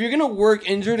 and if you're gonna work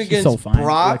injured against Brock,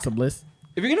 Alexa Bliss.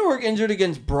 If you're gonna work injured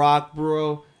against Brock,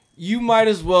 bro, you might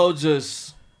as well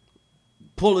just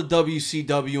pull a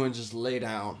WCW and just lay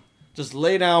down. Just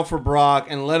lay down for Brock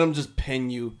and let him just pin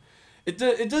you. It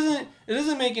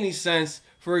doesn't make any sense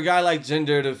for a guy like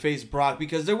Jinder to face Brock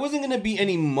because there wasn't going to be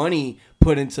any money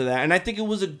put into that. And I think it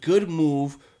was a good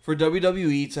move for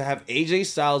WWE to have AJ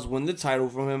Styles win the title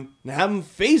from him and have him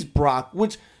face Brock,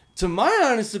 which, to my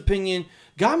honest opinion,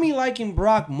 got me liking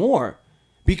Brock more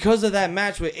because of that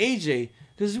match with AJ.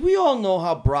 Because we all know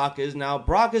how Brock is now.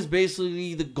 Brock is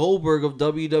basically the Goldberg of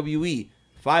WWE.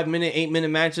 5-minute, 8-minute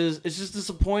matches, it's just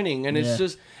disappointing. And it's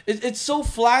just, it's so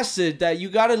flaccid that you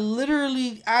got to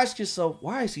literally ask yourself,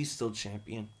 why is he still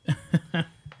champion?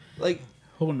 Like,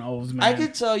 who knows, man? I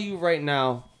could tell you right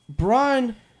now,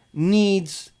 Braun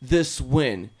needs this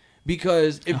win.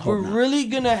 Because if we're really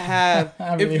going to have,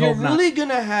 if you're really going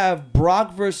to have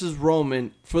Brock versus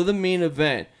Roman for the main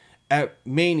event at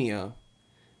Mania,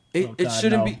 it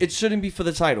shouldn't be for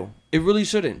the title. It really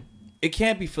shouldn't. It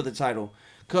can't be for the title.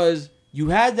 Because you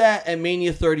had that at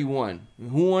Mania 31.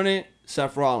 Who won it?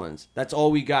 Seth Rollins. That's all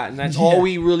we got, and that's all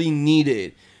we really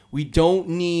needed. We don't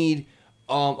need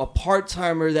a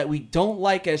part-timer that we don't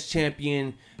like as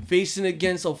champion facing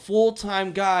against a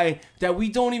full-time guy that we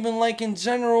don't even like in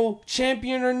general,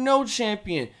 champion or no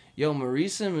champion. Yo,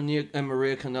 Marisa and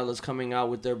Maria Kanellis coming out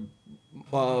with their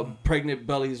pregnant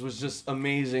bellies was just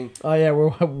amazing. Oh yeah,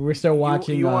 we're still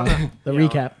watching the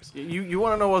recaps. You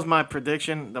want to know what's my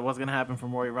prediction that what's gonna happen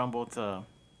from Royal Rumble to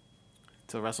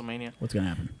WrestleMania? What's gonna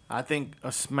happen? I think a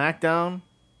SmackDown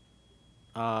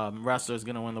wrestler is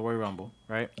gonna win the Royal Rumble,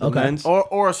 right? Okay.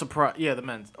 Or a surprise, the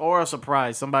men's, or a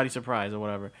surprise, somebody surprise or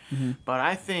whatever. Mm-hmm. But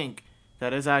I think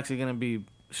that is actually gonna be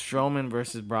Strowman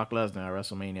versus Brock Lesnar at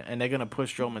WrestleMania, and they're gonna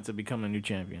push Strowman to become the new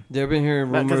champion. They've been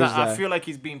hearing rumors because I feel like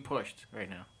he's being pushed right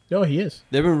now. Oh, he is.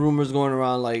 There've been rumors going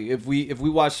around like if we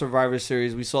watch Survivor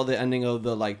Series, we saw the ending of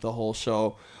the whole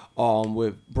show,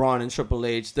 with Braun and Triple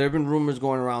H. There've been rumors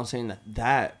going around saying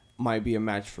that might be a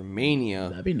match for Mania.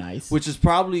 That'd be nice. Which is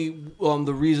probably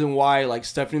the reason why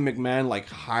Stephanie McMahon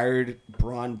hired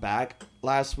Braun back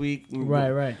last week.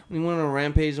 Right. When he went on a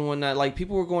rampage and whatnot,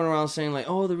 people were going around saying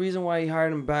the reason why he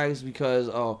hired him back is because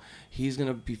he's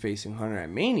gonna be facing Hunter at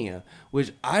Mania,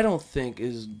 which I don't think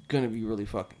is gonna be really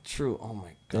fucking true. Oh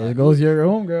my god! There goes your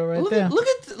homegirl there.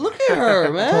 Look at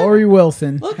her, man. Tori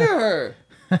Wilson. Look at her.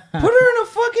 Put her in a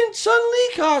fucking Chun-Li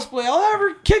cosplay. I'll have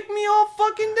her kick me all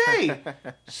fucking day.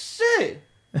 Shit.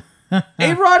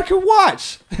 A-Rod can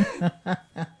watch.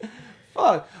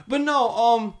 Fuck. But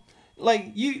no,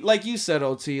 like you said,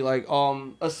 OT, a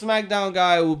SmackDown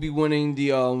guy will be winning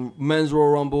the men's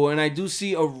Royal Rumble, and I do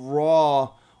see a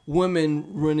Raw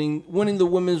women winning the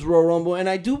women's Royal Rumble, and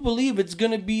I do believe it's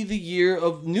gonna be the year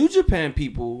of New Japan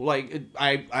people.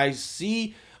 I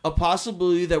see a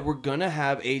possibility that we're gonna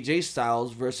have AJ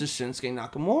Styles versus Shinsuke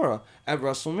Nakamura at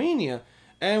WrestleMania,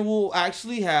 and we'll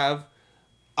actually have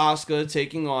Asuka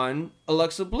taking on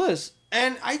Alexa Bliss,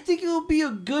 and I think it will be a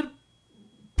good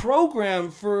program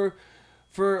for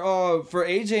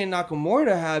AJ and Nakamura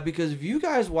to have, because if you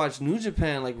guys watch New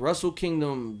Japan, Wrestle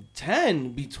Kingdom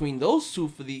 10 between those two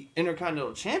for the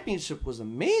Intercontinental Championship was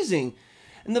amazing,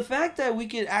 and the fact that we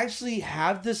could actually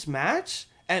have this match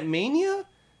at Mania,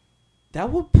 that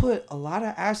would put a lot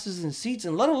of asses in seats,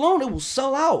 and let alone it will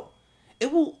sell out. It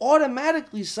will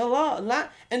automatically sell out.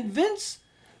 And Vince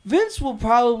will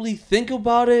probably think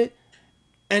about it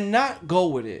and not go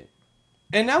with it.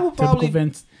 And that will probably...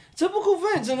 Typical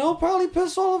Vince. And it'll probably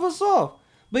piss all of us off.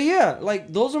 But yeah,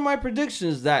 those are my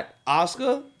predictions, that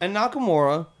Asuka and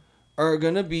Nakamura are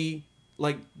going to be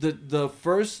the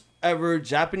first ever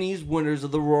Japanese winners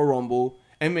of the Royal Rumble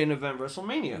and main event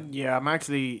WrestleMania. Yeah, I'm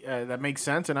actually that makes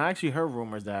sense, and I actually heard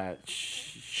rumors that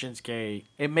Shinsuke.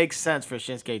 It makes sense for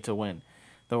Shinsuke to win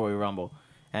the Royal Rumble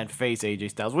and face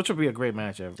AJ Styles, which would be a great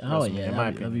match. Oh yeah,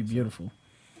 that'd be beautiful.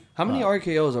 How many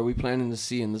RKOs are we planning to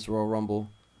see in this Royal Rumble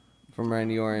from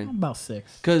Randy Orton? About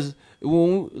 6. Because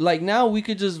now we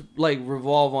could just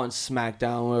revolve on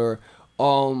SmackDown, or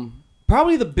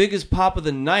probably the biggest pop of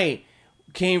the night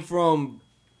came from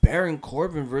Baron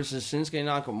Corbin versus Shinsuke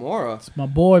Nakamura. It's my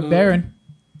boy, Baron.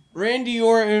 Randy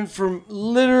Orton from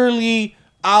literally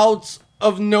out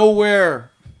of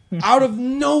nowhere. Out of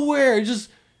nowhere.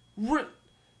 Just...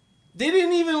 They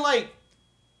didn't even,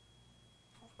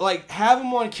 like have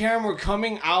him on camera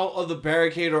coming out of the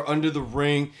barricade or under the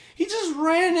ring. He just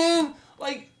ran in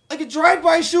like a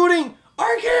drive-by shooting.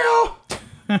 RKO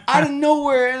out of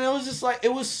nowhere, and it was just like,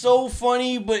 it was so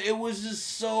funny, but it was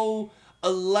just so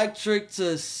electric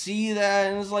to see that,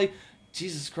 and it's like,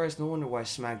 Jesus Christ, no wonder why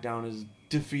SmackDown is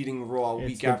defeating Raw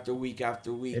week after week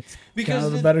after week. It's because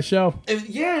kind of a better show.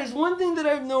 It's one thing that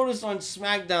I've noticed on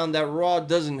SmackDown that Raw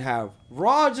doesn't have.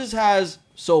 Raw just has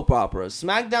soap operas.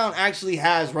 SmackDown actually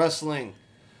has wrestling.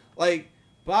 Like,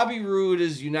 Bobby Roode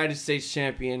is United States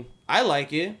champion. I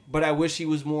like it, but I wish he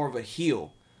was more of a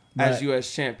heel as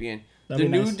U.S. champion. The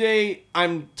New Day,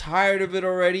 I'm tired of it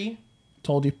already.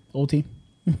 Told you, OT.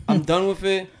 I'm done with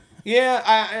it. Yeah,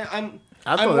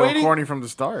 I thought they were corny from the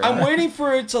start. I'm waiting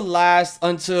for it to last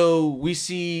until we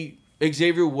see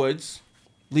Xavier Woods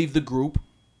leave the group.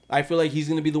 I feel like he's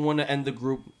going to be the one to end the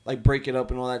group, like break it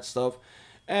up and all that stuff,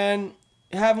 and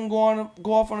have him go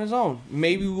off on his own.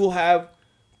 Maybe we'll have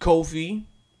Kofi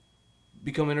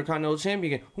become Intercontinental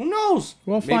Champion again. Who knows?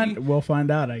 We'll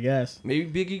find out, I guess.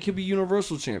 Maybe Biggie could be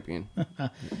Universal Champion.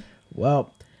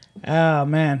 Well,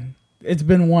 man, it's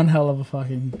been one hell of a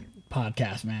fucking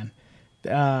podcast, man.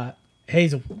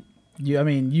 Hazel,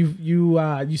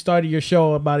 you started your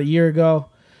show about a year ago.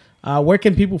 Where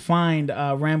can people find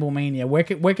Ramblemania?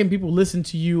 Where can people listen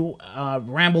to you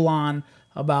ramble on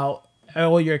about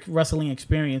all your wrestling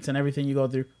experience and everything you go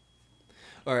through?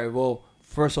 All right. Well,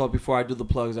 first of all, before I do the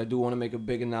plugs, I do want to make a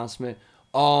big announcement.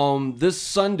 This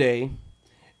Sunday,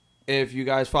 if you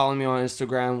guys follow me on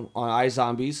Instagram on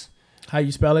iZombies, how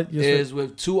you spell it? Is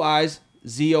with 2 I's,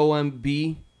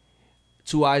 ZOMB,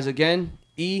 2 I's again,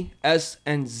 E, S,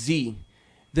 and Z.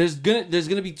 There's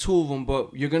gonna be 2 of them,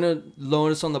 but you're gonna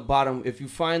notice on the bottom, if you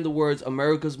find the words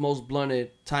America's Most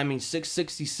Blunted, timing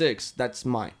 666, that's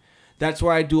mine. That's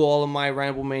where I do all of my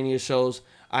Ramblemania shows.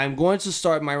 I'm going to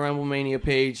start my Ramblemania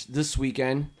page this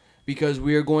weekend because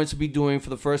we are going to be doing, for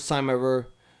the first time ever,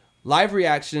 live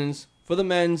reactions for the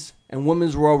men's and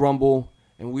women's Royal Rumble,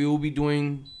 and we will be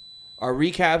doing our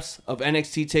recaps of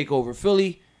NXT TakeOver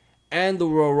Philly and the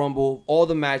Royal Rumble, all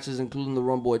the matches, including the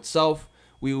Rumble itself.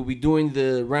 We will be doing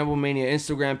the Ramblemania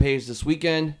Instagram page this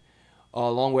weekend,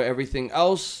 along with everything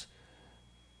else.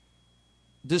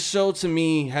 This show, to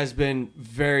me, has been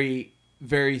very,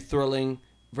 very thrilling,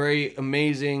 very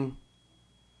amazing.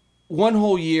 One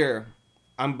whole year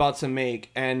I'm about to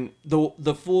make, and the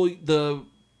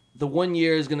 1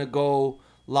 year is going to go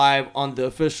live on the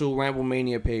official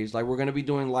Ramblemania page. Like, we're going to be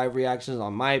doing live reactions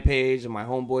on my page and my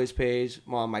homeboy's page.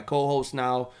 My co-host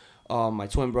now, my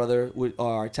twin brother,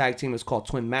 our tag team is called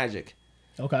Twin Magic.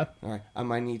 Okay. All right. I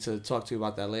might need to talk to you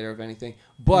about that later, if anything.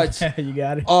 But you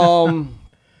got it.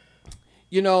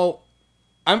 You know,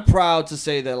 I'm proud to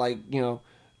say that, like, you know,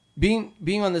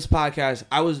 being on this podcast,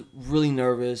 I was really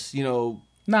nervous. You know,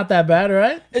 not that bad,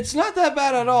 right? It's not that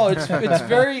bad at all. It's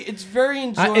very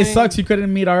enjoyable. It sucks you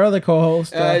couldn't meet our other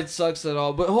co-host. It sucks at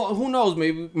all, but who knows?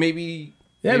 Maybe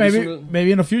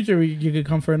in the future you could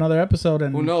come for another episode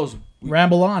and who knows?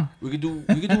 Ramble on. We could do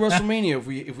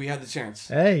WrestleMania if we had the chance.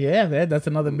 Hey, yeah, that's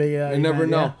another big. You never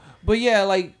know. Yeah. But yeah,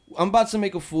 like, I'm about to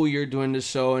make a full year doing this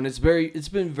show, and it's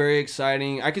been very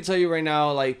exciting. I can tell you right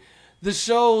now, like, the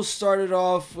show started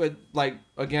off with, like,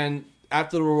 again,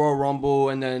 after the Royal Rumble,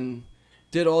 and then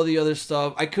did all the other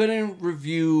stuff. I couldn't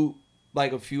review,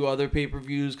 like, a few other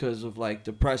pay-per-views because of, like,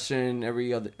 depression,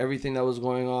 everything that was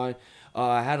going on.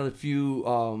 I had a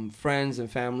few friends and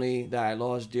family that I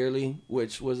lost dearly,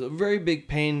 which was a very big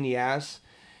pain in the ass.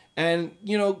 And,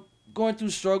 you know, going through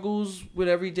struggles with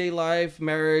everyday life,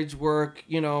 marriage, work,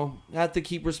 you know, had to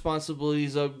keep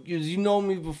responsibilities up. You know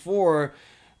me before,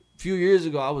 a few years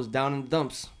ago, I was down in the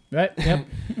dumps. Right, yep.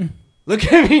 Look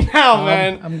at me now,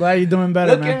 man. I'm glad you're doing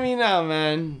better, man. Look at me now,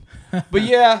 man. But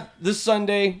yeah, this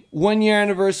Sunday, 1 year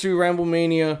anniversary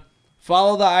Ramblemania.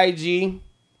 Follow the IG.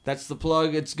 That's the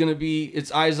plug. It's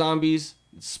iZombies.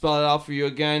 Spell it out for you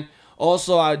again.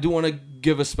 Also, I do want to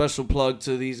give a special plug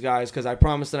to these guys because I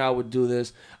promised that I would do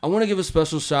this. I want to give a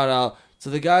special shout out to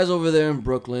the guys over there in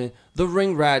Brooklyn, the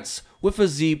Ring Rats with a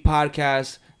Z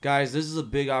podcast. Guys, this is a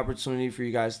big opportunity for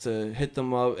you guys to hit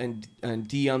them up and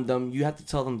DM them. You have to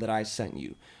tell them that I sent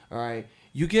you. All right?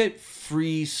 You get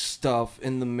free stuff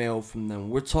in the mail from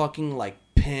them. We're talking like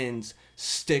pins,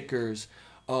 stickers.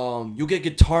 You'll get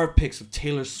guitar picks of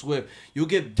Taylor Swift. You'll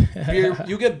get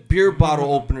beer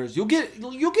bottle openers. You'll get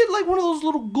like one of those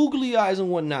little googly eyes and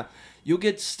whatnot. You'll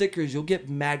get stickers. You'll get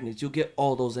magnets. You'll get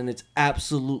all those, and it's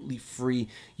absolutely free.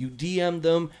 You DM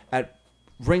them at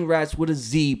Ring Rats with a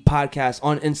Z podcast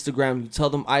on Instagram. You tell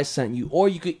them I sent you, or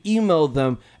you could email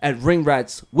them at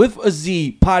ringrats with a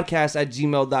Z podcast at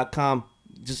gmail.com.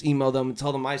 just email them and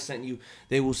tell them I sent you.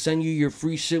 They will send you your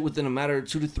free shit within a matter of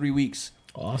 2 to 3 weeks.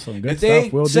 Awesome. Good if they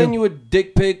stuff. send you a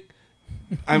dick pic,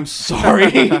 I'm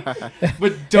sorry,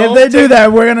 but don't. If they do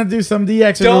that, we're gonna do some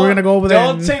DX and we're gonna go over there.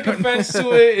 Don't take offense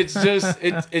to it. It's just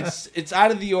it's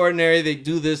out of the ordinary. They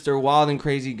do this. They're wild and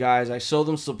crazy guys. I show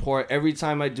them support every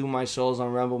time I do my shows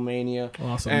on Ramblemania.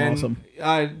 Awesome.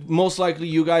 Most likely,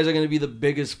 you guys are gonna be the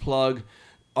biggest plug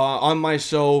on my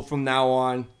show from now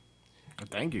on.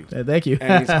 Thank you. Thank you.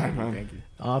 Anytime, man. Thank you.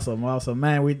 Awesome,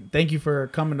 man. We thank you for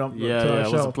coming up to our it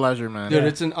show. was a pleasure, man. Dude,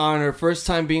 it's an honor. First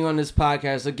time being on this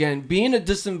podcast. Again, being a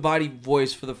disembodied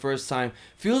voice for the first time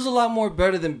feels a lot more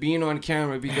better than being on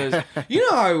camera because you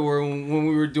know how we were when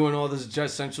we were doing all this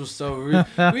Jet Central stuff.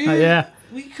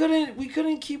 We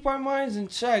couldn't keep our minds in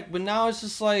check, but now it's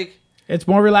just like it's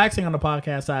more relaxing on the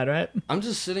podcast side, right? I'm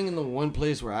just sitting in the one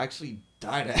place where I actually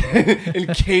died at in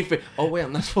kayfabe. Oh wait,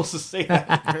 I'm not supposed to say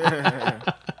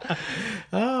that.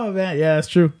 Oh man, yeah, that's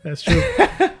true.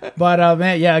 But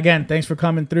man, yeah, again, thanks for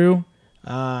coming through.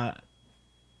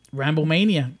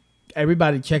 Ramblemania.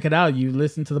 Everybody check it out. You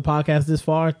listen to the podcast this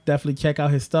far, definitely check out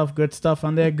his stuff. Good stuff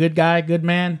on there. Good guy, good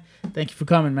man. Thank you for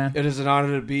coming, man. It is an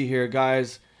honor to be here,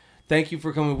 guys. Thank you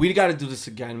for coming. We got to do this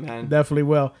again, man. Definitely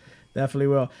will.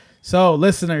 So,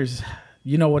 listeners,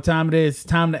 you know what time it is. It's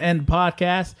time to end the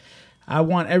podcast. I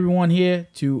want everyone here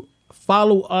to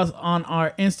follow us on our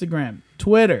Instagram,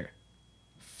 Twitter,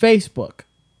 Facebook,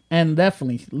 and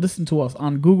definitely listen to us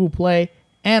on Google Play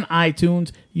and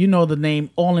iTunes. You know the name,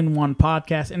 All in One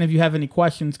Podcast. And if you have any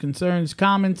questions, concerns,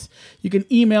 comments, you can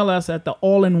email us at the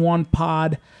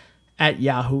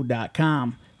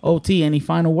allinonepod@yahoo.com. OT, any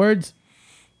final words?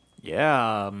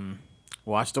 Yeah,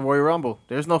 watch the Royal Rumble.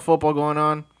 There's no football going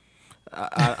on.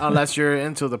 Unless you're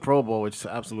into the Pro Bowl, which is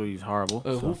absolutely horrible.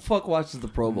 Who fuck watches the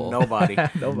Pro Bowl? Nobody.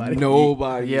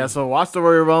 Nobody. Yeah, so watch the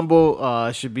Royal Rumble.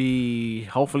 Should be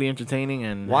hopefully entertaining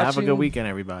and have a good weekend,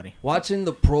 everybody. Watching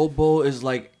the Pro Bowl is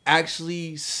like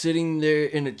actually sitting there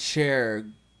in a chair,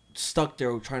 stuck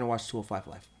there trying to watch 205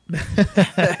 Live.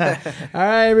 All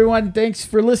right, everyone. Thanks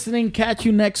for listening. Catch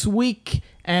you next week.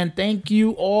 And thank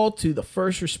you all to the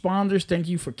first responders. Thank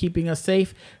you for keeping us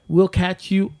safe. We'll catch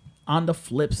you on the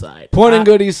flip side. Point and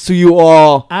goodies to you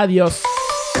all. Adios.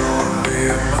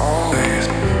 Only